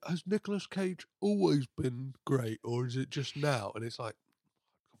 has Nicolas Cage always been great, or is it just now? And it's like,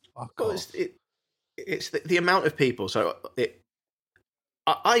 fuck off. It's the amount of people. So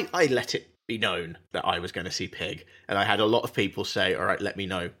I let it be known that I was going to see Pig, and I had a lot of people say, all right, let me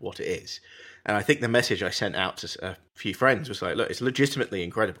know what it is. And I think the message I sent out to a few friends was like, look, it's legitimately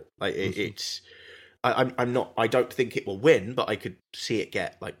incredible. Like I don't think it will win, but I could see it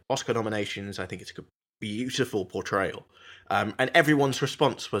get like Oscar nominations. I think it's a beautiful portrayal. And everyone's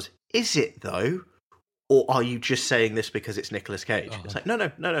response was, is it though? or are you just saying this because it's Nicolas Cage? It's like,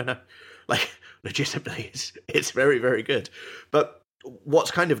 no. Like, legitimately, it's very, very good. But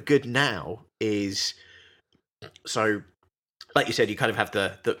what's kind of good now is, so, like you said, you kind of have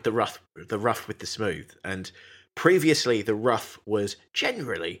the rough with the smooth, and previously the rough was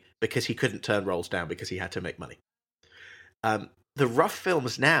generally because he couldn't turn roles down because he had to make money. The rough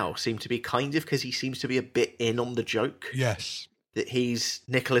films now seem to be kind of because he seems to be a bit in on the joke. Yes. That he's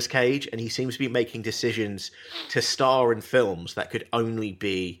Nicolas Cage, and he seems to be making decisions to star in films that could only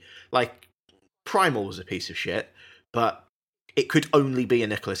be, like, Primal was a piece of shit, but it could only be a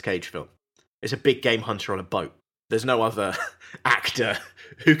Nicolas Cage film. It's a big game hunter on a boat. There's no other actor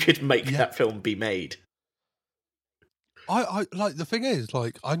who could make that film be made. I like, the thing is,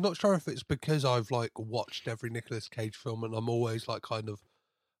 like, I'm not sure if it's because I've, like, watched every Nicolas Cage film and I'm always, like, kind of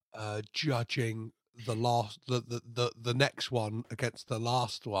judging the next one against the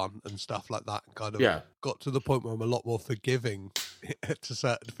last one and stuff like that, and kind of got to the point where I'm a lot more forgiving to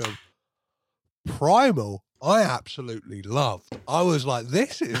certain films. Primal, I absolutely loved. I was like,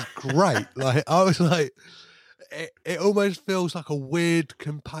 this is great. Like, I was like, it almost feels like a weird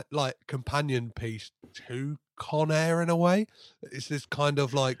companion piece to Con Air in a way. It's this kind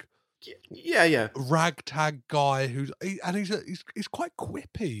of like ragtag guy he's quite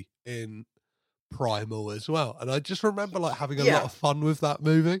quippy in Primal as well, and I just remember like having a lot of fun with that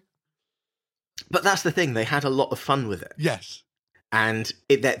movie. But that's the thing, they had a lot of fun with it. Yes. And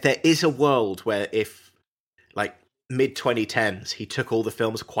there is a world where if, like, mid-2010s, he took all the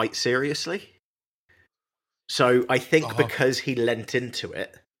films quite seriously. So I think because he lent into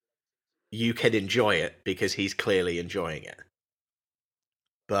it, you can enjoy it because he's clearly enjoying it.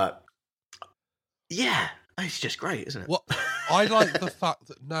 But, yeah, it's just great, isn't it? Well, I like the fact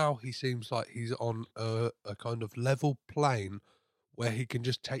that now he seems like he's on a kind of level plane where he can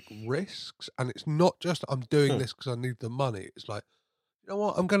just take risks, and it's not just I'm doing this because I need the money. It's like, you know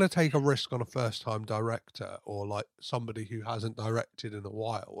what, I'm going to take a risk on a first-time director or like somebody who hasn't directed in a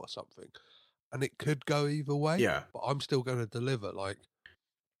while or something, and it could go either way. Yeah, but I'm still going to deliver. Like,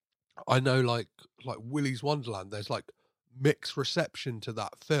 I know, like Willy's Wonderland, there's like mixed reception to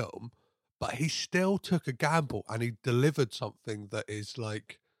that film, but he still took a gamble and he delivered something that is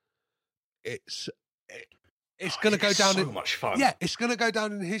like, it's going to go down so much fun. Yeah, it's going to go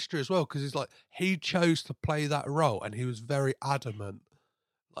down in history as well, because it's like he chose to play that role and he was very adamant.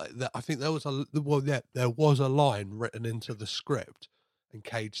 Like that, I think there was a line written into the script, and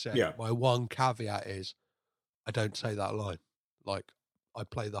Cage said, "My one caveat is, I don't say that line. Like, I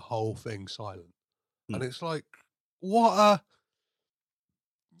play the whole thing silent." And it's like, what a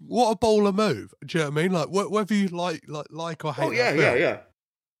baller move. Do you know what I mean? Like, whether you like or hate. Yeah.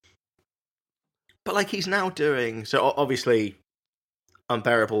 But like, he's now doing, so obviously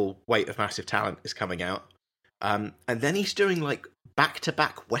Unbearable Weight of Massive Talent is coming out, and then he's doing like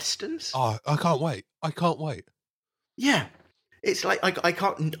back-to-back westerns. Oh, I can't wait. Yeah, it's like I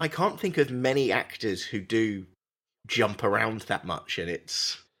can't think of many actors who do jump around that much, and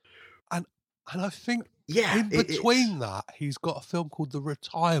I think in between that, he's got a film called The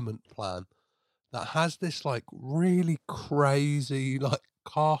Retirement Plan that has this like really crazy like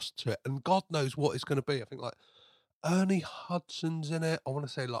cast to it, and God knows what it's going to be. I think like Ernie Hudson's in it. I want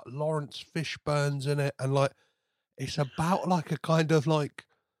to say like Lawrence Fishburne's in it, and like it's about like a kind of like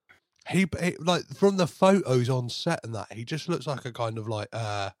he like from the photos on set and that, he just looks like a kind of like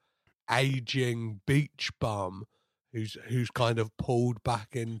aging beach bum who's kind of pulled back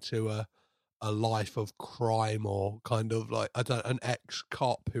into a life of crime, or kind of like, I don't know, an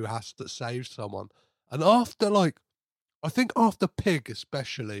ex-cop who has to save someone. And after like, I think after Pig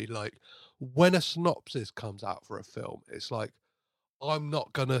especially, like when a synopsis comes out for a film, it's like, I'm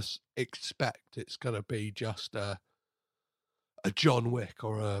not going to expect it's going to be just a John Wick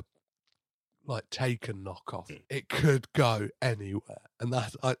or a like Taken knockoff. It could go anywhere. And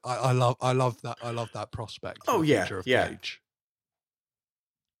that's, I love that prospect. Oh yeah. Cage.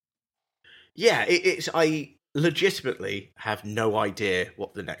 Yeah, it's I legitimately have no idea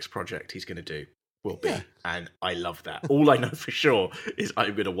what the next project he's going to do will be, and I love that. All I know for sure is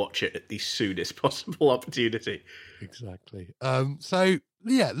I'm going to watch it at the soonest possible opportunity. Exactly. So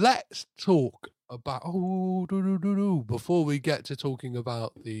yeah, let's talk about before we get to talking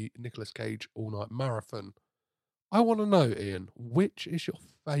about the Nicolas Cage all-night marathon. I want to know, Ian, which is your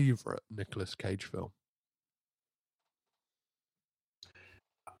favourite Nicolas Cage film?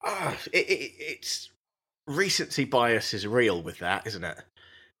 It's recency bias is real with that, isn't it?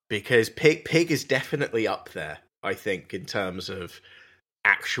 Because Pig is definitely up there, I think, in terms of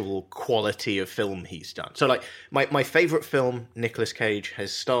actual quality of film he's done. So like my favorite film Nicolas Cage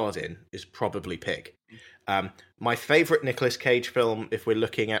has starred in is probably Pig. My favorite Nicolas Cage film, if we're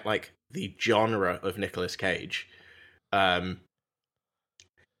looking at like the genre of Nicolas Cage, it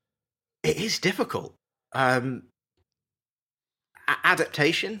is difficult.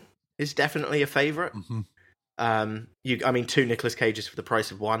 Adaptation is definitely a favorite. Two Nicolas Cages for the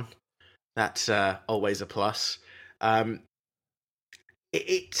price of one. That's always a plus. I don't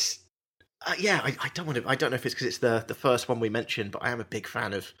know if it's because it's the first one we mentioned, but I am a big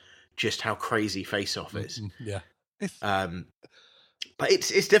fan of just how crazy Face Off is. Yeah. But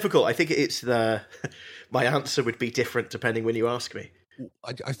it's difficult. I think it's my answer would be different depending when you ask me.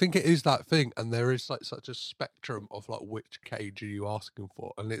 I think it is that thing, and there is like such a spectrum of like which Cage are you asking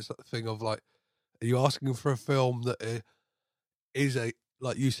for, and it's that thing of like, are you asking for a film that is a,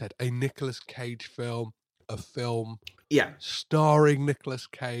 like you said, a Nicolas Cage film, a film starring Nicolas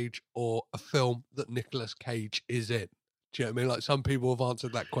Cage, or a film that Nicolas Cage is in? Do you know what I mean? Like some people have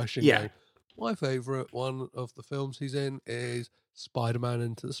answered that question. Yeah. Going, my favourite one of the films he's in is Spider-Man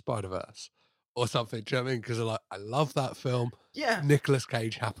Into the Spider-Verse or something. Do you know what I mean? Because like, I love that film. Yeah. Nicolas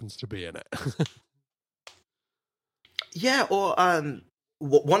Cage happens to be in it. Yeah, or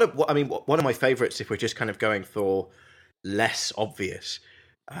one of my favourites, if we're just kind of going for less obvious,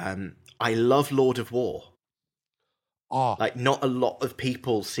 I love Lord of War. Like, not a lot of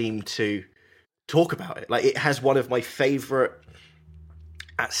people seem to talk about it. Like, it has one of my favourite.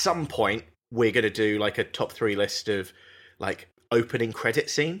 At some point, we're going to do like a top 3 list of like opening credit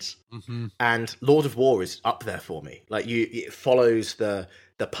scenes, and Lord of War is up there for me. Like, it follows the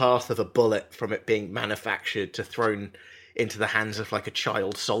path of a bullet from it being manufactured to thrown into the hands of like a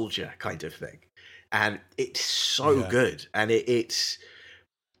child soldier kind of thing, and it's so good. And it's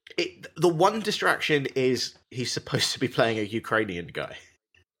the one distraction is he's supposed to be playing a Ukrainian guy,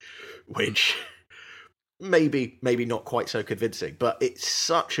 which maybe not quite so convincing, but it's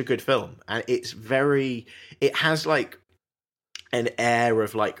such a good film, and it has like an air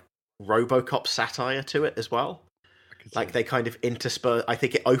of like RoboCop satire to it as well. Like they kind of intersperse. I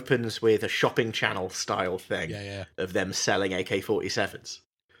think it opens with a shopping channel style thing of them selling AK-47s.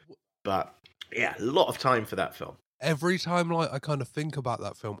 But yeah, a lot of time for that film. Every time like I kind of think about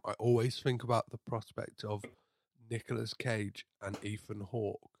that film, I always think about the prospect of Nicolas Cage and Ethan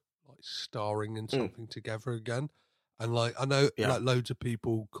Hawke like starring in something together again. And like I know like loads of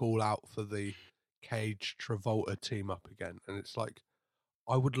people call out for the Cage Travolta team up again, and it's like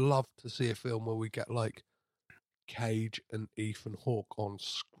I would love to see a film where we get like Cage and Ethan Hawke on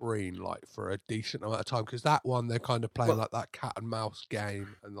screen like for a decent amount of time, because that one they're kind of playing like that cat and mouse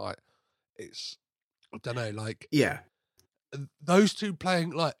game, and like it's, I don't know, like those two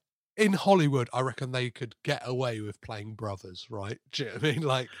playing like in Hollywood, I reckon they could get away with playing brothers, right? Do you know what I mean?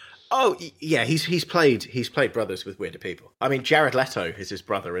 Like, oh yeah, he's played brothers with weirder people. I mean, Jared Leto is his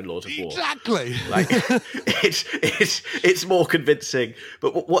brother in Lord of War. Exactly. Like, it's more convincing.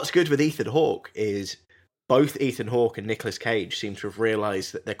 But what's good with Ethan Hawke is both Ethan Hawke and Nicolas Cage seem to have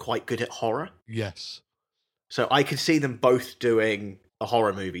realised that they're quite good at horror. Yes. So I could see them both doing a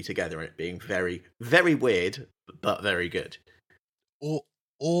horror movie together and it being very, very weird, but very good.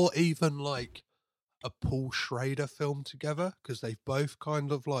 Or even like a Paul Schrader film together, because they've both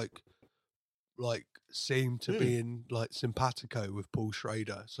kind of like seem to be in like simpatico with Paul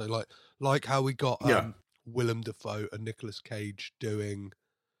Schrader. So like how we got Willem Dafoe and Nicolas Cage doing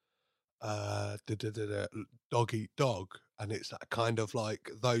Dog Eat Dog, and it's that kind of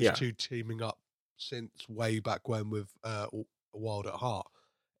like those two teaming up since way back when with Wild at Heart.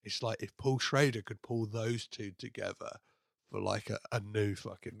 It's like if Paul Schrader could pull those two together for like a new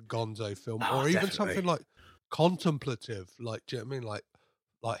fucking gonzo film, or even something like contemplative, like, do you know what I mean?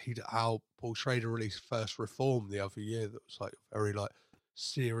 Like how Paul Schrader released First Reform the other year, that was like a very like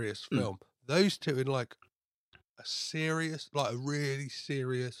serious film. Those two in like a really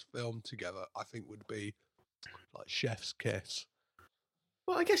serious film together, I think would be like chef's kiss.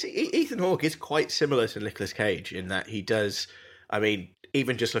 Well, I guess Ethan Hawke is quite similar to Nicolas Cage in that he does, I mean,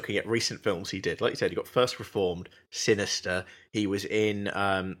 even just looking at recent films he did, like you said, he got First Reformed, Sinister. He was in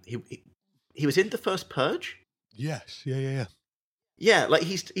he was in the first Purge. Yes, yeah. Yeah, like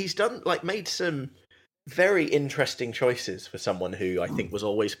he's done like made some very interesting choices for someone who I think was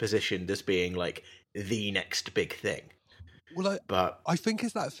always positioned as being like the next big thing. Well, I think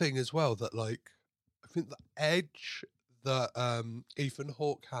it's that thing as well that like I think the edge that Ethan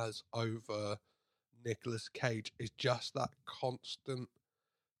Hawke has over Nicolas Cage is just that constant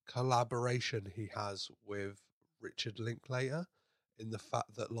collaboration he has with Richard Linklater, in the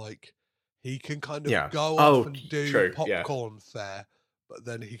fact that like he can kind of go off and do popcorn fare, but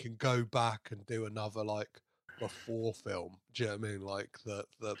then he can go back and do another like before film. Do you know what I mean? Like the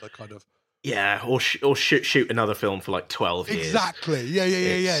kind of or shoot another film for like 12 years. Exactly.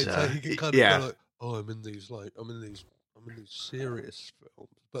 Yeah. So he can kind of go like, oh, I'm in these serious films,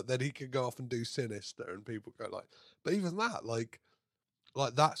 but then he can go off and do Sinister, and people go like, but even that, like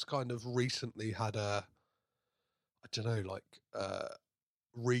that's kind of recently had a, I don't know, like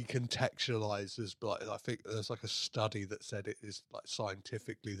recontextualized as, but I think there's like a study that said it is like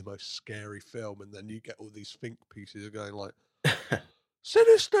scientifically the most scary film, and then you get all these think pieces of going like,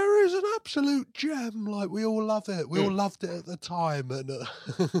 Sinister is an absolute gem. Like we all love it. We all loved it at the time, and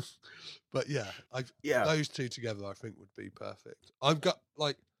but those two together, I think, would be perfect. I'm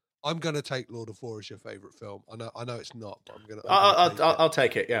gonna take Lord of War as your favorite film. I know it's not, but I'm gonna. I'll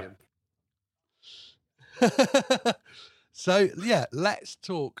take it. Yeah. So yeah, let's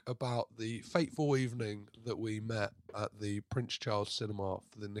talk about the fateful evening that we met at the Prince Charles Cinema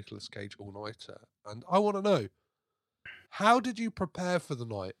for the Nicolas Cage all-nighter, and I want to know, how did you prepare for the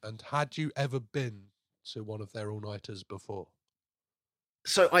night, and had you ever been to one of their all-nighters before?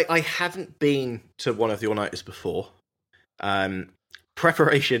 So I hadn't been to one of the all-nighters before.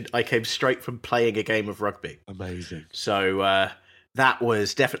 Preparation, I came straight from playing a game of rugby. Amazing. So that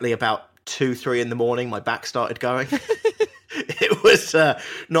was definitely about 2-3 in the morning. My back started going. It was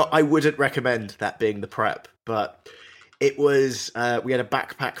not. I wouldn't recommend that being the prep, but it was. We had a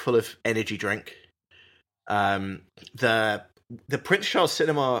backpack full of energy drink. The Prince Charles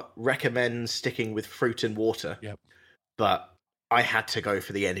Cinema recommends sticking with fruit and water. Yep. But I had to go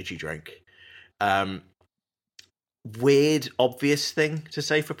for the energy drink. Weird, obvious thing to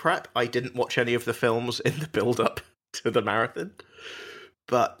say for prep. I didn't watch any of the films in the build-up to the marathon.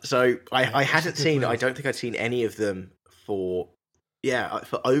 But so I hadn't seen. I don't think I'd seen any of them for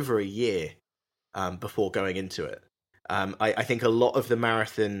over a year before going into it. I think a lot of the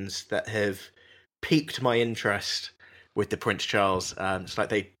marathons that have piqued my interest with the Prince Charles, it's like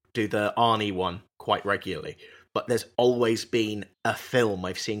they do the Arnie one quite regularly, but there's always been a film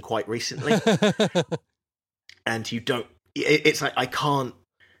I've seen quite recently, and you don't. It's like I can't.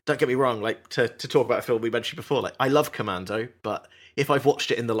 Don't get me wrong. Like to talk about a film we mentioned before. Like I love Commando, but if I've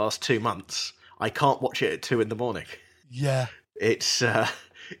watched it in the last 2 months, I can't watch it at 2 a.m. Yeah, it's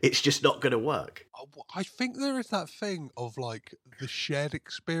just not going to work. I think there is that thing of like the shared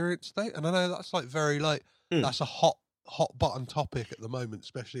experience thing, and I know that's like very like that's a hot button topic at the moment,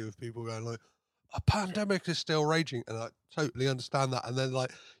 especially with people going like, a pandemic is still raging, and I totally understand that. And then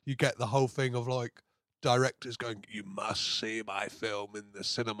like you get the whole thing of like directors going, you must see my film in the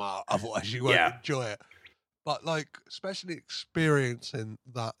cinema, otherwise you won't enjoy it. But like, especially experiencing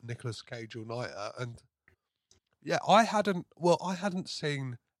that Nicolas Cage all-nighter, and yeah, I hadn't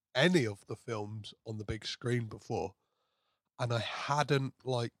seen any of the films on the big screen before, and I hadn't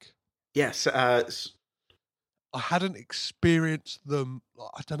like, I hadn't experienced them.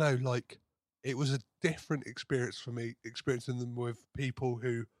 I don't know, like it was a different experience for me, experiencing them with people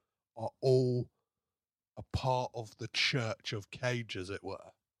who are all a part of the Church of Cage, as it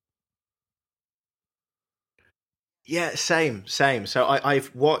were. Yeah, same. So I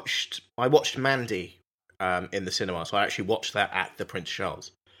watched Mandy in the cinema, so I actually watched that at the Prince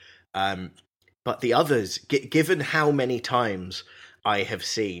Charles. But the others, given how many times I have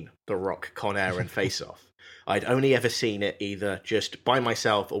seen The Rock, Con Air, and Face Off, I'd only ever seen it either just by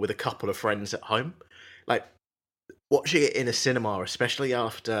myself or with a couple of friends at home. Like watching it in a cinema, especially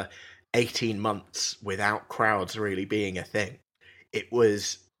after 18 months without crowds really being a thing, it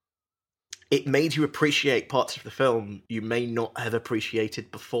made you appreciate parts of the film you may not have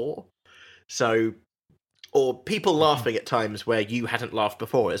appreciated before. So, or people laughing at times where you hadn't laughed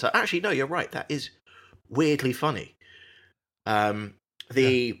before. It's like, actually, no, you're right. That is weirdly funny. The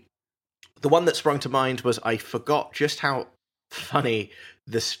one that sprung to mind was, I forgot just how funny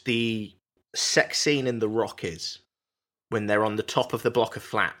the sex scene in The Rock is when they're on the top of the block of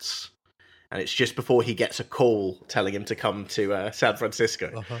flats. And it's just before he gets a call telling him to come to San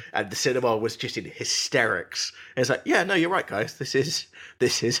Francisco. And the cinema was just in hysterics. And it's like, yeah, no, you're right, guys. This is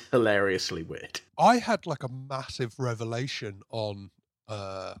hilariously weird. I had like a massive revelation on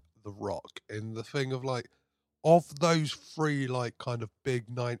The Rock in the thing of like, of those three like kind of big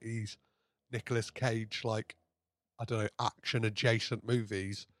 90s Nicolas Cage, like, I don't know, action adjacent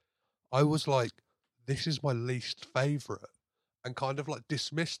movies, I was like, this is my least favourite. And kind of like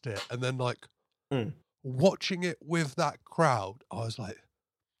dismissed it, and then like watching it with that crowd, I was like,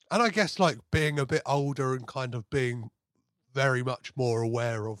 and I guess like being a bit older and kind of being very much more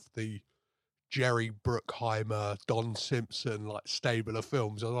aware of the Jerry Bruckheimer, Don Simpson like stable of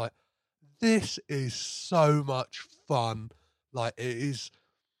films, I was like, this is so much fun. Like, it is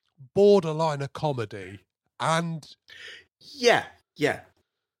borderline a comedy, and yeah,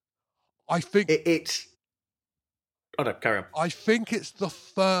 I think it's. Oh no, carry on. I think it's the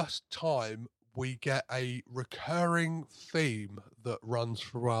first time we get a recurring theme that runs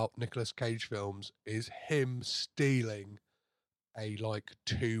throughout Nicolas Cage films is him stealing a like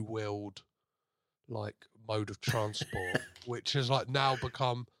two-wheeled like mode of transport, which has like now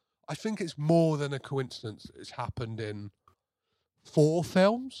become, I think it's more than a coincidence. It's happened in 4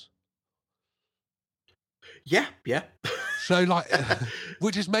 films. Yeah. So like,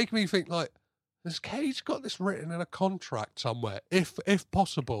 which is making me think like, has Cage got this written in a contract somewhere? If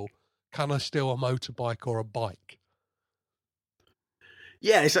possible, can I steal a motorbike or a bike?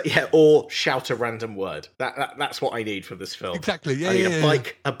 Yeah, it's like, or shout a random word. That's what I need for this film. Exactly. Yeah, I need yeah, a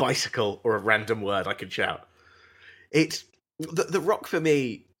bike, a bicycle, or a random word I can shout. It's the Rock for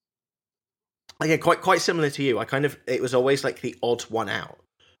me. Again, quite similar to you. It was always like the odd one out,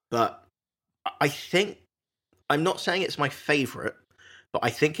 but I think I'm not saying it's my favorite, but I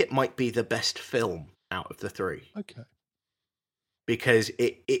think it might be the best film out of the 3. Okay. Because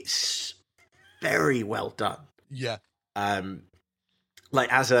it's very well done. Yeah. Like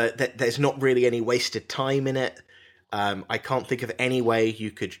there's not really any wasted time in it. I can't think of any way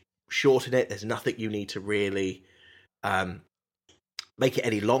you could shorten it. There's nothing you need to really make it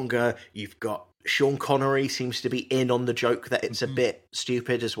any longer. You've got Sean Connery seems to be in on the joke that it's a bit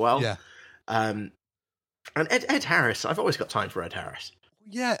stupid as well. Yeah. And Ed Harris, I've always got time for Ed Harris.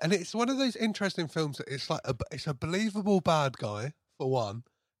 Yeah, and it's one of those interesting films that it's like it's a believable bad guy for one.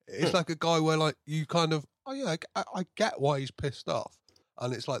 It's like a guy where like you kind of, oh yeah, I get why he's pissed off,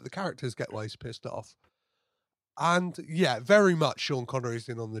 and it's like the characters get why he's pissed off, and yeah, very much Sean Connery's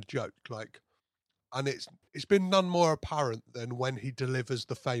in on the joke, like, and it's been none more apparent than when he delivers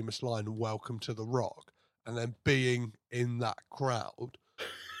the famous line "Welcome to the Rock," and then being in that crowd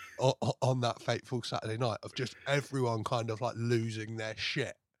on that fateful Saturday night of just everyone kind of like losing their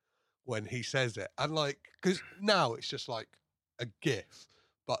shit when he says it. And like, because now it's just like a gif,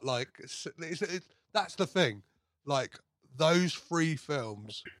 but like, that's the thing. Like, those 3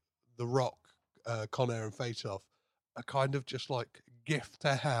 films, The Rock, Con Air and Face Off, are kind of just like gif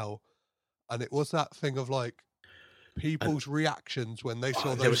to hell. And it was that thing of like people's reactions when they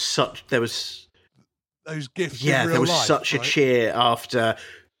saw those. There was those gifs. Yeah, in real there was life, such right? a cheer after.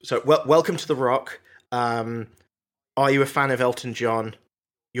 So, welcome to The Rock. Are you a fan of Elton John?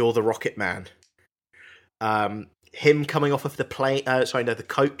 You're the Rocket Man. Him coming off of the plane. The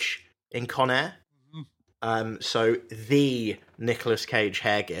coach in Con Air. So the Nicolas Cage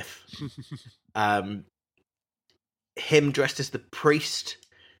hair gif. Him dressed as the priest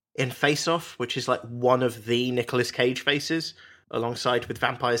in Face Off, which is like one of the Nicolas Cage faces, alongside with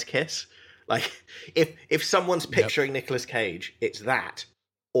Vampire's Kiss. Like, if someone's picturing Nicolas Cage, it's that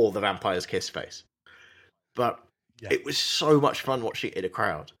or the Vampire's Kiss face. But it was so much fun watching it in a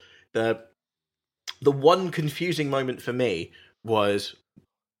crowd. The one confusing moment for me was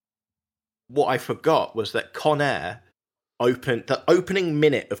what I forgot was that Con Air the opening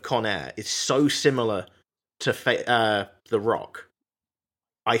minute of Con Air is so similar to The Rock.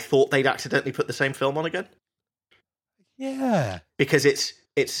 I thought they'd accidentally put the same film on again. Yeah. Because it's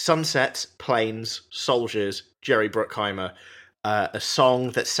sunsets, planes, soldiers, Jerry Bruckheimer, a song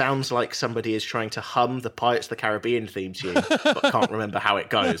that sounds like somebody is trying to hum the Pirates of the Caribbean theme tune, but can't remember how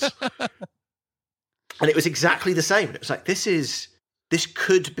it goes. And it was exactly the same. It was like, this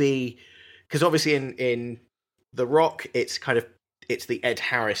could be, because obviously in The Rock, it's the Ed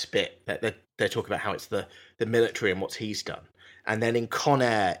Harris bit that they're talking about how it's the military and what he's done. And then in Con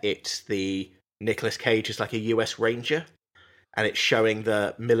Air, it's the Nicolas Cage is like a US Ranger, and it's showing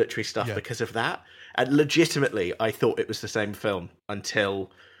the military stuff because of that. And legitimately, I thought it was the same film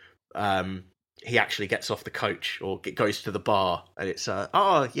until he actually gets off the coach or goes to the bar, and it's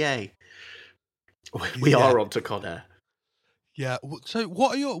oh yay, we are on to Con Air. Yeah. So,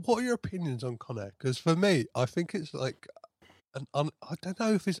 what are your opinions on Con Air? Because for me, I think it's like I don't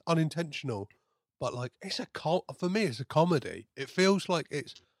know if it's unintentional, but like for me, it's a comedy. It feels like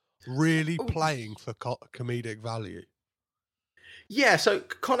it's really playing for comedic value. Yeah, so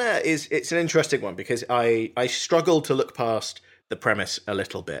Con Air it's an interesting one because I struggle to look past the premise a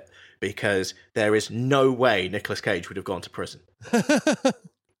little bit because there is no way Nicolas Cage would have gone to prison.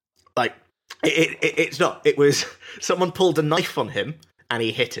 Like, it's not. It was someone pulled a knife on him and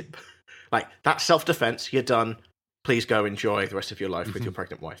he hit him. Like, that's self-defense. You're done. Please go enjoy the rest of your life with your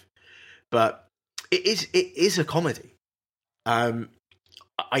pregnant wife. But it is a comedy.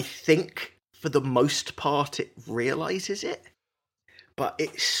 I think for the most part it realizes it. But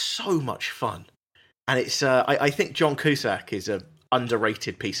it's so much fun. And it's I think John Cusack is an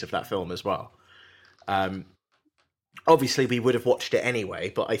underrated piece of that film as well. Obviously, we would have watched it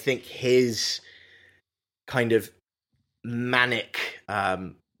anyway, but I think his kind of manic...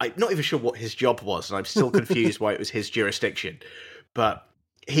 I'm not even sure what his job was, and I'm still confused why it was his jurisdiction. But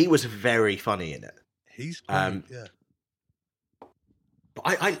he was very funny in it. He's great, yeah. But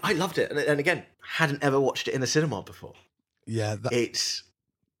I loved it. And again, hadn't ever watched it in the cinema before. Yeah,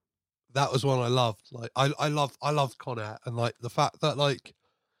 that was one I loved. Like I loved Con Air, and like the fact that like,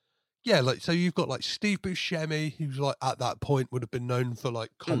 yeah, like so you've got like Steve Buscemi, who's like at that point would have been known for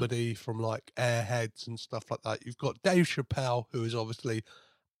like comedy from like Airheads and stuff like that. You've got Dave Chappelle, who is obviously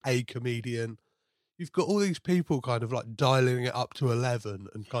a comedian. You've got all these people kind of like dialing it up to 11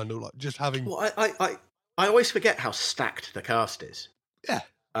 and kind of like just having. Well, I always forget how stacked the cast is. Yeah.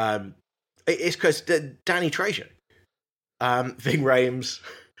 It's because Danny Trejo, Ving Rhames,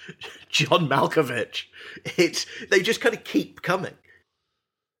 John Malkovich. They just kind of keep coming.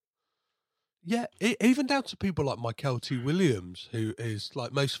 Yeah, even down to people like Michael T. Williams, who is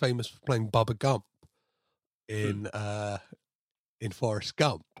like most famous for playing Bubba Gump in Forrest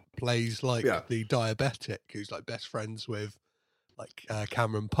Gump, plays like the diabetic who's like best friends with like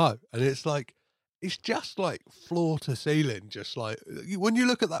Cameron Poe, and it's like it's just like floor to ceiling. Just like when you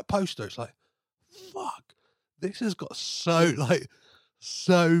look at that poster, it's like, fuck, this has got so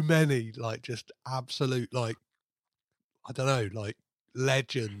many like just absolute like I don't know like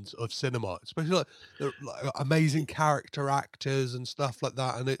legends of cinema, especially like amazing character actors and stuff like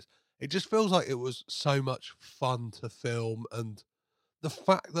that. And it just feels like it was so much fun to film, and the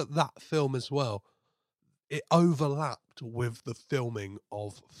fact that film as well, it overlapped with the filming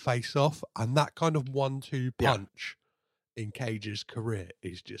of Face Off, and that kind of 1-2 punch in Cage's career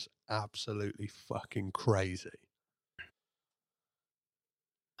is just absolutely fucking crazy.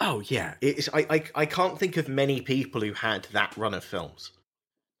 Oh yeah, it's I can't think of many people who had that run of films.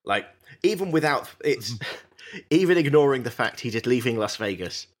 Like even without it's even ignoring the fact he did Leaving Las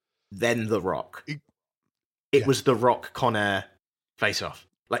Vegas, then The Rock. It was The Rock, Con Air, Face Off.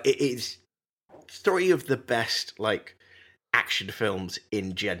 Like it is 3 of the best like action films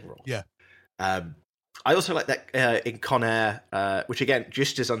in general. Yeah. I also like that in Con Air, which again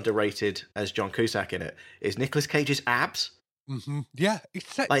just as underrated as John Cusack in it, is Nicolas Cage's abs. Mm-hmm. Yeah,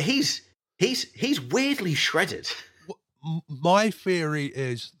 like he's weirdly shredded. My theory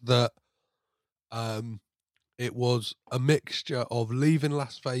is that it was a mixture of Leaving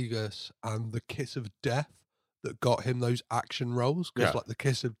Las Vegas and The Kiss of Death that got him those action roles. Because like The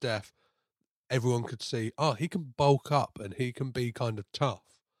Kiss of Death, everyone could see, oh, he can bulk up and he can be kind of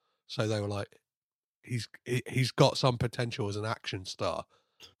tough. So they were like, he's got some potential as an action star.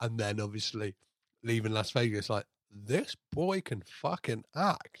 And then obviously Leaving Las Vegas, like, this boy can fucking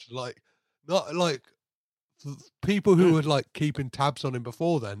act. Like, not like people who were like keeping tabs on him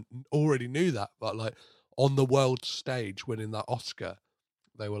before then already knew that, but like on the world stage winning that Oscar,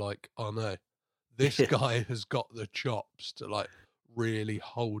 they were like, oh no, this guy has got the chops to like really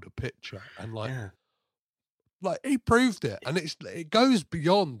hold a picture. And like like he proved it, and it goes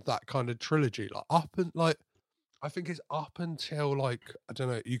beyond that kind of trilogy, like up and like I think it's up until like I don't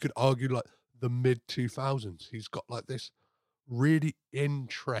know, you could argue like the mid 2000s. He's got like this really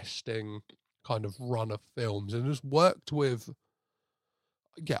interesting kind of run of films, and has worked with,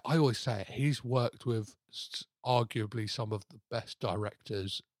 I always say it, he's worked with arguably some of the best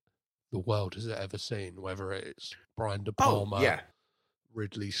directors the world has ever seen, whether it's Brian De Palma,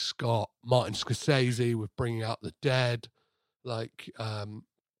 Ridley Scott, Martin Scorsese with Bringing Out the Dead, like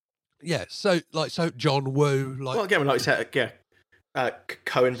so John Woo, like, well, again, like you said,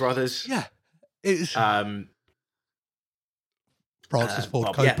 Coen brothers, it's Francis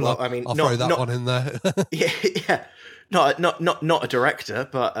Ford Coppola. Yeah, well, I mean, I'll throw that one in there. Not a director,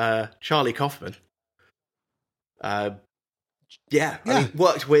 but Charlie Kaufman. I mean,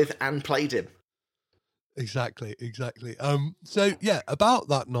 worked with and played him. Exactly. So yeah, about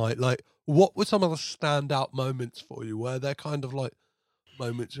that night, like, what were some of the standout moments for you? Were there kind of like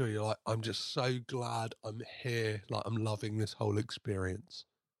moments where you're like, I'm just so glad I'm here, like I'm loving this whole experience?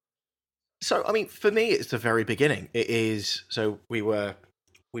 So, I mean, for me, it's the very beginning. It is, so we were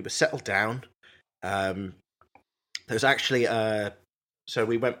settled down. There's actually, so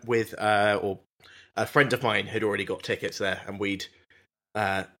we went with, or a friend of mine had already got tickets there, and we'd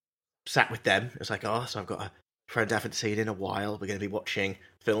sat with them. It was like, oh, so I've got a friend I haven't seen in a while. We're going to be watching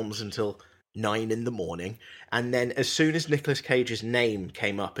films until 9 a.m. And then as soon as Nicolas Cage's name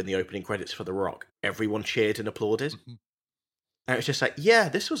came up in the opening credits for The Rock, everyone cheered and applauded. Mm-hmm. And it's just like, yeah,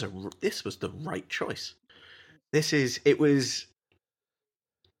 this was the right choice. It was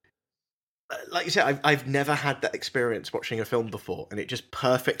like you said, I've never had that experience watching a film before, and it just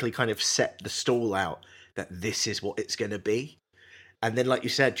perfectly kind of set the stall out that this is what it's going to be. And then, like you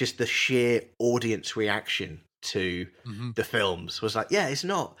said, just the sheer audience reaction to the films was like, yeah, it's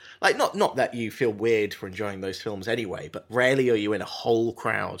not like not that you feel weird for enjoying those films anyway, but rarely are you in a whole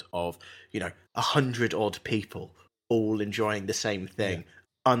crowd of 100 odd people all enjoying the same thing,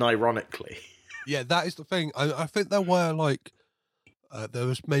 unironically. Yeah, that is the thing. I think there were like there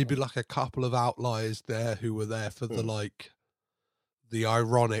was maybe like a couple of outliers there who were there for the like the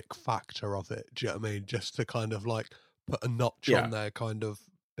ironic factor of it. Do you know what I mean? Just to kind of like put a notch on their kind of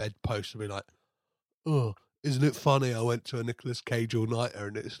bedpost and be like, oh, isn't it funny? I went to a Nicolas Cage all-nighter,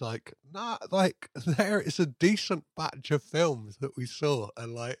 and it's like, nah, like it's a decent batch of films that we saw,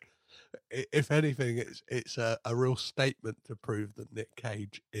 and like, if anything, it's a real statement to prove that Nick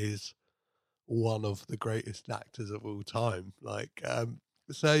Cage is one of the greatest actors of all time. Like,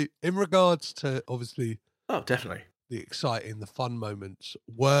 so in regards to obviously, definitely the exciting, the fun moments,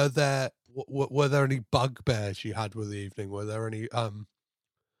 were there any bugbears you had with the evening? Were there any I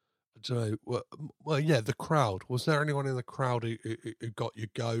don't know. Well, yeah, the crowd. Was there anyone in the crowd who got you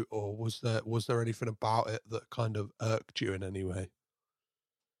go, or was there anything about it that kind of irked you in any way?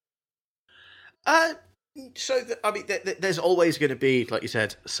 There's always going to be, like you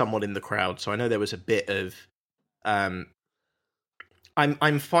said, someone in the crowd. So I know there was a bit of, I'm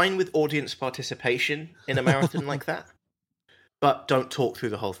fine with audience participation in a marathon like that, but don't talk through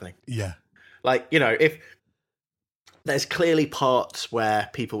the whole thing. Yeah, like if there's clearly parts where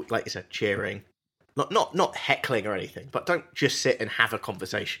people, like you said, cheering, not heckling or anything, but don't just sit and have a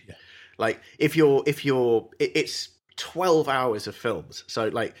conversation. Yeah. Like if you're, it's 12 hours of films, so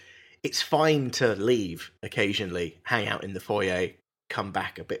like it's fine to leave occasionally, hang out in the foyer, come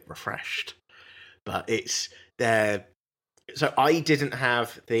back a bit refreshed, but it's there. So I couldn't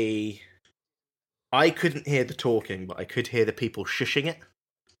hear the talking, but I could hear the people shushing it.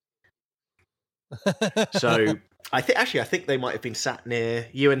 So I think they might have been sat near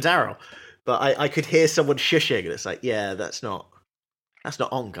you and Daryl, but I could hear someone shushing, and it's like, yeah, that's not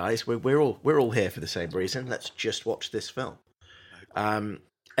on, guys. We're all here for the same reason. Let's just watch this film.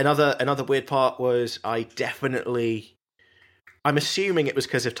 Another weird part was I'm assuming it was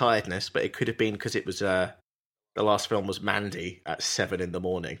because of tiredness, but it could have been because it was the last film was Mandy at 7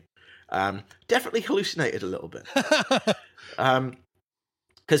 a.m. Definitely hallucinated a little bit.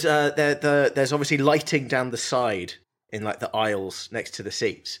 Because there's obviously lighting down the side in like the aisles next to the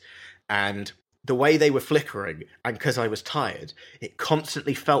seats, and the way they were flickering, and because I was tired, it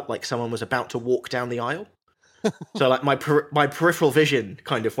constantly felt like someone was about to walk down the aisle. So like my peripheral vision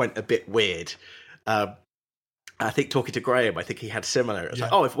kind of went a bit weird. I think talking to Graham, I think he had similar. It's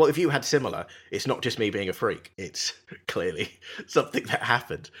like, if you had similar, it's not just me being a freak. It's clearly something that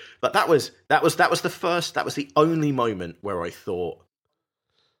happened. But that was the only moment where I thought,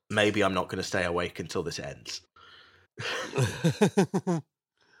 maybe I'm not going to stay awake until this ends.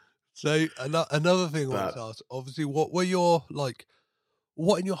 So another thing I wanted to ask, obviously, what in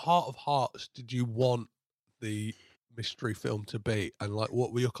your heart of hearts did you want the mystery film to be? And like,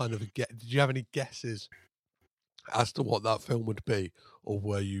 what were your kind of, did you have any guesses as to what that film would be? Or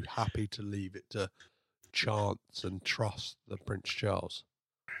were you happy to leave it to chance and trust the Prince Charles?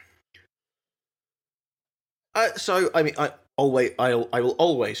 So, I mean, I will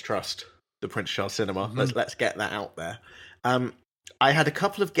always trust the Prince Charles Cinema. Mm-hmm. Let's get that out there. I had a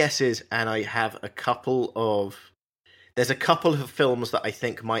couple of guesses, and I have there's a couple of films that I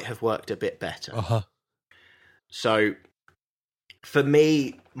think might have worked a bit better. Uh-huh. So, for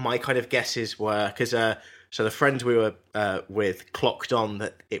me, my kind of guesses were, because so the friend we were with clocked on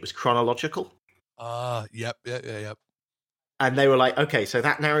that it was chronological. Yep. And they were like, okay, so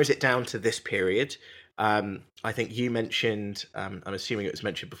that narrows it down to this period. I think you mentioned, I'm assuming it was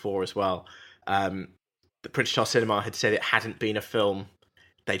mentioned before as well, the Prince Charles Cinema had said it hadn't been a film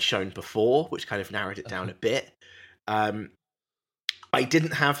they'd shown before, which kind of narrowed it down a bit. I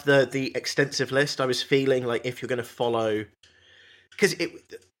didn't have the extensive list. I was feeling like if you're going to follow... Because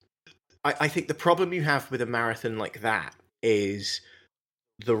I think the problem you have with a marathon like that is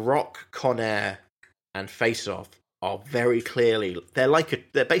The Rock, Con Air, and Face Off are very clearly...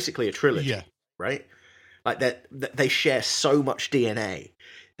 They're basically a trilogy, right? Like they share so much DNA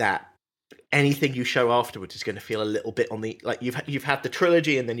that anything you show afterwards is going to feel a little bit on the, like you've had the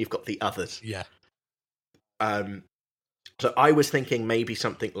trilogy and then you've got the others. Yeah. So I was thinking maybe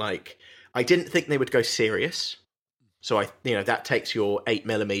something like, I didn't think they would go serious. So that takes your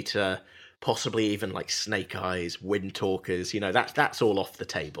 8mm, possibly even like Snake Eyes, Wind Talkers. That's all off the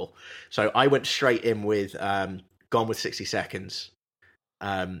table. So I went straight in with Gone with 60 Seconds.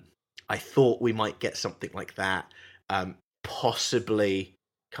 I thought we might get something like that, possibly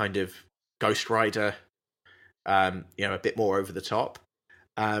kind of Ghost Rider, a bit more over the top.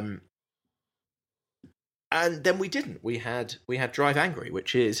 And then we didn't. We had Drive Angry,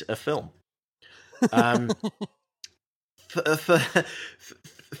 which is a film.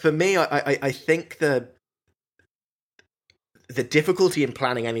 For me, I think the difficulty in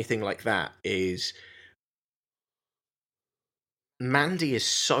planning anything like that is Mandy is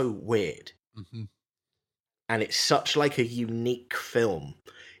so weird, and it's such like a unique film.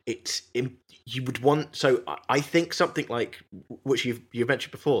 You would want, so I think something like, which you've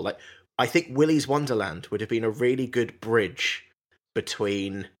mentioned before, like I think Willy's Wonderland would have been a really good bridge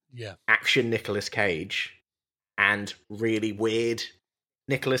between action Nicolas Cage and really weird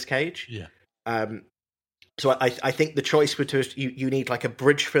Nicolas Cage. So I think the choice would you need like a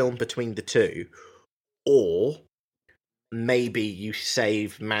bridge film between the two, or maybe you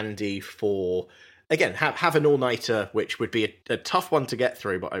save Mandy for, again, have an all-nighter, which would be a tough one to get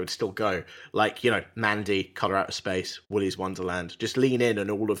through, but I would still go. Like, Mandy, Color Out of Space, Willy's Wonderland. Just lean in on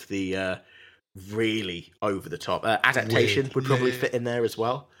all of the really over-the-top. Adaptation would probably fit in there as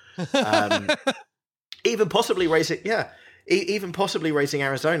well. Even possibly Raising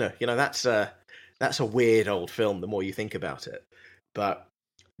Arizona. That's a weird old film the more you think about it. But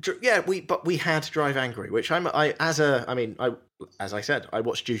we had Drive Angry, which as I said, I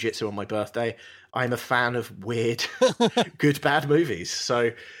watched Jiu-Jitsu on my birthday. I'm a fan of weird, good, bad movies. So,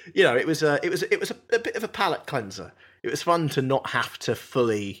 it was a bit of a palate cleanser. It was fun to not have to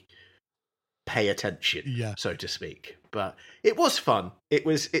fully pay attention, so to speak. But it was fun.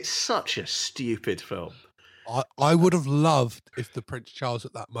 It's such a stupid film. I would have loved if the Prince Charles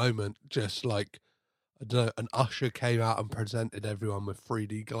at that moment just like, I don't know, an usher came out and presented everyone with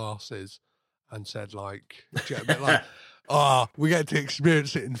 3D glasses and said like, a bit like, we get to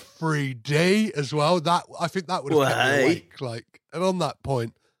experience it in 3D as well. That I think that would have kept me awake. Like, and on that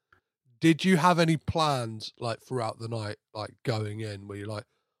point, did you have any plans like throughout the night, like going in, where you're like,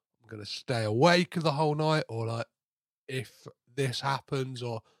 I'm going to stay awake the whole night, or like, if this happens,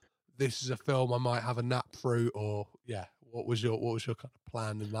 or this is a film I might have a nap through, or what was your kind of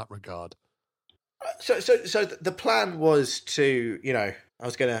plan in that regard? So the plan was to, I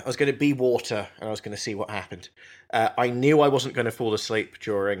was gonna be water, and I was gonna see what happened. I knew I wasn't going to fall asleep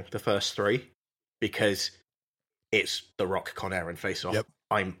during the first three because it's The Rock, Con Air, and Face Off. Yep.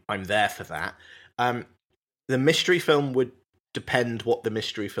 I'm there for that. The mystery film would depend what the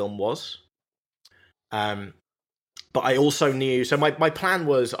mystery film was. But I also knew, so my plan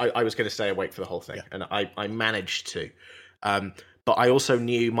was I was going to stay awake for the whole thing, and I managed to. But I also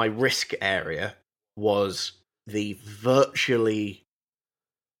knew my risk area was the virtually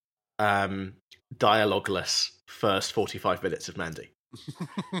dialogueless first 45 minutes of Mandy.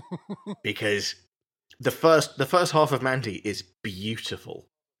 Because the first half of Mandy is beautiful,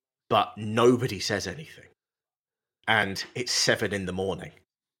 but nobody says anything. And it's 7 a.m.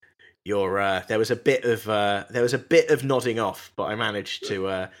 There was a bit of nodding off, but I managed to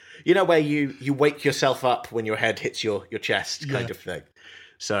where you wake yourself up when your head hits your chest kind of thing.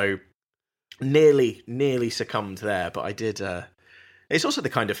 So nearly succumbed there, but I did. It's also the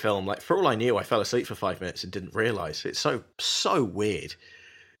kind of film, like, for all I knew, I fell asleep for 5 minutes and didn't realise. It's so weird.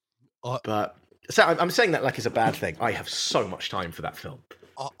 But so I'm saying that like it's a bad thing. I have so much time for that film.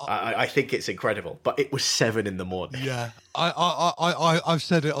 I think it's incredible, but it was 7 a.m. Yeah, I've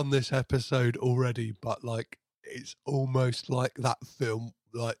said it on this episode already, but like it's almost like that film,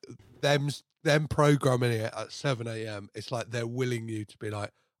 like them programming it at 7 a.m. It's like they're willing you to be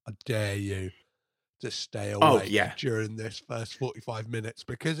like, I dare you to stay awake during this first 45 minutes,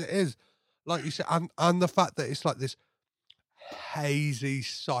 because it is, like you said, and the fact that it's like this hazy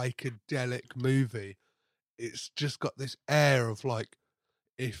psychedelic movie, it's just got this air of like,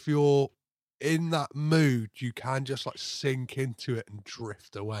 if you're in that mood, you can just like sink into it and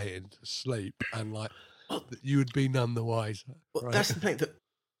drift away into sleep, and like you would be none the wiser. Well, right? That's the thing.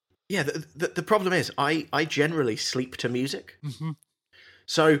 The problem is I generally sleep to music. Mm-hmm.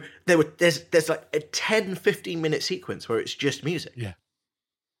 So there's like a 10-15 minute sequence where it's just music. Yeah.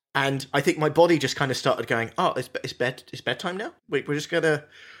 And I think my body just kind of started going, oh, it's bedtime now. I'm just gonna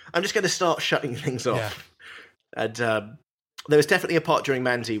start shutting things off. Yeah. And there was definitely a part during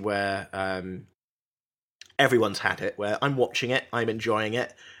Mandy where everyone's had it, where I'm watching it, I'm enjoying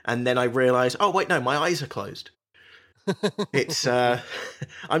it, and then I realise, oh wait, no, my eyes are closed. It's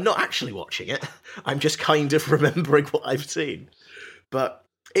I'm not actually watching it. I'm just kind of remembering what I've seen. But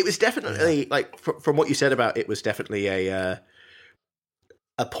it was definitely like from what you said about it, was definitely a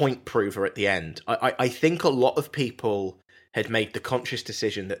point prover at the end. I think a lot of people had made the conscious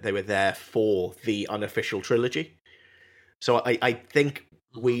decision that they were there for the unofficial trilogy. So I think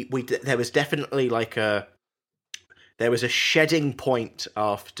there was definitely there was a shedding point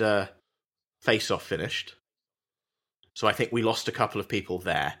after Face Off finished. So I think we lost a couple of people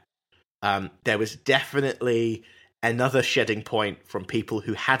there. There was definitely another shedding point from people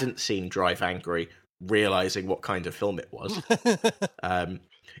who hadn't seen Drive Angry, realizing what kind of film it was.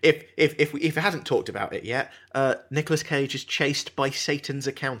 If we hadn't talked about it yet, Nicolas Cage is chased by Satan's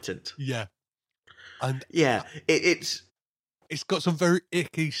accountant. Yeah, and it's got some very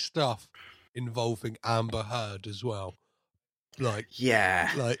icky stuff involving Amber Heard as well.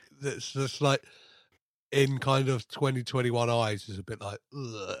 It's just like in kind of 2021 eyes is a bit like,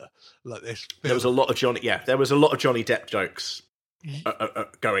 ugh, like this film. There was a lot of Johnny Depp jokes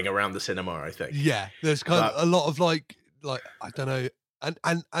going around the cinema, I think. Yeah, there's kind of a lot of like I don't know,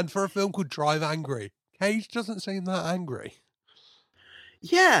 and for a film called Drive Angry, Cage doesn't seem that angry.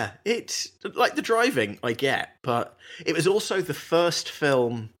 Yeah, it's like the driving I get, but it was also the first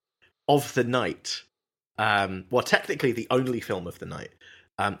film of the night, well, technically the only film of the night,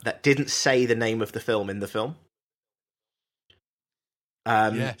 that didn't say the name of the film in the film.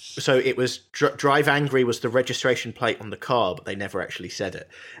 Yes. So it was Drive Angry was the registration plate on the car, but they never actually said it.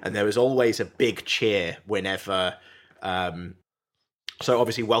 And there was always a big cheer whenever. So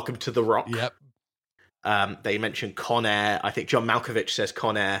obviously, Welcome to the Rock. Yep. They mentioned Con Air. I think John Malkovich says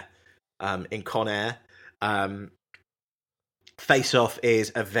Con Air in Con Air. Face Off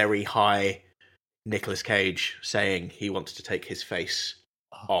is a very high Nicolas Cage saying he wants to take his face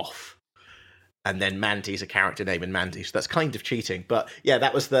off. And then Mandy's a character name in Mandy, so that's kind of cheating. But yeah,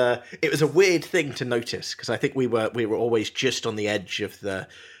 it was a weird thing to notice, because I think we were always just on the edge of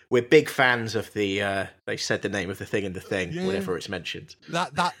we're big fans of the they said the name of the thing in the thing whenever it's mentioned.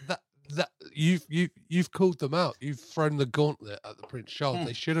 That you've called them out. You've thrown the gauntlet at the Prince Charles.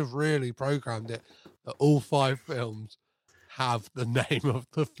 They should have really programmed it that all 5 films have the name of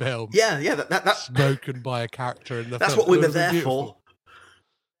the film. Yeah, that's spoken by a character in the film. That's what we were there for.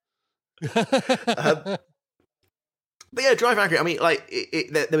 But yeah, Drive Angry. I mean, like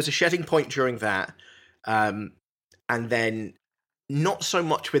there was a shedding point during that, and then not so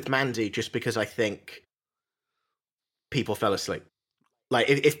much with Mandy, just because I think people fell asleep. Like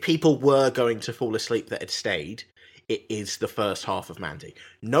if people were going to fall asleep that had stayed, it is the first half of Mandy.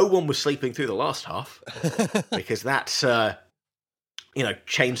 No one was sleeping through the last half because that's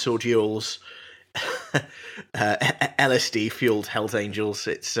chainsaw duels. LSD fueled Hell's Angels.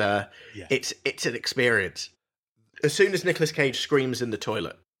 It's an experience. As soon as Nicolas Cage screams in the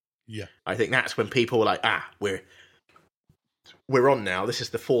toilet, I think that's when people were like, we're on now. This is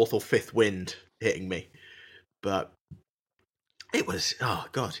the 4th or 5th wind hitting me. But it was, oh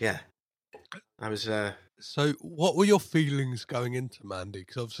god, yeah. I was. So, what were your feelings going into Mandy?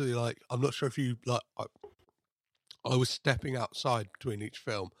 Because obviously, like, I'm not sure if you like. I was stepping outside between each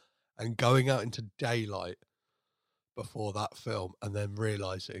film and going out into daylight before that film, and then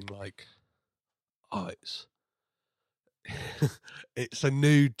realizing, like, it's a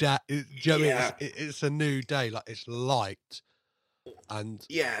new day. It's a new day. Like, it's light, and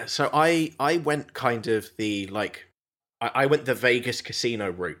So I went kind of I went the Vegas casino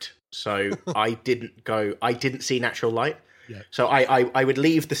route. So I didn't see natural light. Yeah. So I would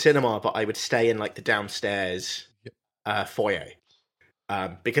leave the cinema, but I would stay in like the downstairs foyer.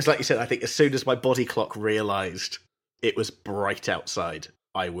 Because like you said, I think as soon as my body clock realized it was bright outside,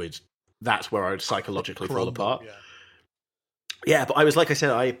 that's where I would psychologically fall apart. Yeah, but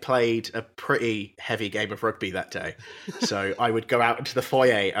I played a pretty heavy game of rugby that day. So I would go out into the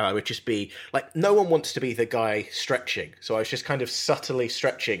foyer and I would just be like, no one wants to be the guy stretching. So I was just kind of subtly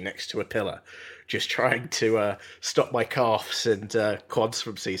stretching next to a pillar, just trying to stop my calves and quads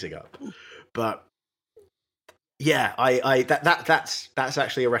from seizing up. But yeah, that's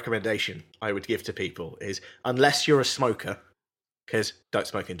actually a recommendation I would give to people is, unless you're a smoker, because don't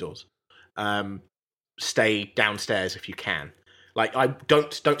smoke indoors, stay downstairs if you can. Like, I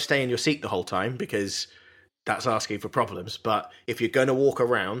don't stay in your seat the whole time, because that's asking for problems. But if you're going to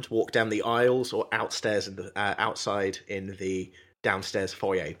walk down the aisles or outstairs in the outside in the downstairs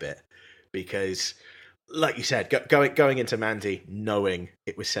foyer bit, because, like you said, going into Mandy knowing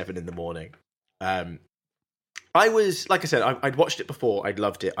it was 7 a.m. I was, like I said, I'd watched it before. I'd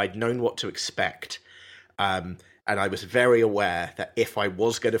loved it. I'd known what to expect, and I was very aware that if I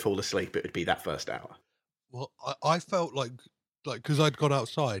was going to fall asleep, it would be that first hour. Well, I felt like because I'd gone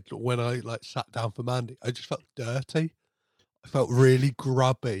outside when I sat down for Mandy, I just felt dirty. I felt really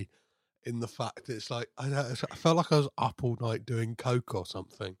grubby in the fact that it's like I felt like I was up all night doing coke or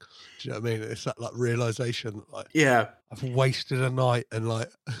something. Do you know what I mean? It's that like realization, like I've wasted a night, and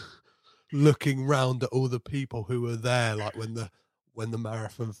like looking round at all the people who were there, like when the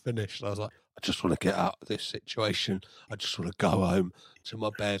marathon finished, I was like, I just want to get out of this situation. I just want to go home to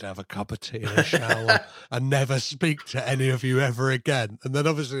my bed, have a cup of tea and a shower, and never speak to any of you ever again. And then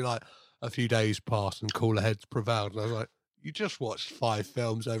obviously, like a few days passed and cooler heads prevailed, and I was like, you just watched 5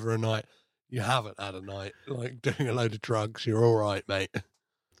 films over a night. You haven't had a night like doing a load of drugs. You're all right, mate.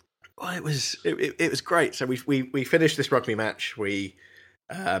 Well, it was great. So we finished this rugby match. We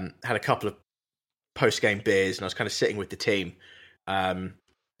had a couple of post-game beers, and I was kind of sitting with the team. And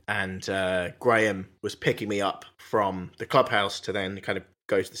Graham was picking me up from the clubhouse to then kind of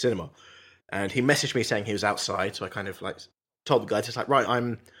go to the cinema. And he messaged me saying he was outside. So I kind of like told the guys, it's like, right,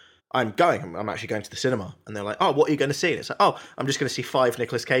 I'm going. I'm actually going to the cinema. And they're like, oh, what are you going to see? And it's like, oh, I'm just going to see 5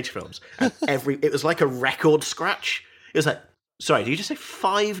 Nicolas Cage films. And it was like a record scratch. It was like, sorry, did you just say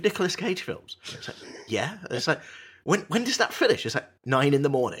 5 Nicolas Cage films? It's like, yeah. And it's like, when does that finish? It's like 9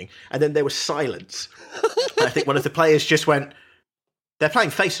 a.m. And then there was silence. And I think one of the players just went, they're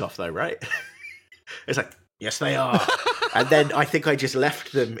playing Face Off though, right? It's like, yes, they are. And then I think I just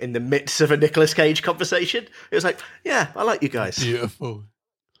left them in the midst of a Nicolas Cage conversation. It was like, yeah, I like you guys. Beautiful.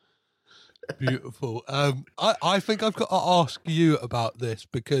 Beautiful. I think I've got to ask you about this,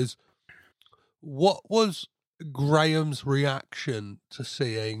 because what was Graham's reaction to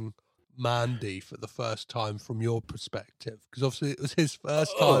seeing Mandy for the first time from your perspective? Because obviously it was his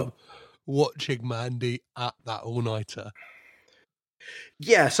first time watching Mandy at that all-nighter.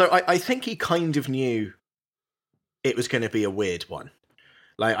 Yeah, so I think he kind of knew it was going to be a weird one.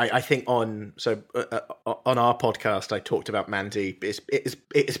 Like I think on our podcast I talked about Mandy. It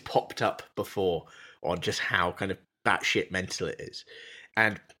has popped up before on just how kind of batshit mental it is,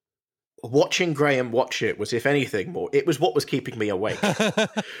 and watching Graham watch it was, if anything, it was what was keeping me awake,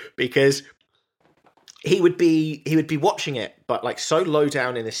 because he would be watching it, but like so low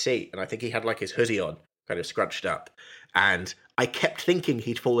down in his seat, and I think he had like his hoodie on, kind of scrunched up, and I kept thinking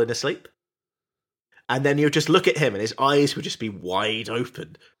he'd fallen asleep. And then you would just look at him and his eyes would just be wide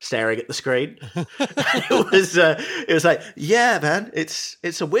open, staring at the screen. It was like, yeah, man, it's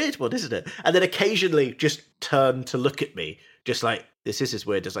a weird one, isn't it? And then occasionally just turn to look at me, just like, this is as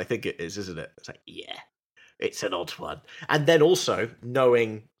weird as I think it is, isn't it? It's like, yeah, it's an odd one. And then also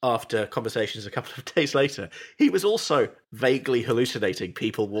knowing after conversations a couple of days later, he was also vaguely hallucinating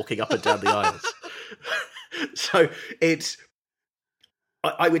people walking up and down the aisles. So it's...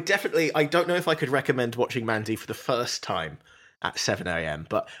 I would definitely, I don't know if I could recommend watching Mandy for the first time at 7 a.m,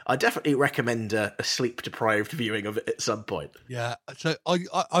 but I definitely recommend a sleep-deprived viewing of it at some point. Yeah, so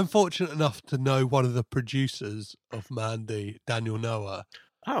I'm fortunate enough to know one of the producers of Mandy, Daniel Noah.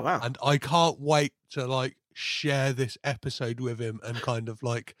 Oh, wow. And I can't wait to, like, share this episode with him and kind of,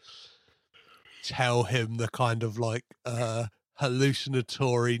 like, tell him the kind of, like,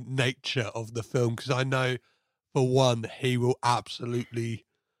 hallucinatory nature of the film, because I know... For one, he will absolutely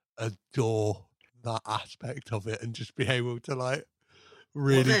adore that aspect of it and just be able to, like,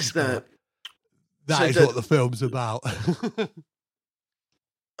 really... That is what the film's about.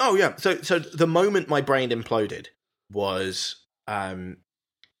 Oh, yeah. So the moment my brain imploded was...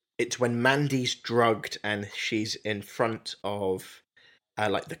 it's when Mandy's drugged and she's in front of,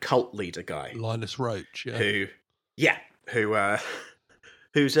 like, the cult leader guy. Linus Roach, yeah.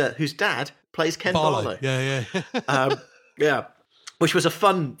 Whose dad... plays Ken Barlow. Yeah. Yeah. Which was a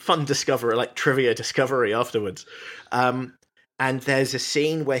fun discovery, like trivia discovery afterwards. And there's a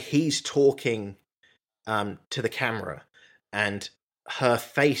scene where he's talking to the camera, and her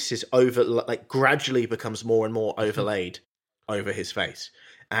face is gradually becomes more and more overlaid over his face.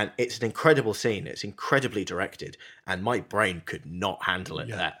 And it's an incredible scene. It's incredibly directed. And my brain could not handle it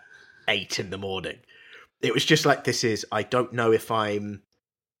at 8 a.m. It was just like, I don't know if I'm...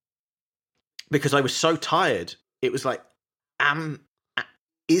 Because I was so tired, it was like,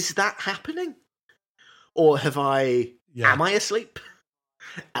 is that happening? Or am I asleep?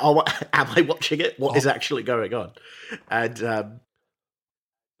 Am I watching it? What is actually going on? And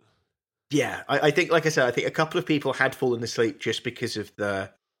I think, like I said, I think a couple of people had fallen asleep just because of the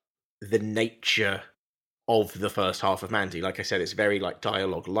nature of the first half of Mandy. Like I said, it's very like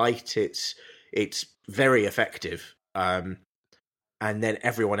dialogue light. It's very effective. And then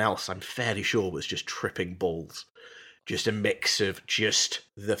everyone else, I'm fairly sure, was just tripping balls. Just a mix of just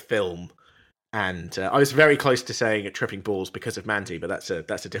the film. And I was very close to saying tripping balls because of Mandy, but that's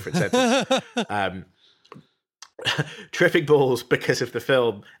a different sentence. Tripping balls because of the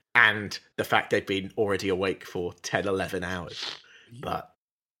film and the fact they'd been already awake for 10, 11 hours. But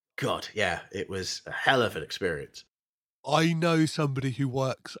God, yeah, it was a hell of an experience. I know somebody who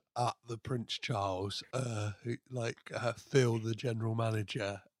works at the Prince Charles, Phil, the general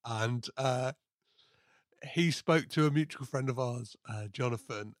manager, and he spoke to a mutual friend of ours,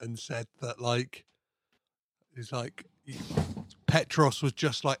 Jonathan, and said that Petros was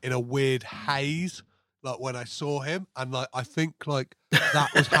just like in a weird haze, like when I saw him, and I think that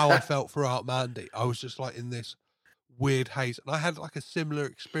was how I felt throughout Mandy. I was just like in this weird haze, and I had like a similar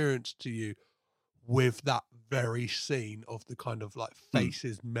experience to you with that very scene of the kind of like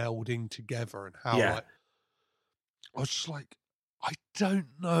faces melding together, and how I was just like, I don't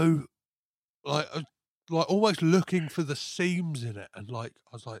know, like almost looking for the seams in it, and I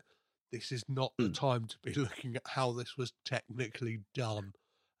was like, this is not the time to be looking at how this was technically done,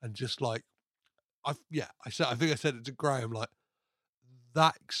 and just like I think I said it to Graham, like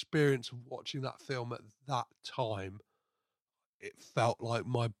that experience of watching that film at that time, it felt like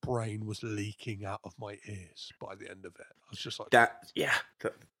my brain was leaking out of my ears by the end of it. I was just like that. Yeah,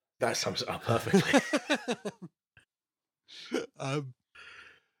 that sums it up perfectly.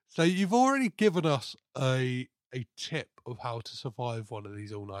 So you've already given us a tip of how to survive one of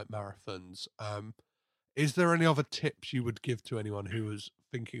these all-night marathons. Is there any other tips you would give to anyone who was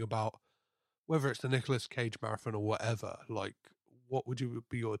thinking about whether it's the Nicolas Cage marathon or whatever? Like, what would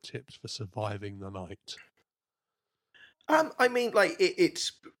be your tips for surviving the night? I mean, like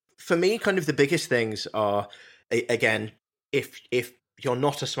it's for me, kind of the biggest things are, again, if you're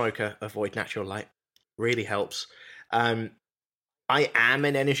not a smoker, avoid natural light. Really helps. I am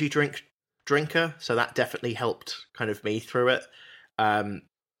an energy drinker, so that definitely helped kind of me through it.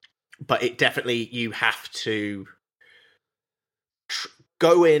 But it definitely, you have to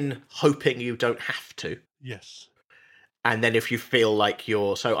go in hoping you don't have to. Yes. And then if you feel like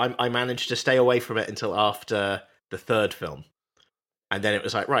I managed to stay away from it until after the third film. And then it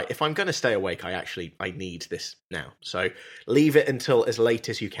was like, right, if I'm going to stay awake, I need this now. So leave it until as late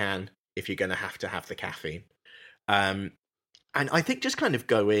as you can if you're going to have the caffeine. And I think just kind of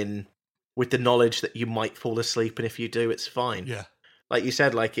go in with the knowledge that you might fall asleep, and if you do, it's fine. Yeah. Like you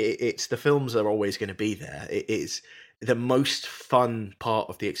said, like it's the films are always going to be there. It is the most fun part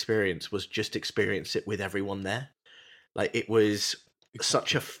of the experience was just experience it with everyone there. Like it was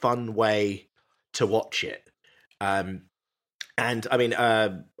such a fun way to watch it. And I mean,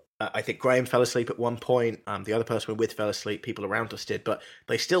 I think Graham fell asleep at one point. The other person we're with fell asleep. People around us did, but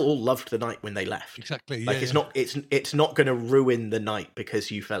they still all loved the night when they left. Exactly. Like it's not going to ruin the night because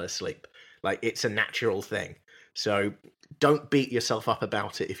you fell asleep. Like it's a natural thing. So don't beat yourself up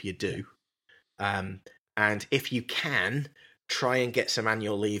about it if you do. And if you can, try and get some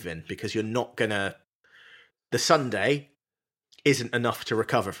annual leave in, because you're not gonna. The Sunday isn't enough to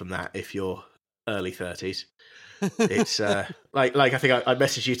recover from that if you're early 30s. It's like I think I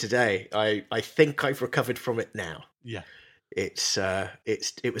messaged you today. I think I've recovered from it now. Yeah. It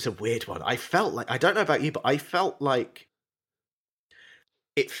was a weird one. I felt like, I don't know about you, but I felt like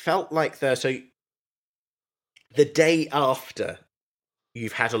the day after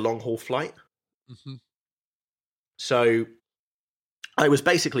you've had a long haul flight. Mm-hmm. So I was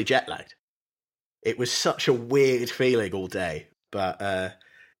basically jet lagged. It was such a weird feeling all day, but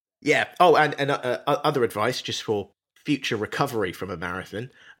yeah. Oh, and other advice just for future recovery from a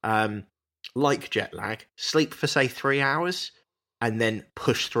marathon, like jet lag, sleep for say 3 hours, and then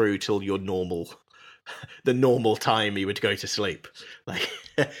push through till your the normal time you would go to sleep. Like,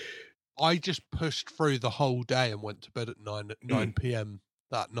 I just pushed through the whole day and went to bed at 9 p.m.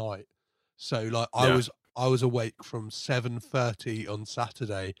 that night. So like I was awake from 7:30 on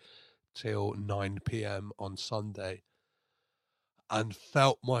Saturday till 9 p.m. on Sunday, and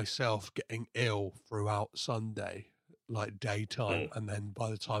felt myself getting ill throughout Sunday, like daytime. And then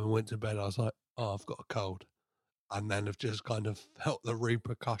by the time I went to bed, I was like, oh, I've got a cold. And then I've just kind of felt the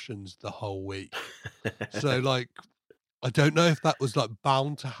repercussions the whole week. So like, I don't know if that was like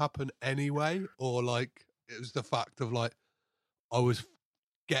bound to happen anyway, or like it was the fact of like, I was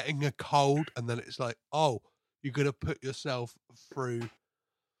getting a cold, and then it's like, oh, you're going to put yourself through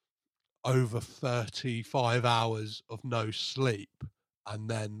over 35 hours of no sleep, and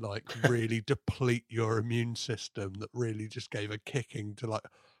then like really deplete your immune system that really just gave a kicking to like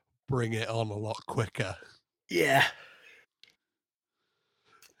bring it on a lot quicker. Yeah.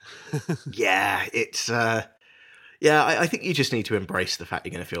 Yeah, it's I think you just need to embrace the fact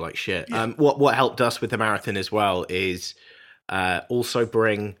you're going to feel like shit. Yeah. What helped us with the marathon as well is also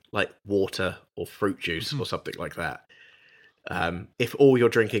bring like water or fruit juice or something like that. If all you're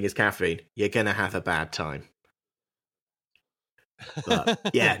drinking is caffeine, you're going to have a bad time.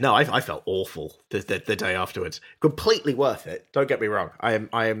 But yeah, no, I felt awful the day afterwards. Completely worth it. Don't get me wrong.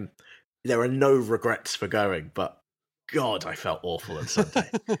 I am. There are no regrets for going, but God, I felt awful on Sunday.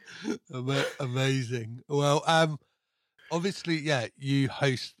 Amazing. Well, obviously, yeah, you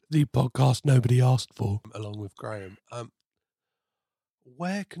host the podcast Nobody Asked For, along with Graham.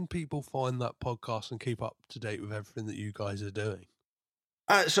 Where can people find that podcast and keep up to date with everything that you guys are doing?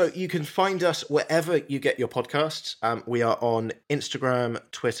 So you can find us wherever you get your podcasts. We are on Instagram,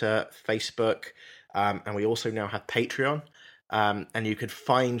 Twitter, Facebook, and we also now have Patreon. And you can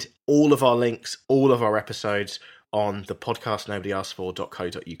find all of our links, all of our episodes on the podcast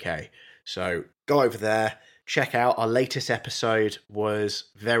nobodyaskfor.co.uk. So go over there, check out. Our latest episode was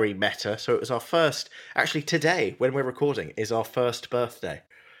very meta. So it was our first, actually today, when we're recording, is our first birthday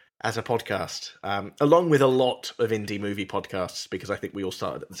as a podcast, along with a lot of indie movie podcasts, because I think we all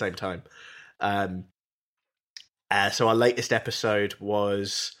started at the same time. So our latest episode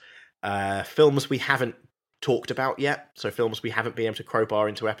was films we haven't talked about yet, so films we haven't been able to crowbar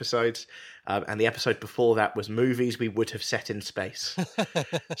into episodes, and the episode before that was movies we would have set in space.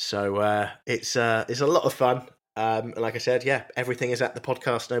 So it's a lot of fun. And like I said, yeah, everything is at the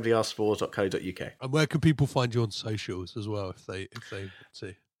podcast nobodyaskfor.co.uk. And where can people find you on socials as well, if they want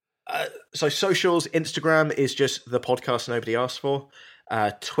to? So socials, Instagram is just the podcast Nobody Asked For.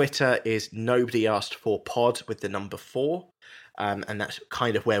 Twitter is Nobody Asked For Pod with the number 4, and that's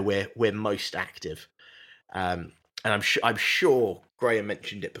kind of where we're most active. And I'm sure Graham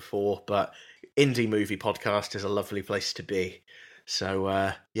mentioned it before, but Indie Movie Podcast is a lovely place to be.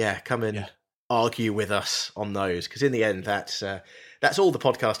 So come and argue with us on those, because in the end, that's all the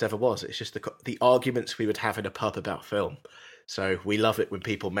podcast ever was. It's just the arguments we would have in a pub about film. So we love it when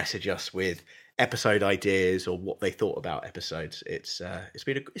people message us with episode ideas or what they thought about episodes. It's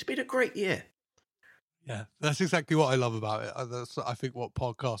been a great year. Yeah, that's exactly what I love about it. That's, I think, what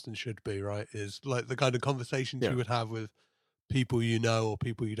podcasting should be, right? Is like the kind of conversations you would have with people you know or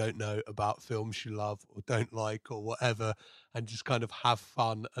people you don't know about films you love or don't like or whatever, and just kind of have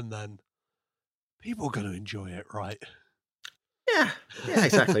fun, and then people are going to enjoy it, right? Yeah,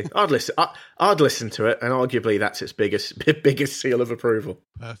 exactly. I'd listen to it, and arguably that's its biggest seal of approval.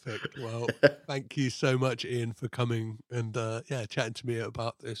 Perfect. Well, thank you so much, Ian, for coming and chatting to me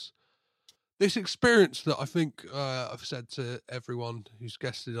about this experience that I think I've said to everyone who's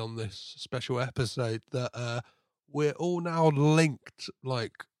guested on this special episode that we're all now linked,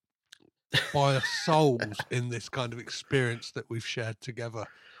 like, by our souls in this kind of experience that we've shared together.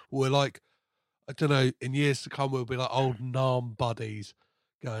 We're like, I don't know, in years to come, we'll be like old Narm buddies,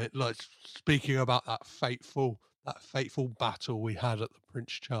 going, like, speaking about that fateful battle we had at the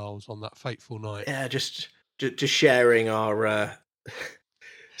Prince Charles on that fateful night. Yeah, just sharing our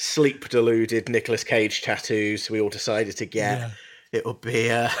sleep deluded Nicolas Cage tattoos we all decided to get. Yeah. It'll be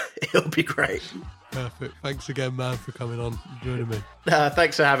great. Perfect. Thanks again, man, for coming on and joining me.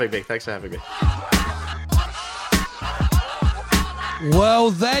 Thanks for having me. Well,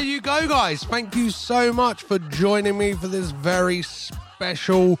 there you go, guys. Thank you so much for joining me for this very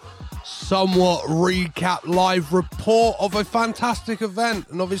special, somewhat recap live report of a fantastic event.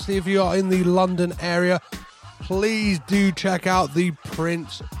 And obviously, if you are in the London area, please do check out the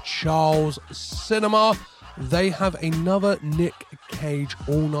Prince Charles Cinema. They have another Nick Cage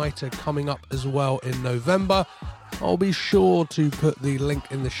all-nighter coming up as well in November. I'll be sure to put the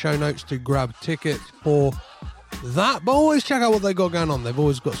link in the show notes to grab tickets for that, but always check out what they got going on. They've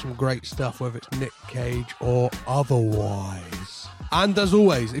always got some great stuff, whether it's Nick Cage or otherwise. And as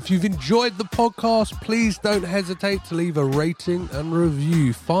always, if you've enjoyed the podcast, please don't hesitate to leave a rating and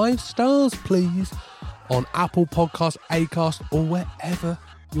review. 5 stars, please, on Apple Podcasts, Acast, or wherever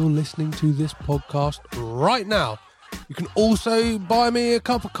you're listening to this podcast right now. You can also buy me a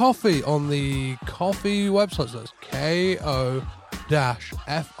cup of coffee on the coffee website. So that's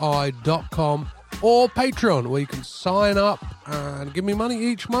ko-fi.com. or Patreon, where you can sign up and give me money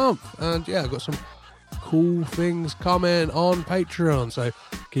each month. And yeah, I've got some cool things coming on Patreon, so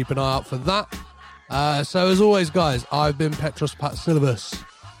keep an eye out for that. So as always, guys, I've been Petros Patsilivus.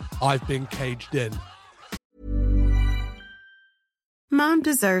 I've been caged in. Mom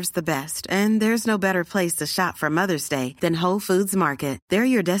deserves the best, and there's no better place to shop for Mother's Day than Whole Foods Market. They're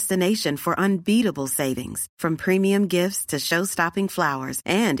your destination for unbeatable savings, from premium gifts to show-stopping flowers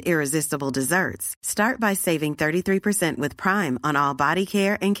and irresistible desserts. Start by saving 33% with Prime on all body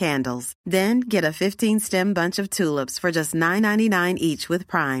care and candles. Then get a 15-stem bunch of tulips for just $9.99 each with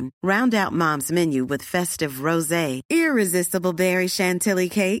Prime. Round out Mom's menu with festive rosé, irresistible berry chantilly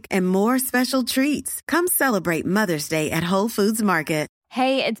cake, and more special treats. Come celebrate Mother's Day at Whole Foods Market.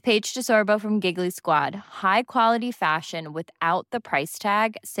 Hey, it's Paige DeSorbo from Giggly Squad. High quality fashion without the price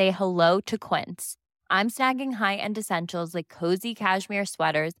tag. Say hello to Quince. I'm snagging high-end essentials like cozy cashmere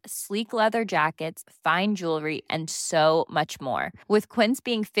sweaters, sleek leather jackets, fine jewelry, and so much more. With Quince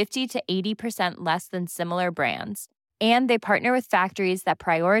being 50 to 80% less than similar brands. And they partner with factories that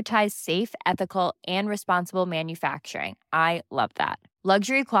prioritize safe, ethical, and responsible manufacturing. I love that.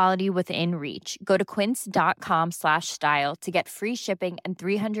 Luxury quality within reach. Go to quince.com/style to get free shipping and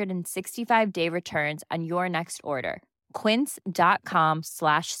 365-day returns on your next order.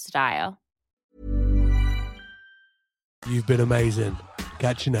 Quince.com/style. You've been amazing.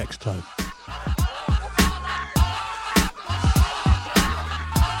 Catch you next time.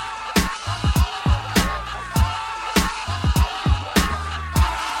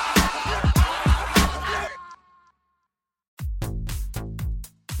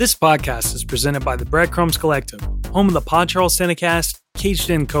 This podcast is presented by the Breadcrumbs Collective, home of the Pod Charles Cinecast,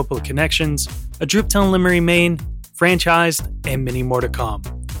 Caged In Coppola Connections, A Drooptown Limerick, Maine, Franchised, and many more to come.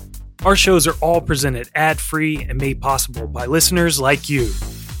 Our shows are all presented ad-free and made possible by listeners like you.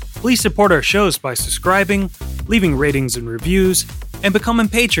 Please support our shows by subscribing, leaving ratings and reviews, and becoming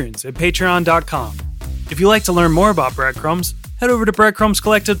patrons at patreon.com. If you'd like to learn more about Breadcrumbs, head over to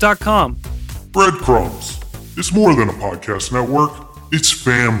breadcrumbscollective.com. Breadcrumbs. It's more than a podcast network. It's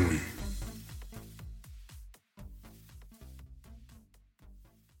family.